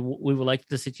 look, we would like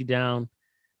to sit you down,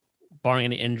 barring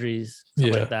any injuries,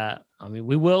 stuff like that. I mean,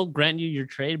 we will grant you your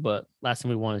trade, but last thing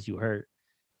we want is you hurt.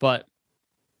 But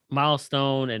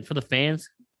milestone, and for the fans,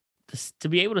 to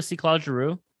be able to see Claude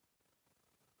Giroux,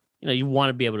 you want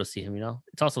to be able to see him,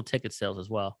 It's also ticket sales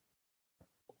as well.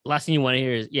 Last thing you want to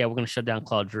hear is, we're going to shut down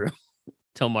Claude Giroux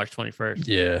till March 21st.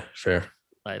 Yeah, fair.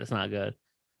 Like, that's not good.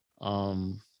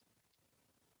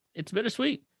 it's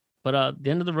bittersweet. But the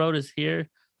end of the road is here.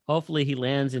 Hopefully, he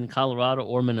lands in Colorado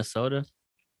or Minnesota.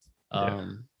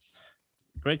 Yeah.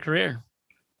 Great career.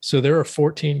 So there are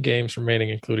 14 games remaining,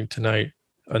 including tonight,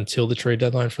 until the trade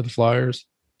deadline for the Flyers.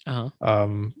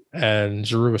 And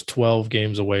Giroux was 12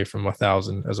 games away from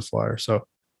 1,000 as a Flyer. So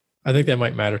I think that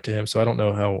might matter to him. So I don't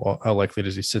know how likely it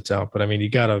is he sits out. But I mean, you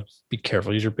got to be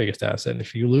careful. He's your biggest asset. And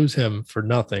if you lose him for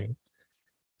nothing,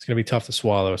 it's going to be tough to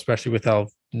swallow, especially with how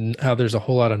there's a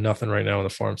whole lot of nothing right now in the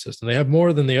farm system. They have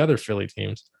more than the other Philly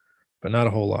teams, but not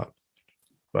a whole lot.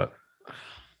 But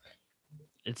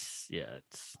it's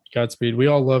Godspeed. We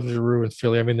all love Giroux in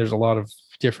Philly. I mean, there's a lot of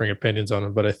differing opinions on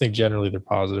him, but I think generally they're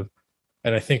positive.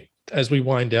 And I think as we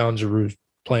wind down Giroux's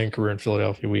playing career in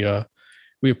Philadelphia,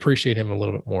 we appreciate him a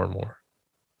little bit more and more.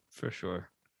 For sure.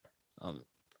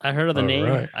 I heard of the name.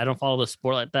 Right. I don't follow the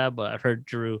sport like that, but I've heard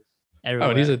Giroux everywhere.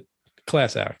 Oh, and he's a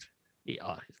class act.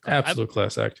 Absolute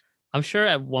class act. I'm sure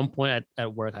at one point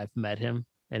at work I've met him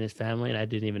and his family, and I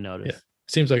didn't even notice. Yeah.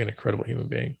 Seems like an incredible human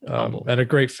being, and a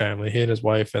great family. He and his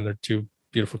wife and their two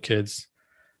beautiful kids.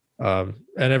 And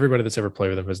everybody that's ever played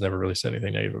with him has never really said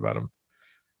anything negative about him.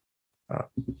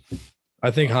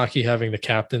 I think hockey having the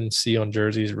captain C on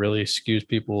jerseys really skews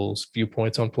people's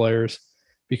viewpoints on players,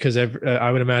 because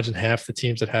I would imagine half the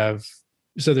teams that have,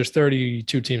 so there's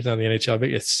 32 teams now in the NHL. I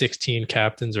bet it's 16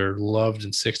 captains are loved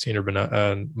and 16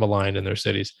 are maligned in their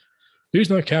cities. He's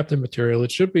not captain material.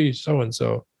 It should be so and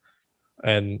so.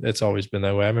 And it's always been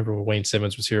that way. I remember when Wayne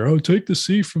Simmons was here. Oh, take the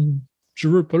C from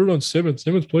Giroux, put it on Simmons.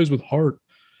 Simmons plays with heart.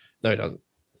 No, he doesn't.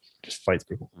 Just fights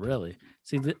people. Really?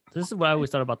 See, this is what I always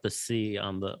thought about the C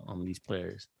on these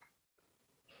players.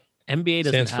 NBA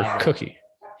doesn't stands for have cookie.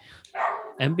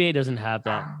 NBA doesn't have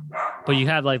that, but you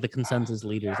have like the consensus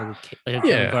leaders, like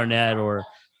Kevin Garnett or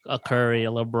a Curry, a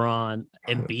LeBron,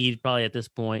 Embiid probably at this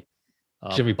point.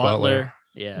 Jimmy Butler.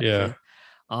 Yeah.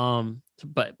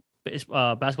 But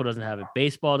basketball doesn't have it.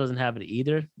 Baseball doesn't have it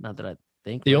either. Not that I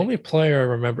think. The only player I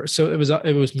remember, so it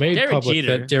was made public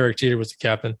that Derek Jeter was the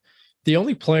captain. The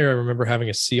only player I remember having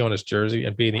a C on his jersey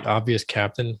and being the obvious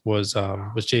captain was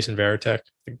Jason Varitek,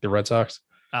 the Red Sox.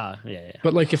 Yeah.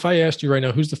 But like, if I asked you right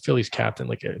now, who's the Phillies captain?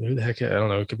 Like, who the heck? I don't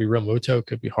know. It could be Real Muto,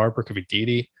 could be Harper, could be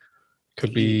Didi,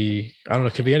 could be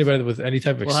Could be anybody with any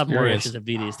type of experience. We'll have more issues if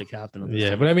Didi is the captain.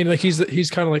 Yeah, but I mean, like, he's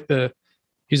kind of like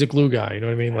he's a glue guy. You know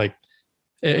what I mean? Like,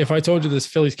 if I told you this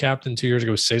Phillies captain 2 years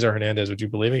ago was Cesar Hernandez, would you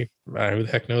believe me? Who the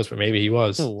heck knows? But maybe he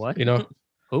was. Oh, what? You know?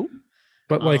 Who?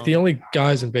 But like the only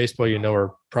guys in baseball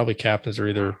are probably captains are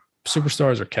either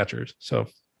superstars or catchers. So,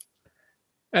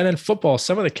 and then football,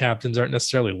 some of the captains aren't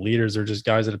necessarily leaders; they're just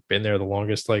guys that have been there the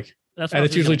longest. Like, and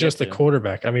it's usually just the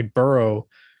quarterback. I mean, Burrow.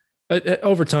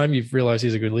 Over time, you've realized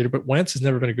he's a good leader, but Wentz has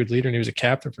never been a good leader, and he was a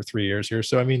captain for 3 years here.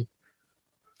 So, I mean,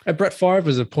 Brett Favre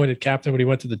was appointed captain when he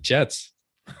went to the Jets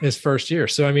his first year.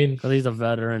 So, I mean, because he's a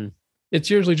veteran. It's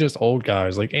usually just old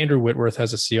guys. Like Andrew Whitworth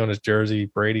has a C on his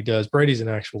jersey. Brady does. Brady's an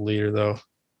actual leader, though.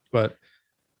 But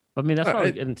I mean, that's what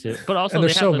I'm getting to. But also,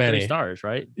 there's so many 3 stars,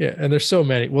 right? Yeah, and there's so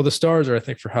many. Well, the stars are, I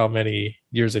think, for how many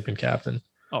years they've been captain.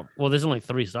 Oh, well, there's only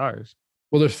 3 stars.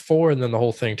 Well, there's 4, and then the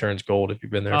whole thing turns gold if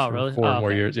you've been there for really? 4 or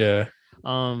more years. Yeah.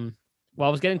 What I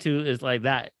was getting to is like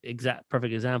that exact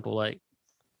perfect example. Like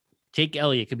Jake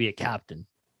Elliott could be a captain.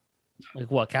 Like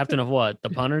what? Captain of what? The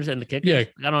punters and the kickers? Yeah.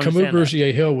 I don't understand. Camus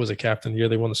Bergier-Hill was a captain the year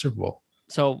they won the Super Bowl.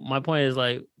 So my point is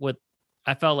like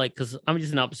I felt like, because I'm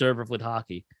just an observer with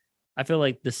hockey, I feel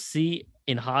like the C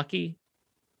in hockey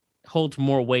holds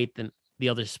more weight than the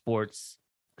other sports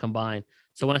combined.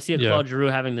 So when I see a Claude Giroux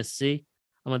having the C,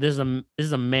 I'm like, this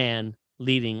is a man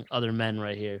leading other men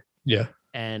right here. Yeah.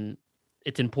 And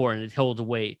it's important. It holds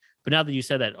weight. But now that you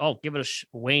said that, give it a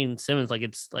Wayne Simmons, like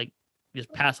it's like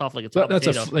just pass off like it's that's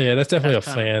definitely a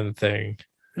fan thing.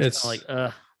 It's like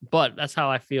but that's how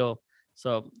I feel.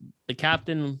 So the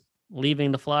captain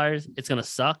leaving the Flyers, it's gonna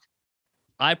suck.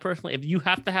 I personally, if you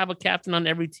have to have a captain on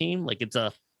every team, like it's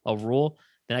a rule,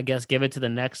 then I guess give it to the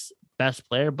next best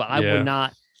player. But I would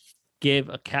not give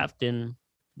a captain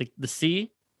the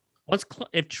C. If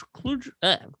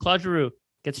Claude Giroux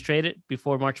gets traded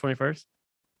before March 21st,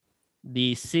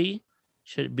 the C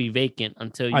should be vacant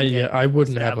until you I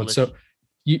wouldn't have one. So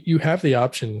you have the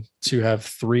option to have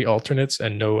 3 alternates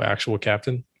and no actual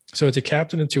captain. So it's a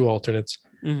captain and 2 alternates.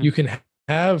 Mm-hmm. You can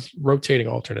have rotating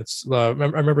alternates. I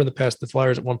remember in the past, the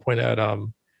Flyers at one point had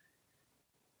who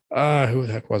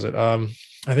the heck was it? I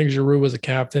think Giroux was a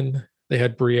captain. They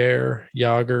had Briere,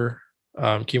 Yager,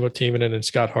 Kimmo Timonen, and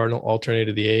Scott Hartnell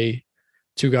alternated the A.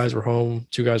 2 guys were home,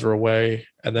 2 guys were away.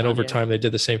 And then over time, they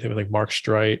did the same thing with like Mark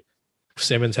Streit.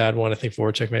 Simmons had one. I think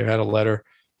Voracek may have had a letter.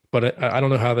 but I don't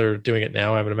know how they're doing it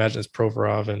now. I would imagine it's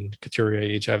Provorov and Couturier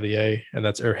each have the A, and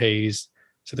that's Hayes.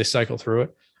 So they cycle through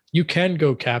it. You can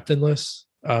go captainless.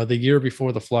 The year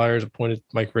before the Flyers appointed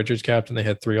Mike Richards captain, they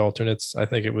had 3 alternates. I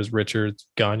think it was Richards,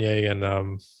 Gagne, and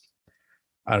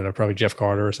I don't know, probably Jeff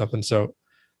Carter or something. So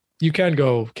you can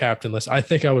go captainless. I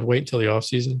think I would wait until the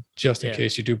offseason just in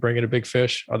case you do bring in a big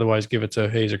fish. Otherwise, give it to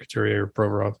Hayes or Couturier or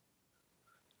Provorov.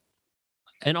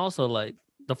 And also, like,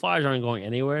 the Flyers aren't going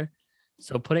anywhere.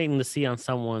 So putting the C on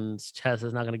someone's chest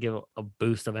is not going to give a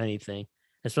boost of anything.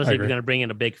 Especially if you're going to bring in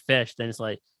a big fish, then it's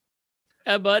like,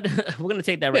 bud, we're going to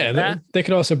take that right back. They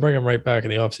could also bring him right back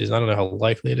in the offseason. I don't know how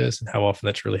likely it is and how often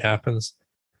that really happens.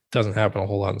 It doesn't happen a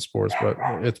whole lot in sports, but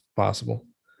it's possible.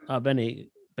 Benny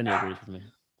agrees with me.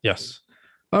 Yes.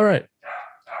 All right.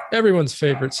 Everyone's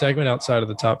favorite segment outside of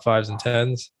the top 5s and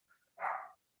 10s.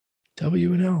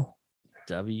 W&L.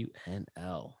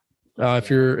 W&L. If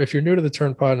you're new to the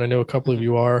Turn Pod, and I know a couple of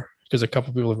you are, because a couple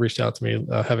of people have reached out to me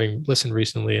having listened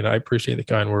recently, and I appreciate the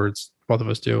kind words. Both of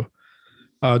us do.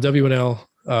 W&L,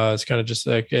 it's kind of just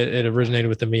like it originated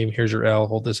with the meme, here's your L,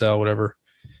 hold this L, whatever.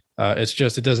 It's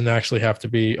just, it doesn't actually have to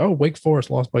be, Wake Forest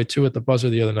lost by 2 at the buzzer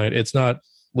the other night. It's not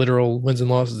literal wins and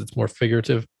losses. It's more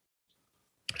figurative.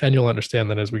 And you'll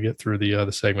understand that as we get through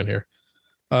the segment here.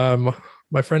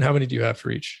 My friend, how many do you have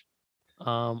for each?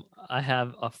 I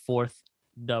have a 4th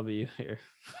W here.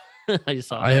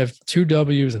 I have 2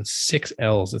 W's and 6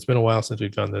 L's. It's been a while since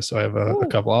we've done this, so I have a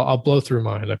couple. I'll blow through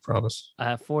mine, I promise. I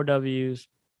have 4 W's,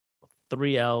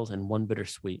 3 L's, and 1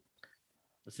 bittersweet.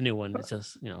 It's a new one. It's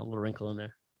just, a little wrinkle in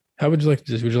there. How would you like to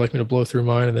do this? Would you like me to blow through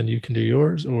mine and then you can do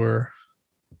yours, or?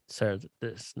 Sir,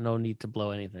 there's no need to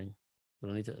blow anything. We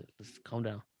don't need to, just calm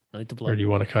down. No need to blow. Or do you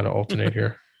want to kind of alternate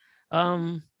here?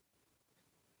 Yeah,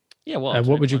 well. And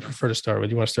what would you prefer to start with?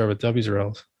 Do you want to start with W's or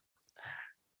L's?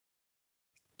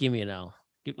 Give me an L.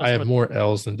 I have more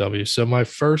L's than W's. So my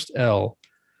first L,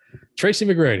 Tracy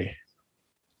McGrady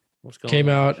came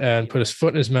out and put his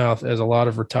foot in his mouth, as a lot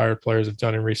of retired players have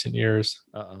done in recent years.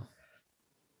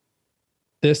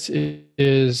 This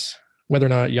is whether or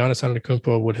not Giannis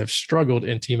Antetokounmpo would have struggled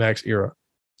in T-Mac's era.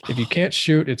 If you can't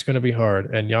shoot, it's going to be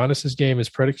hard. And Giannis's game is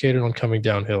predicated on coming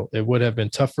downhill. It would have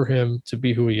been tough for him to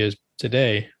be who he is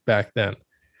today back then.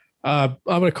 I'm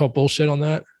going to call bullshit on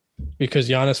that, because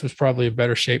Giannis was probably in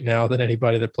better shape now than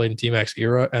anybody that played in T-Mac's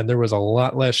era. And there was a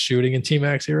lot less shooting in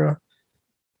T-Mac's era.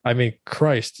 I mean,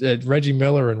 Christ, Reggie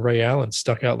Miller and Ray Allen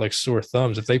stuck out like sore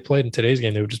thumbs. If they played in today's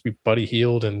game, they would just be Buddy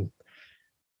Hield and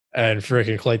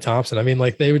freaking Klay Thompson. I mean,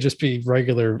 like, they would just be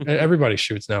regular. Everybody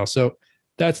shoots now. So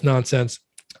that's nonsense.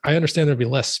 I understand there'd be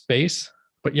less space,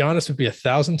 but Giannis would be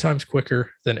 1,000 times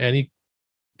quicker than any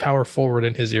power forward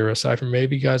in his era, aside from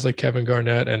maybe guys like Kevin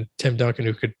Garnett and Tim Duncan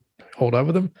who could hold up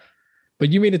with him. But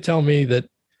you mean to tell me that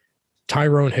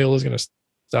Tyrone Hill is going to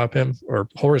stop him, or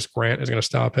Horace Grant is going to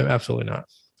stop him? Absolutely not.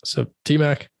 So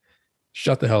T-Mac,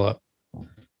 shut the hell up,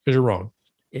 because you're wrong.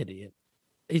 Idiot.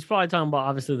 He's probably talking about,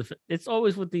 obviously, it's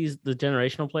always with the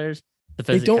generational players.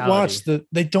 They don't watch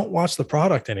the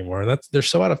product anymore. They're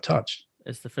so out of touch.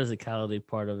 It's the physicality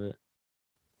part of it.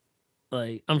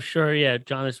 Like, I'm sure,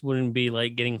 Giannis wouldn't be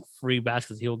like getting free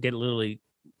baskets. He'll get literally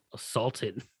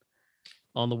assaulted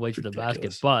on the way to the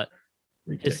basket. But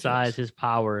his size, his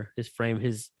power, his frame,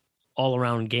 his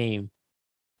all-around game,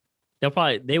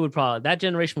 that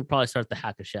generation would probably start the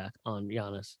hack-a-shack on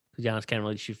Giannis, because Giannis can't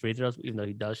really shoot free throws, even though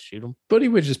he does shoot them. But he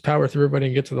would just power through everybody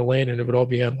and get to the lane, and it would all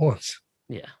be at once.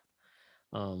 Yeah.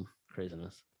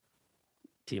 Craziness.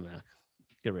 T-Mac.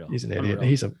 Get real. He's an idiot.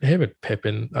 Him and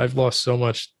Pippen. I've lost so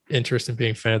much interest in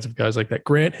being fans of guys like that.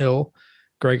 Grant Hill,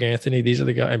 Greg Anthony, these are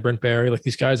the guys, and Brent Barry, like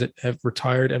these guys that have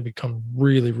retired and become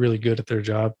really, really good at their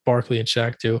job. Barkley and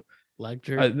Shaq too.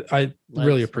 Legler. I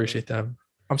really appreciate them.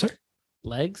 I'm sorry?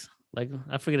 Legs?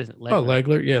 I forget his name.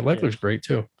 Legler. Yeah, Legler's great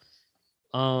too.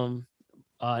 An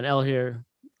L here.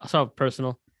 I saw it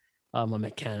personal. My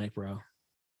mechanic, bro.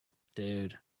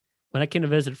 Dude. When I came to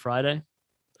visit Friday,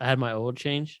 I had my oil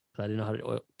change, because I didn't know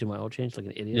how to do my oil change like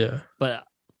an idiot. Yeah. But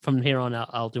from here on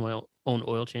out, I'll do my own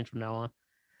oil change from now on.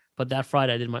 But that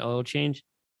Friday, I did my oil change.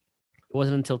 It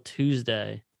wasn't until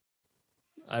Tuesday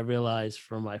I realized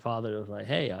from my father, it was like,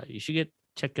 hey, you should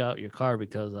check out your car,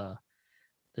 because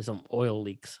there's some oil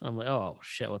leaks. I'm like, oh,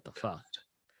 shit, what the fuck?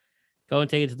 Go and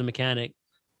take it to the mechanic.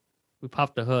 We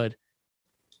popped the hood.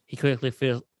 He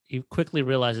quickly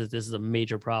realizes this is a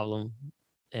major problem.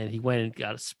 And he went and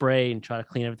got a spray and tried to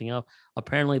clean everything up.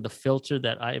 Apparently, the filter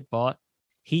that I bought,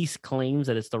 he claims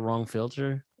that it's the wrong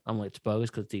filter. I'm like, it's bogus,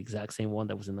 because it's the exact same one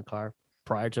that was in the car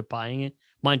prior to buying it.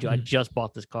 Mind you, I just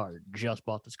bought this car. Used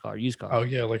car. Oh,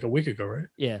 yeah, like a week ago, right?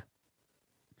 Yeah.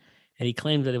 and he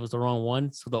claimed that it was the wrong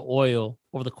one. So the oil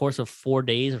over the course of 4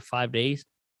 days or 5 days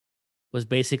was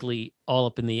basically all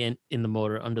up in the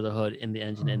motor, under the hood, in the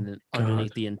engine, and then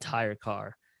underneath the entire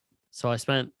car. So I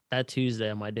spent that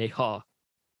Tuesday on my day off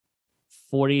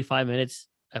 45 minutes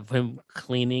of him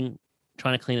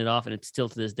trying to clean it off, and it's still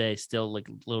to this day still like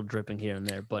a little dripping here and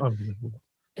there. But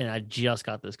and I just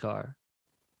got this car,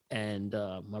 and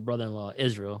my brother-in-law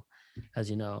Israel, as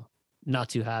you know, not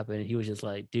too happy. He was just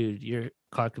like, "Dude, your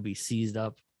car could be seized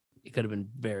up. It could have been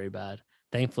very bad."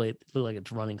 Thankfully, it looked like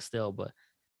it's running still, but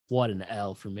what an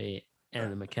L for me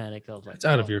and the mechanic. I was like, it's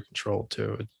out of your control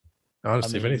too.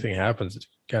 Honestly, if anything happens, the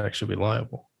mechanic should be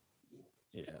liable.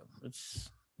 Yeah, it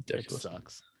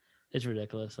sucks. It's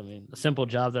ridiculous. I mean, a simple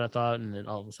job that I thought, and then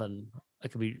all of a sudden, I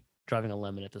could be driving a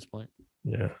lemon at this point.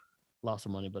 Yeah, lost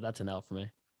some money, but that's an L for me.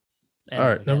 And all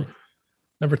right,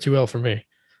 number 2L for me.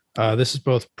 This is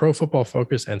both Pro Football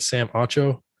Focus and Sam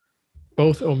Acho,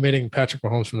 both omitting Patrick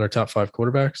Mahomes from their top 5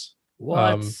 quarterbacks.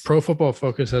 What? Pro Football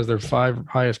Focus has their 5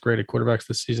 highest graded quarterbacks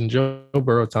this season: Joe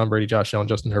Burrow, Tom Brady, Josh Allen,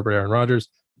 Justin Herbert, Aaron Rodgers.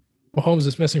 Mahomes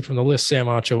is missing from the list. Sam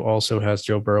Acho also has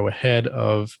Joe Burrow ahead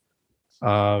of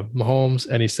Mahomes,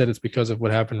 and he said it's because of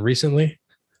what happened recently.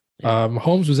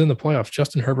 Mahomes was in the playoffs.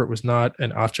 Justin Herbert was not,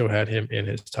 and Acho had him in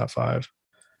his top 5.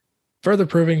 Further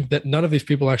proving that none of these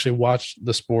people actually watch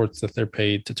the sports that they're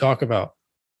paid to talk about.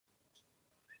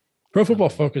 Pro Football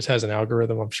Focus has an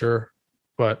algorithm, I'm sure,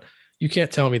 but you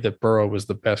can't tell me that Burrow was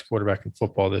the best quarterback in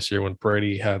football this year when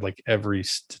Brady had like every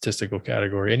statistical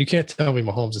category. And you can't tell me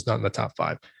Mahomes is not in the top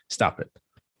 5. Stop it.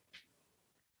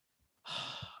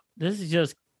 This is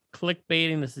just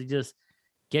clickbaiting. This is just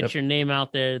get your name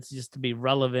out there. It's just to be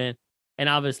relevant. And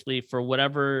obviously for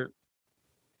whatever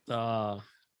what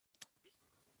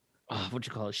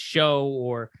you call it, show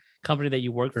or company that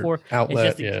you work for,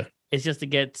 outlet, it's just to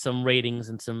get some ratings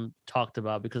and some talked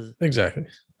about, because exactly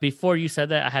before you said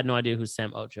that, I had no idea who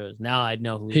Sam Ocho is. Now I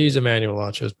know who he's. Emmanuel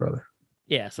Ocho's brother.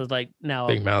 Yeah, so it's like now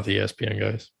big mouth ESPN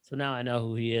guys. So now I know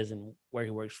who he is and where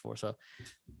he works for. So,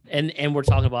 and we're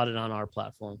talking about it on our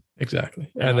platform.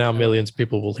 Exactly, and now millions of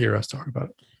people will hear us talk about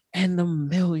it. And the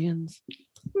millions.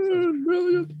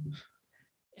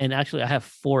 And actually, I have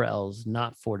 4 L's,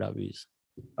 not 4 W's.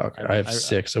 Okay, I have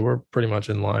 6, so we're pretty much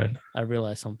in line. I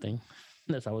realized something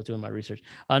as I was doing my research.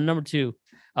 Number 2,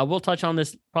 we'll touch on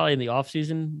this probably in the off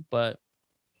season, but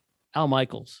Al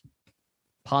Michaels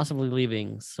possibly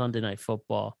leaving Sunday Night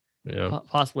Football,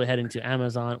 possibly heading to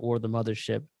Amazon or the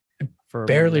mothership. For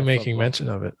barely making mention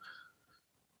of it.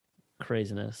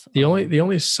 Craziness. The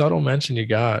only subtle mention you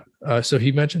got, so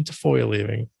he mentioned Tafoya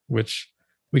leaving, which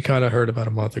we kind of heard about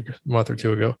a month or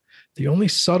two ago. The only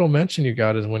subtle mention you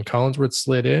got is when Collinsworth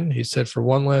slid in, he said for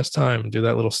one last time, do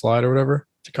that little slide or whatever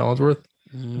to Collinsworth.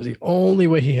 It was the only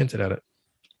way he hinted at it.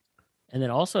 And then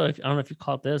also, I don't know if you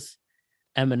caught this,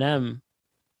 Eminem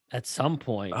at some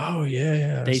point. Oh,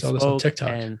 yeah. They saw this on TikTok.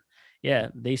 And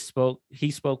they spoke.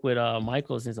 He spoke with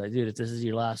Michaels, and he's like, dude, if this is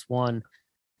your last one,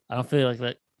 I don't feel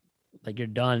like you're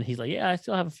done. He's like, yeah, I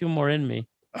still have a few more in me.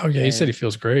 Oh, yeah. He said he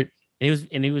feels great.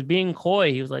 And he was being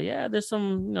coy. He was like, yeah, there's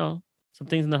some, some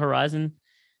things in the horizon.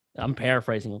 I'm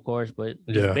paraphrasing, of course, but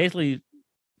he's basically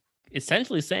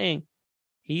essentially saying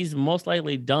he's most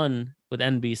likely done with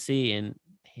NBC, and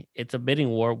it's a bidding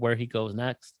war where he goes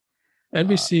next.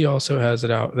 NBC also has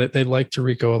it out. They like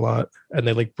Tirico a lot, and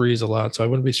they like Breeze a lot. So I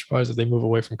wouldn't be surprised if they move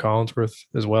away from Collinsworth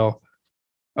as well.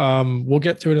 We'll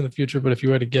get to it in the future, but if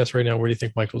you had to guess right now, where do you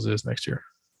think Michaels is next year?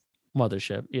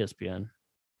 Mothership, ESPN.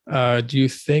 Do you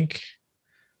think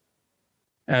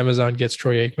Amazon gets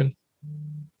Troy Aikman?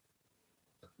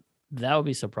 That would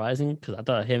be surprising, because I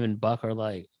thought him and Buck are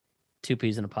like 2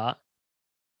 peas in a pot.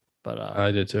 But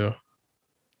I did too.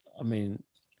 I mean,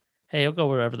 hey, he'll go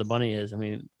wherever the money is. I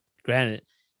mean, granted,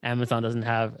 Amazon doesn't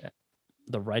have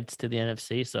the rights to the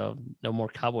NFC, so no more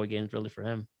Cowboy games really for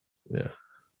him. Yeah.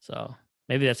 So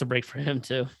maybe that's a break for him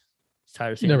too. He's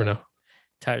tired of seeing. You never know.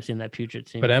 Tired of seeing that putrid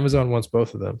team. But Amazon wants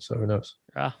both of them, so who knows?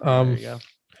 There you go.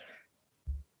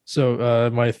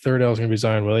 So my third L is going to be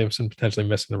Zion Williamson, potentially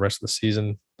missing the rest of the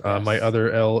season. My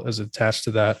other L is attached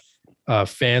to that.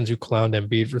 Fans who clowned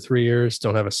Embiid for 3 years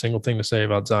don't have a single thing to say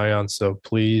about Zion, so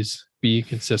please be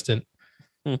consistent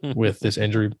with this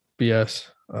injury BS.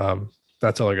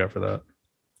 That's all I got for that.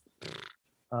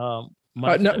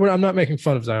 I'm not making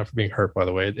fun of Zion for being hurt, by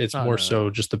the way. It's more so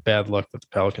just the bad luck that the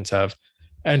Pelicans have,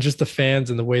 and just the fans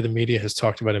and the way the media has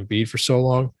talked about Embiid for so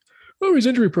long. Oh, he's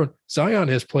injury prone. Zion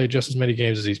has played just as many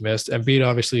games as he's missed. Embiid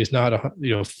obviously is not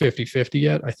 50-50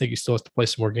 yet. I think he still has to play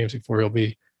some more games before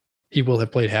he will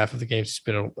have played half of the games he's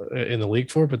been in the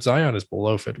league for. But Zion is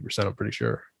below 50%, I'm pretty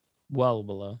sure. Well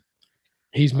below.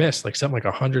 He's missed like something like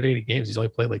 180 games. He's only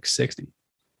played like 60.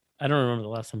 I don't remember the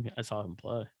last time I saw him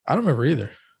play. I don't remember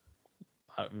either.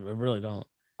 I really don't.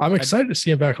 I'm excited to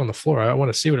see him back on the floor. I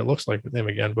want to see what it looks like with him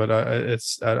again, but I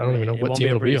don't even know what team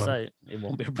it'll be on. It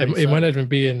won't be a It might not even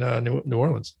be in New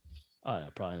Orleans. Oh, yeah,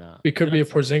 probably not. It could be a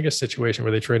Porzingis situation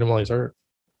where they trade him while he's hurt.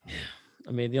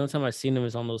 I mean, the only time I've seen him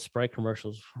is on those Sprite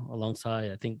commercials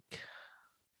alongside, I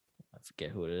forget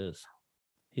who it is.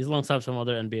 He's alongside some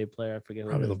other NBA player. I forget who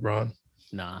Probably it is. LeBron.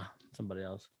 Nah, somebody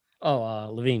else. Oh,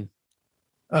 Levine.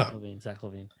 Oh. Zach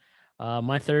Levine.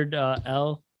 My third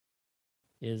L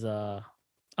is I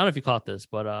don't know if you caught this,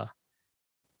 but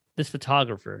this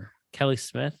photographer, Kelly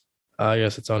Smith.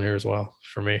 Yes, it's on here as well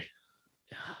for me.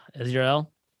 Is your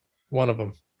L? One of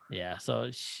them. Yeah. So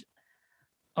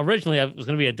originally it was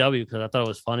going to be a W because I thought it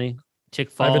was funny. Chick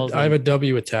falls. I have a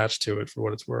W attached to it for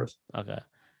what it's worth. Okay.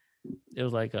 It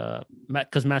was like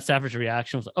because Matt Stafford's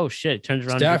reaction was, "Oh shit!" It turns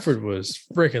around. Stafford was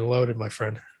freaking loaded, my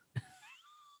friend.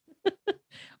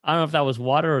 I don't know if that was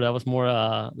water or that was more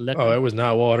liquor. Oh, it was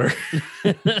not water.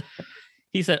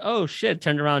 He said, "Oh shit!"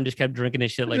 Turned around and just kept drinking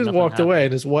his shit. Like just walked away,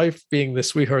 and his wife, being the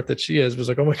sweetheart that she is, was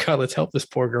like, "Oh my god, let's help this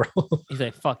poor girl." He's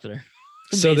like, "Fucked her."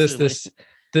 So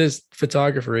this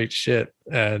photographer ate shit,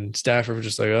 and Stafford was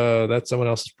just like, "Oh, that's someone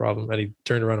else's problem," and he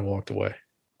turned around and walked away.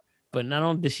 But not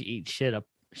only did she eat shit up,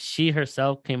 she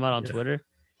herself came out on Twitter.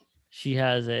 She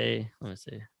has let me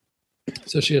see.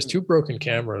 So she has 2 broken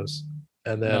cameras,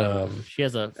 and then she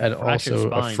has a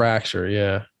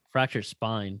fracture. Fractured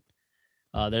spine.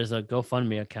 There's a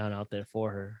GoFundMe account out there for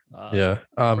her.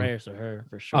 Prayers to her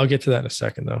for sure. I'll get to that in a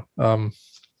second though.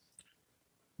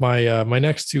 My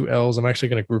next 2 L's, I'm actually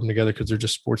going to group them together because they're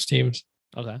just sports teams.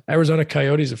 Okay. Arizona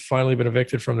Coyotes have finally been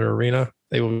evicted from their arena.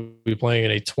 They will be playing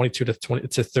in a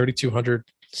 3,200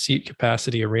 seat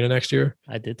capacity arena next year.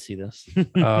 I did see this.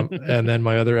 And then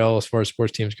my other L, as far as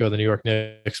sports teams go, the New York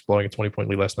Knicks blowing a 20-point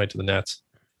lead last night to the Nets.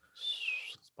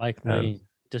 Spike Lee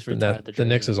just retired the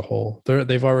Knicks as a whole.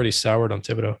 They've already soured on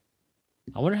Thibodeau.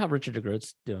 I wonder how Richard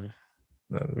DeGroat's doing.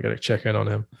 We got to check in on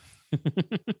him.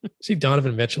 See,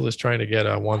 Donovan Mitchell is trying to get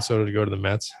Juan Soto to go to the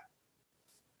Mets.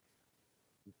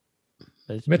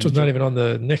 Mitchell's not even on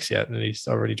the Knicks yet, and he's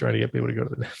already trying to get people to go to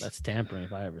the Nets. That's tampering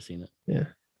if I ever seen it. Yeah.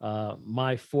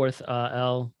 My fourth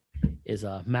L is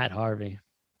Matt Harvey.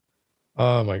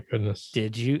 Oh my goodness!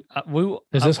 Did you?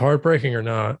 Is this heartbreaking or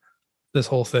not? This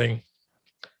whole thing.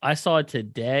 I saw it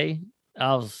today.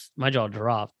 My jaw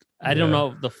dropped. I don't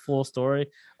know the full story.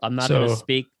 I'm not going to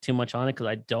speak too much on it because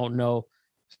I don't know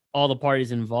all the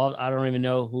parties involved. I don't even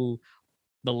know who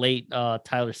the late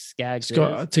Tyler Skaggs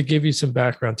is. To give you some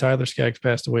background, Tyler Skaggs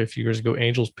passed away a few years ago.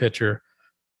 Angels pitcher.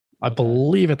 I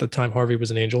believe at the time Harvey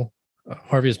was an Angel.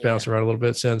 Harvey has bounced around a little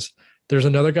bit since. There's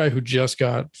another guy who just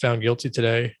got found guilty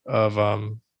today of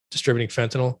distributing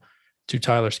fentanyl to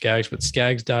Tyler Skaggs, but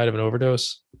Skaggs died of an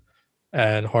overdose,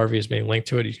 and Harvey is being linked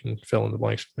to it. You can fill in the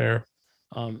blanks from there.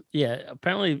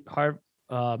 Apparently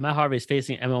Matt Harvey is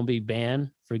facing MLB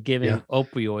ban for giving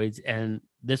opioids, and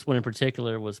this one in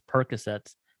particular was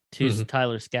Percocets to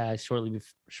Tyler Skaggs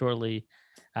shortly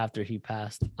after he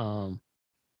passed.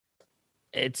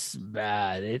 It's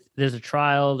bad. There's a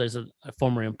trial. There's a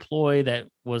former employee that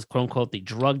was quote unquote the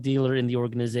drug dealer in the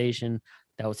organization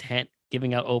that was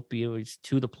giving out opioids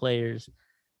to the players.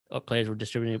 Players were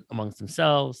distributing amongst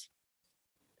themselves.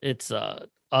 It's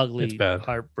ugly, it's bad.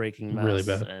 Heartbreaking mess, really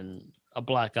bad, and a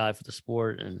black eye for the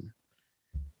sport and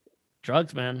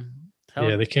drugs, man.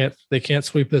 They can't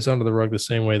sweep this under the rug the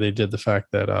same way they did the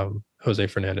fact that Jose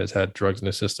Fernandez had drugs in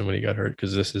his system when he got hurt,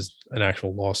 because this is an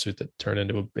actual lawsuit that turned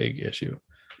into a big issue.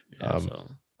 So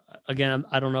again,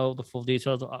 I don't know the full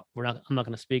details. I'm not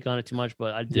going to speak on it too much,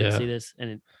 but I did see this,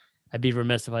 and I'd be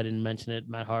remiss if I didn't mention it.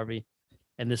 Matt Harvey,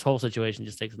 and this whole situation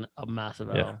just takes a massive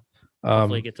L.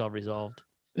 Hopefully, it gets all resolved.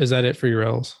 Is that it for your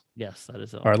L's? Yes, that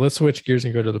is all. All right, let's switch gears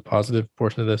and go to the positive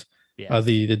portion of this. Yes.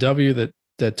 The W that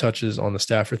touches on the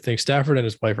Stafford thing. Stafford and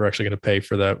his wife are actually going to pay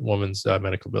for that woman's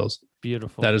medical bills.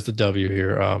 Beautiful. That is the W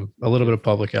here. A little bit of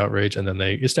public outrage, and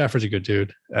then Stafford's a good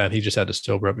dude, and he just had to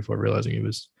sober up before realizing he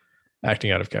was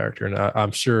acting out of character. And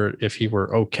I'm sure if he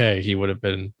were okay, he would have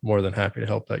been more than happy to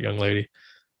help that young lady.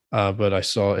 But I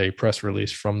saw a press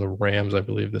release from the Rams, I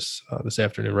believe this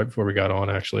afternoon, right before we got on,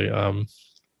 actually.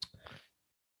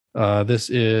 This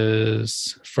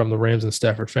is from the Rams and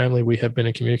Stafford family. We have been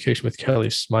in communication with Kelly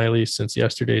Smiley since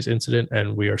yesterday's incident,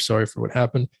 and we are sorry for what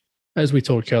happened. As we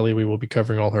told Kelly, we will be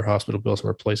covering all her hospital bills and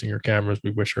replacing her cameras.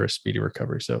 We wish her a speedy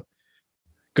recovery. So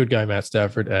good guy, Matt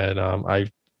Stafford. And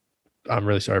I'm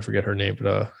really sorry I forget her name,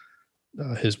 but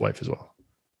his wife as well.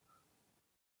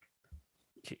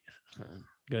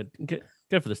 Good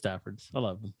for the Staffords. I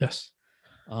love them. Yes.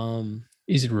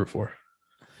 Easy to root for.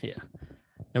 Yeah.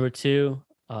 Number 2,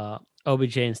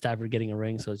 OBJ and Stafford getting a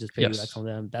ring, so it's just piggybacks Yes, on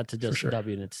them. That's just sure. a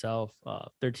W in itself.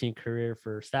 13 career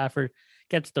for Stafford,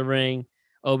 gets the ring.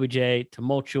 OBJ,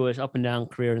 tumultuous up and down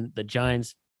career in the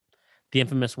Giants. The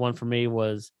infamous one for me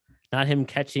was not him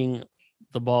catching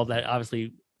the ball that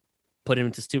obviously put him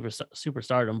into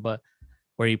superstardom, but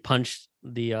where he punched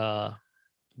the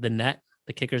net,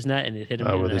 the kicker's net, and it hit him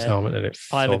in with the his head. helmet, and it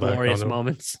Probably fell the back glorious on him.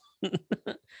 moments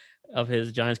of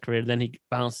his Giants career. Then he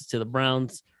bounces to the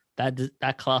Browns.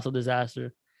 That colossal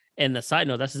disaster. And the side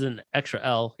note, this is an extra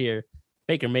L here.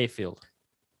 Baker Mayfield,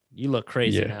 you look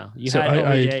crazy now. You So had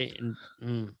OBJ.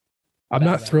 I'm bad,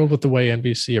 not bad. thrilled with the way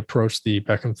NBC approached the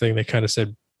Beckham thing. They kind of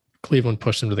said Cleveland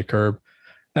pushed him to the curb.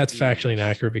 That's factually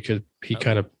inaccurate because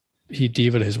he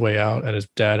diva'd his way out and his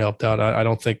dad helped out. I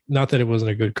don't think, not that it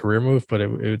wasn't a good career move, but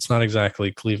it's not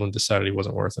exactly Cleveland decided he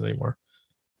wasn't worth it anymore.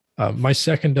 My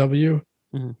second W,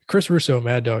 Chris Russo,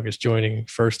 Mad Dog, is joining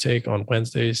First Take on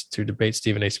Wednesdays to debate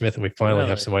Stephen A. Smith, and we finally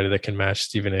have somebody that can match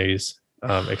Stephen A.'s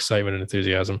excitement and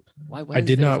enthusiasm. I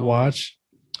did not watch.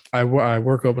 I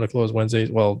work open to close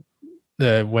Wednesdays. Well,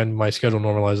 when my schedule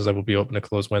normalizes, I will be open to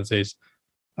close Wednesdays,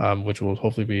 which will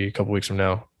hopefully be a couple weeks from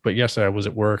now. But yesterday I was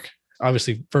at work.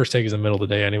 Obviously, First Take is in the middle of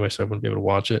the day anyway, so I wouldn't be able to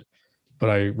watch it. But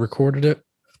I recorded it,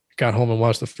 got home and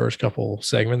watched the first couple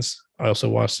segments. I also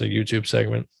watched the YouTube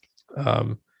segment.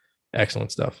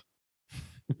 Excellent stuff.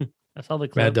 I saw the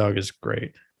clip. Mad Dog is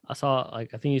great. I saw, I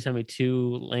think you sent me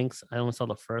 2 links. I only saw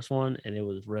the first one, and it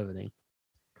was riveting.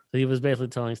 So he was basically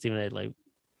telling Stephen A. like,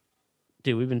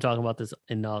 dude, we've been talking about this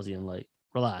in nauseam. Like,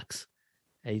 relax.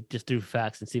 And he just threw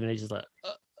facts, and Stephen A. just like.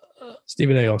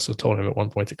 Stephen A. also told him at one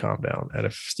point to calm down. And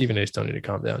if Stephen A.'s telling you to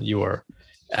calm down, you are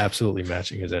absolutely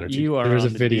matching his energy. You are. There's a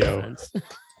video.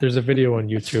 There's a video on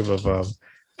YouTube of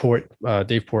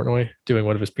Dave Portnoy doing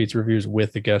one of his pizza reviews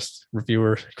with the guest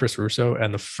reviewer Chris Russo,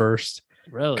 and the first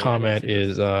comment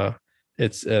is the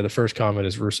first comment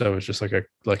is Russo is just like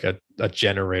a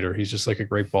generator. He's just like a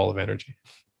great ball of energy.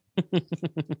 Let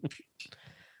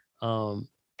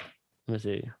me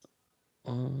see.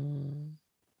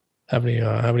 How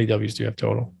many W's do you have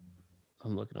total?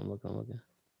 I'm looking.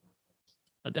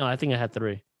 No, I think I had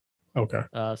 3. Okay.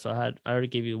 So I already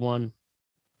gave you 1.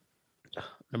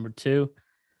 Number 2,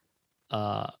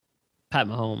 Pat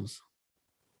Mahomes.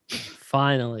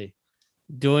 Finally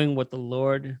doing what the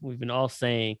Lord we've been all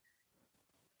saying.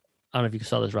 I don't know if you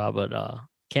saw this, Rob, but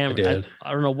Cameron,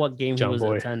 I don't know what game he was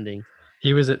attending.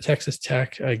 He was at Texas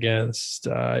Tech against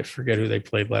I forget who they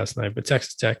played last night, but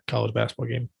Texas Tech college basketball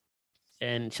game.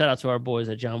 And shout out to our boys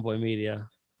at John Boy Media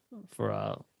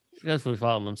for because we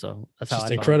follow them. So that's how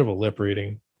just incredible lip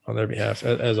reading on their behalf,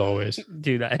 as always.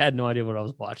 Dude, I had no idea what I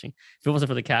was watching. If it wasn't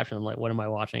for the caption, I'm like, what am I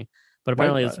watching? But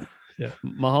apparently it's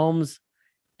Mahomes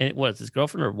and what is his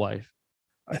girlfriend or wife?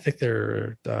 I think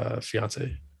they're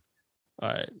fiance. All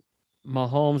right.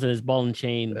 Mahomes and his ball and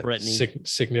chain, Brittany.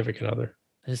 Significant other.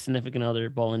 His significant other,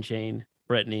 ball and chain,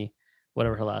 Brittany,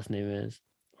 whatever her last name is.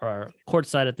 Or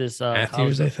courtside at this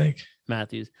Matthews, I think.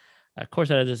 Matthews.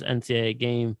 Courtside at this NCAA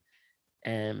game.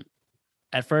 And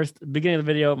at first, beginning of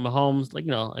the video, Mahomes, like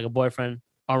a boyfriend,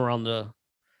 arm around the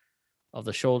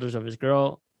shoulders of his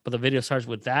girl. But the video starts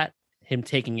with that, him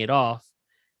taking it off,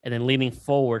 and then leaning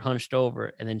forward, hunched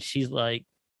over. And then she's like,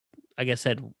 I guess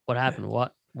said, what happened?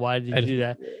 Why did you do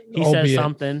that? He says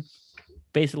something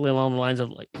basically along the lines of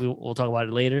like, we'll talk about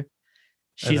it later.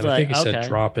 She's like, I think he said,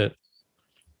 drop it.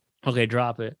 Okay,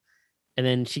 drop it. And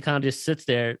then she kind of just sits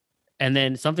there, and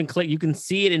then something clicked. You can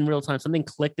see it in real time. Something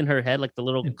clicked in her head, like the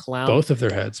little clown. Both of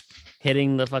their heads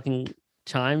hitting the fucking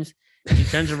chimes. She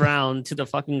turns around to the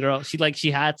fucking girl.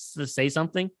 She had to say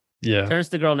something. Yeah. Turns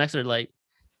to the girl next to her, like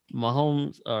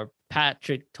Mahomes or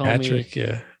Patrick told me.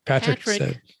 Yeah. Patrick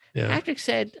said. Yeah. Patrick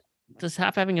said to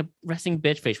stop having a resting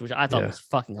bitch face, which I thought was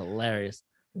fucking hilarious.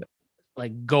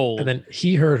 Like gold. And then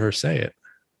he heard her say it,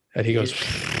 and he goes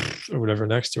or whatever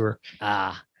next to her.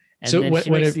 And so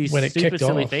when it kicked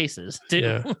silly off, faces too.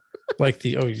 Yeah, like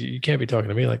you can't be talking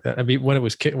to me like that. I mean, when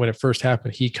it first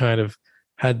happened, he kind of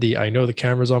had I know the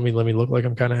camera's on me. Let me look like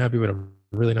I'm kind of happy, but I'm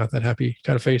really not that happy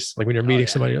kind of face. Like when you're meeting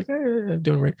somebody, like, hey, I'm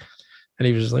doing great. And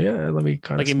he was just like, yeah, let me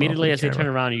kind of like immediately as they turn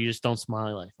around, you just don't smile.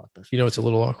 You're like, fuck this. It's a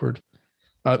little awkward.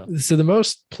 So the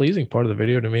most pleasing part of the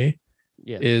video to me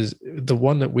is the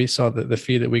one that we saw. The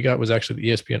feed that we got was actually the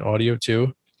ESPN audio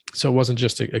too. So it wasn't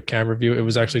just a camera view. It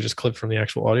was actually just clipped from the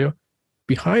actual audio.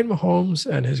 Behind Mahomes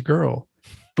and his girl,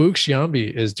 Boog Sciambi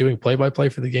is doing play-by-play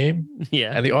for the game.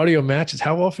 Yeah. And the audio matches.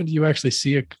 How often do you actually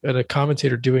see a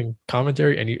commentator doing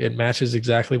commentary and it matches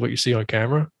exactly what you see on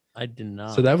camera? I did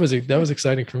not. So that was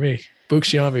exciting for me.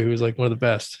 Buxiami, who's like one of the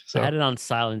best. I So had it on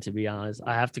silent, to be honest.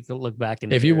 I have to go look back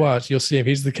and if you watch, you'll see him.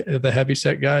 He's the heavy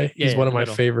set guy. He's one of my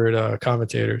favorite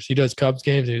commentators. He does Cubs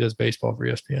games and he does baseball for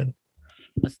ESPN.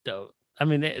 That's dope. I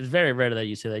mean, it's very rare that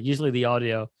you say that. Usually the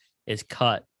audio is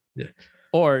cut. Yeah.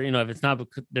 Or, if it's not,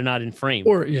 they're not in frame.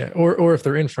 Or if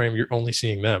they're in frame, you're only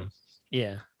seeing them.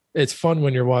 Yeah. It's fun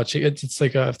when you're watching. It's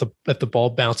like if the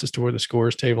ball bounces toward the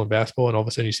scores table in basketball, and all of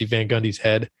a sudden you see Van Gundy's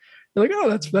head. You're like,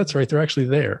 oh, that's right. They're actually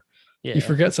there. Yeah. You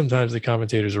forget sometimes the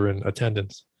commentators are in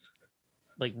attendance.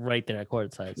 Like right there at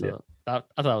courtside. So I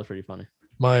thought it was pretty funny.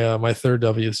 My third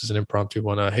W. This is an impromptu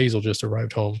one. Hazel just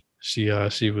arrived home. She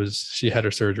had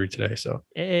her surgery today. So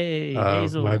hey,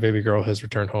 Hazel. My baby girl has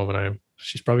returned home, and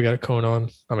she's probably got a cone on.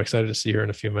 I'm excited to see her in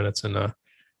a few minutes, and I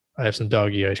have some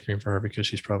doggy ice cream for her because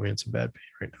she's probably in some bad pain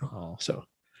right now. Oh, so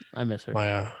I miss her.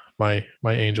 My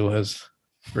angel has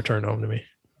returned home to me.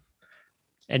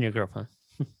 And your girlfriend.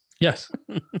 Yes.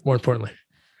 More importantly.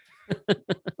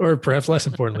 Or perhaps less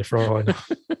importantly, for all I know.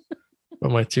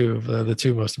 But the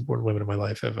two most important women in my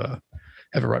life have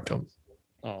arrived home.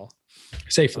 Oh.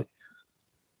 Safely.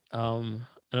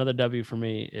 Another W for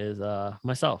me is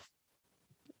myself.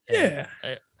 Yeah.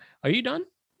 Are you done?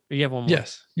 Or you have one more?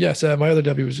 Yes. My other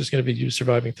W was just going to be you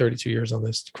surviving 32 years on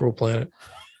this cruel planet.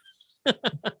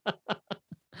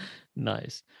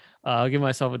 Nice. I'll give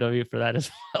myself a W for that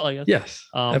as well, I guess. Yes.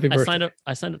 Happy birthday.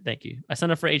 I signed up. Thank you. I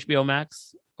signed up for HBO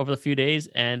Max over the few days,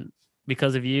 and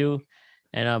because of you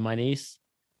and my niece,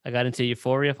 I got into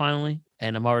Euphoria finally,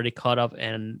 and I'm already caught up.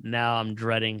 And now I'm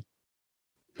dreading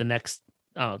the next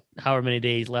however many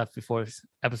days left before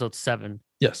episode 7.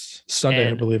 Yes,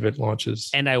 Sunday I believe it launches.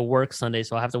 And I work Sunday,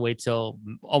 so I have to wait till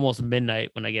almost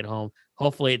midnight when I get home.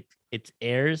 Hopefully, it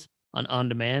airs on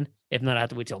demand. If not, I have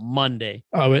to wait till Monday.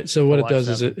 Oh, so what it does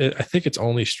is I think it's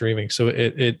only streaming. So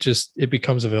it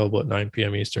becomes available at 9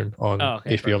 p.m. Eastern on HBO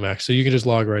perfect. Max. So you can just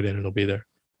log right in and it'll be there.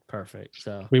 Perfect.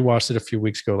 So we watched it a few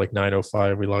weeks ago, like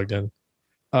 9:05. We logged in.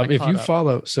 If you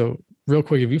follow, so real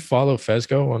quick, if you follow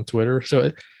Fezco on Twitter,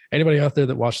 so anybody out there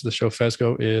that watches the show,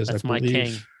 Fezco is, that's I my believe,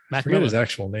 king. I forget his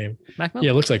actual name. Mac Miller?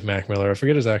 Yeah, it looks like Mac Miller. I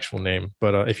forget his actual name,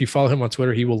 but if you follow him on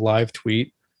Twitter, he will live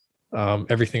tweet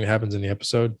everything that happens in the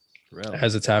episode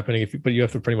as it's happening. But you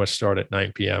have to pretty much start at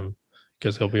 9 p.m.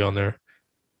 because he'll be on there.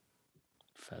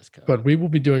 Fezco. But we will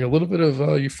be doing a little bit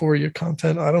of Euphoria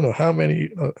content. I don't know how many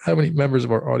members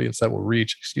of our audience that will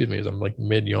reach. Excuse me, as I'm like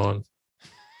mid yawn.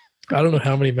 I don't know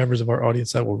how many members of our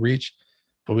audience that will reach,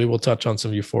 but we will touch on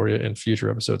some Euphoria in future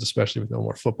episodes, especially with no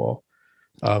more football.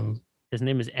 His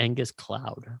name is Angus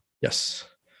Cloud. Yes.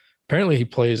 Apparently he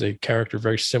plays a character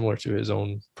very similar to his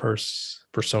own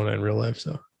persona in real life.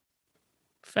 So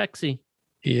Fexy.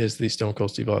 He is the Stone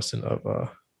Cold Steve Austin of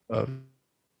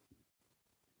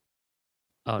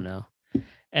Oh no.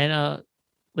 And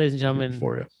ladies and gentlemen,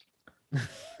 Euphoria.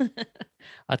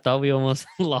 I thought we almost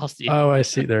lost you. Oh, I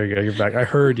see. There you go. You're back. I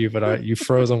heard you, but you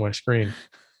froze on my screen.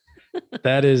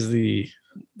 That is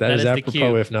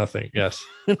apropos, if nothing. Yes.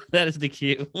 That is the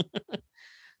cue.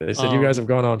 They said you guys have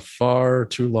gone on far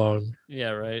too long. Yeah,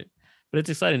 right. But it's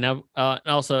exciting now. And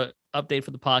also, update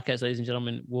for the podcast, ladies and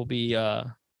gentlemen, we'll be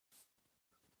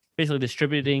basically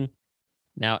distributing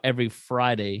now every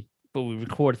Friday, but we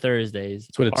record Thursdays.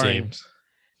 That's what it seems.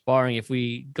 Barring if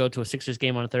we go to a Sixers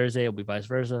game on a Thursday, it'll be vice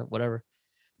versa, whatever.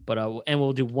 But and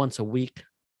we'll do once a week.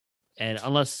 And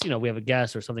unless we have a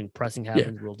guest or something pressing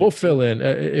happens, we'll fill in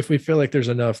if we feel like there's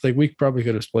enough. Like we probably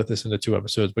could have split this into 2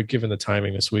 episodes, but given the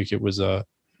timing this week, it was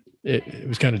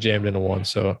kind of jammed into one.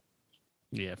 So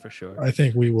yeah, for sure. I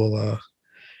think we will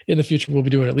in the future we'll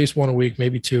be doing at least 1 a week,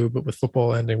 maybe 2. But with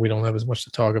football ending, we don't have as much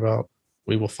to talk about.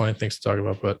 We will find things to talk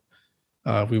about,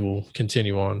 but we will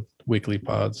continue on weekly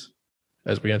pods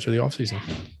as we enter the off season.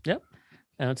 Yep.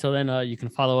 And until then, you can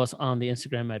follow us on the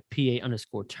Instagram at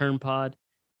PA_turnpod.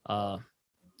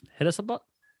 Hit us up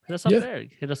there.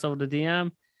 Hit us up with the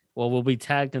DM. Well, we'll be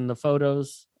tagged in the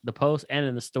photos, the post, and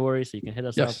in the story, so you can hit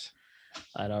us up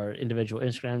at our individual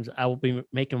Instagrams. I will be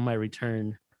making my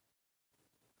return,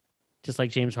 just like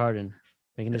James Harden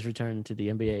making his return to the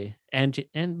NBA, and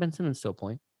Ben Simmons still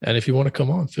playing. And if you want to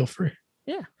come on, feel free.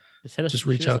 Yeah, just hit us. Just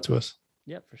reach out to us.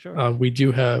 Yeah, for sure. We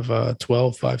do have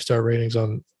 12 5-star ratings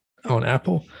on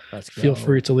Apple. Feel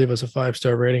free to leave us a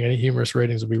 5-star rating. Any humorous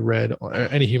ratings will be read.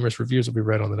 Any humorous reviews will be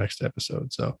read on the next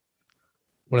episode. So I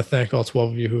want to thank all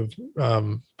 12 of you who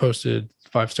have posted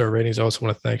 5-star ratings. I also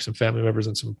want to thank some family members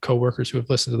and some coworkers who have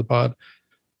listened to the pod.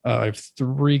 I have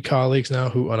 3 colleagues now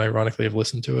who unironically have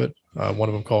listened to it. One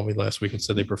of them called me last week and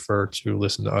said they prefer to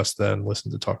listen to us than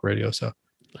listen to talk radio. So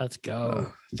let's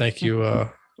go. Thank you.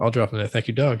 I'll drop in there. Thank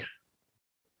you, Doug.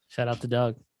 Shout out to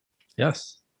Doug.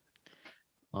 Yes.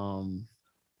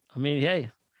 I mean,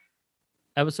 hey,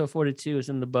 episode 42 is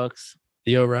in the books.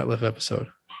 Theo Ratliff episode.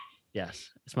 Yes,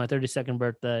 it's my 32nd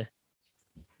birthday.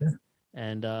 Yeah.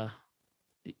 And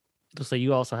looks like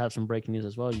you also have some breaking news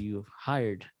as well. You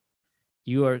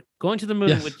are going to the moon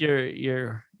Yes. with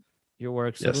your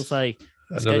work. So it Yes. looks like the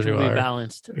Another schedule new will be hire.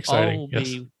 balanced. Exciting, All will yes.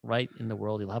 be right in the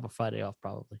world. You'll have a Friday off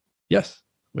probably. Yes,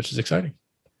 which is exciting.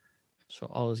 So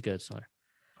all is good, sir.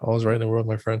 All is right in the world,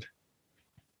 my friend.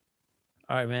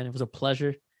 All right, man. It was a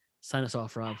pleasure. Sign us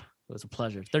off, Rob. It was a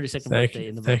pleasure. 32nd Thank birthday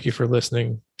in the you for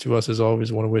listening to us as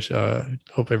always. Want to wish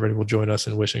hope everybody will join us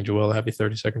in wishing Joel a happy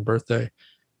 32nd birthday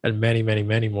and many, many,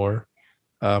 many more.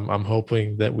 I'm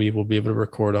hoping that we will be able to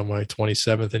record on my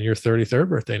 27th and your 33rd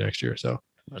birthday next year. So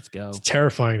let's go. It's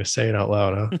terrifying to say it out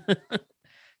loud, huh?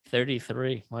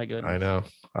 33. My goodness. I know.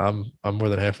 I'm more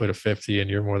than halfway to 50 and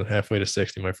you're more than halfway to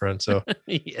 60, my friend. So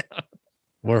yeah.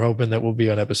 We're hoping that we'll be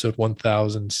on episode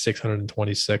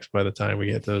 1626 by the time we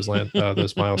get those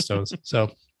milestones.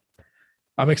 So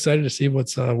I'm excited to see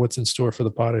what's in store for the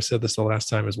pod. I said this the last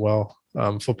time as well.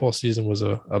 Football season was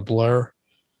a blur.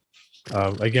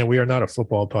 Again, we are not a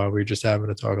football pod. We're just having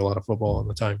to talk a lot of football in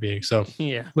the time being. So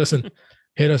yeah, listen,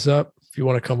 hit us up if you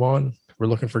want to come on. We're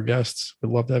looking for guests.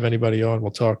 We'd love to have anybody on. We'll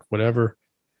talk whatever.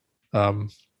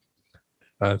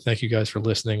 Thank you guys for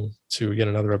listening to yet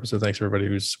another episode. Thanks everybody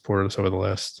who's supported us over the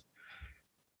last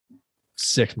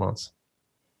 6 months.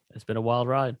 It's been a wild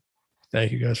ride.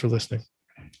 Thank you guys for listening.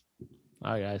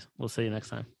 All right, guys. We'll see you next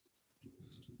time.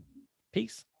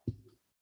 Peace.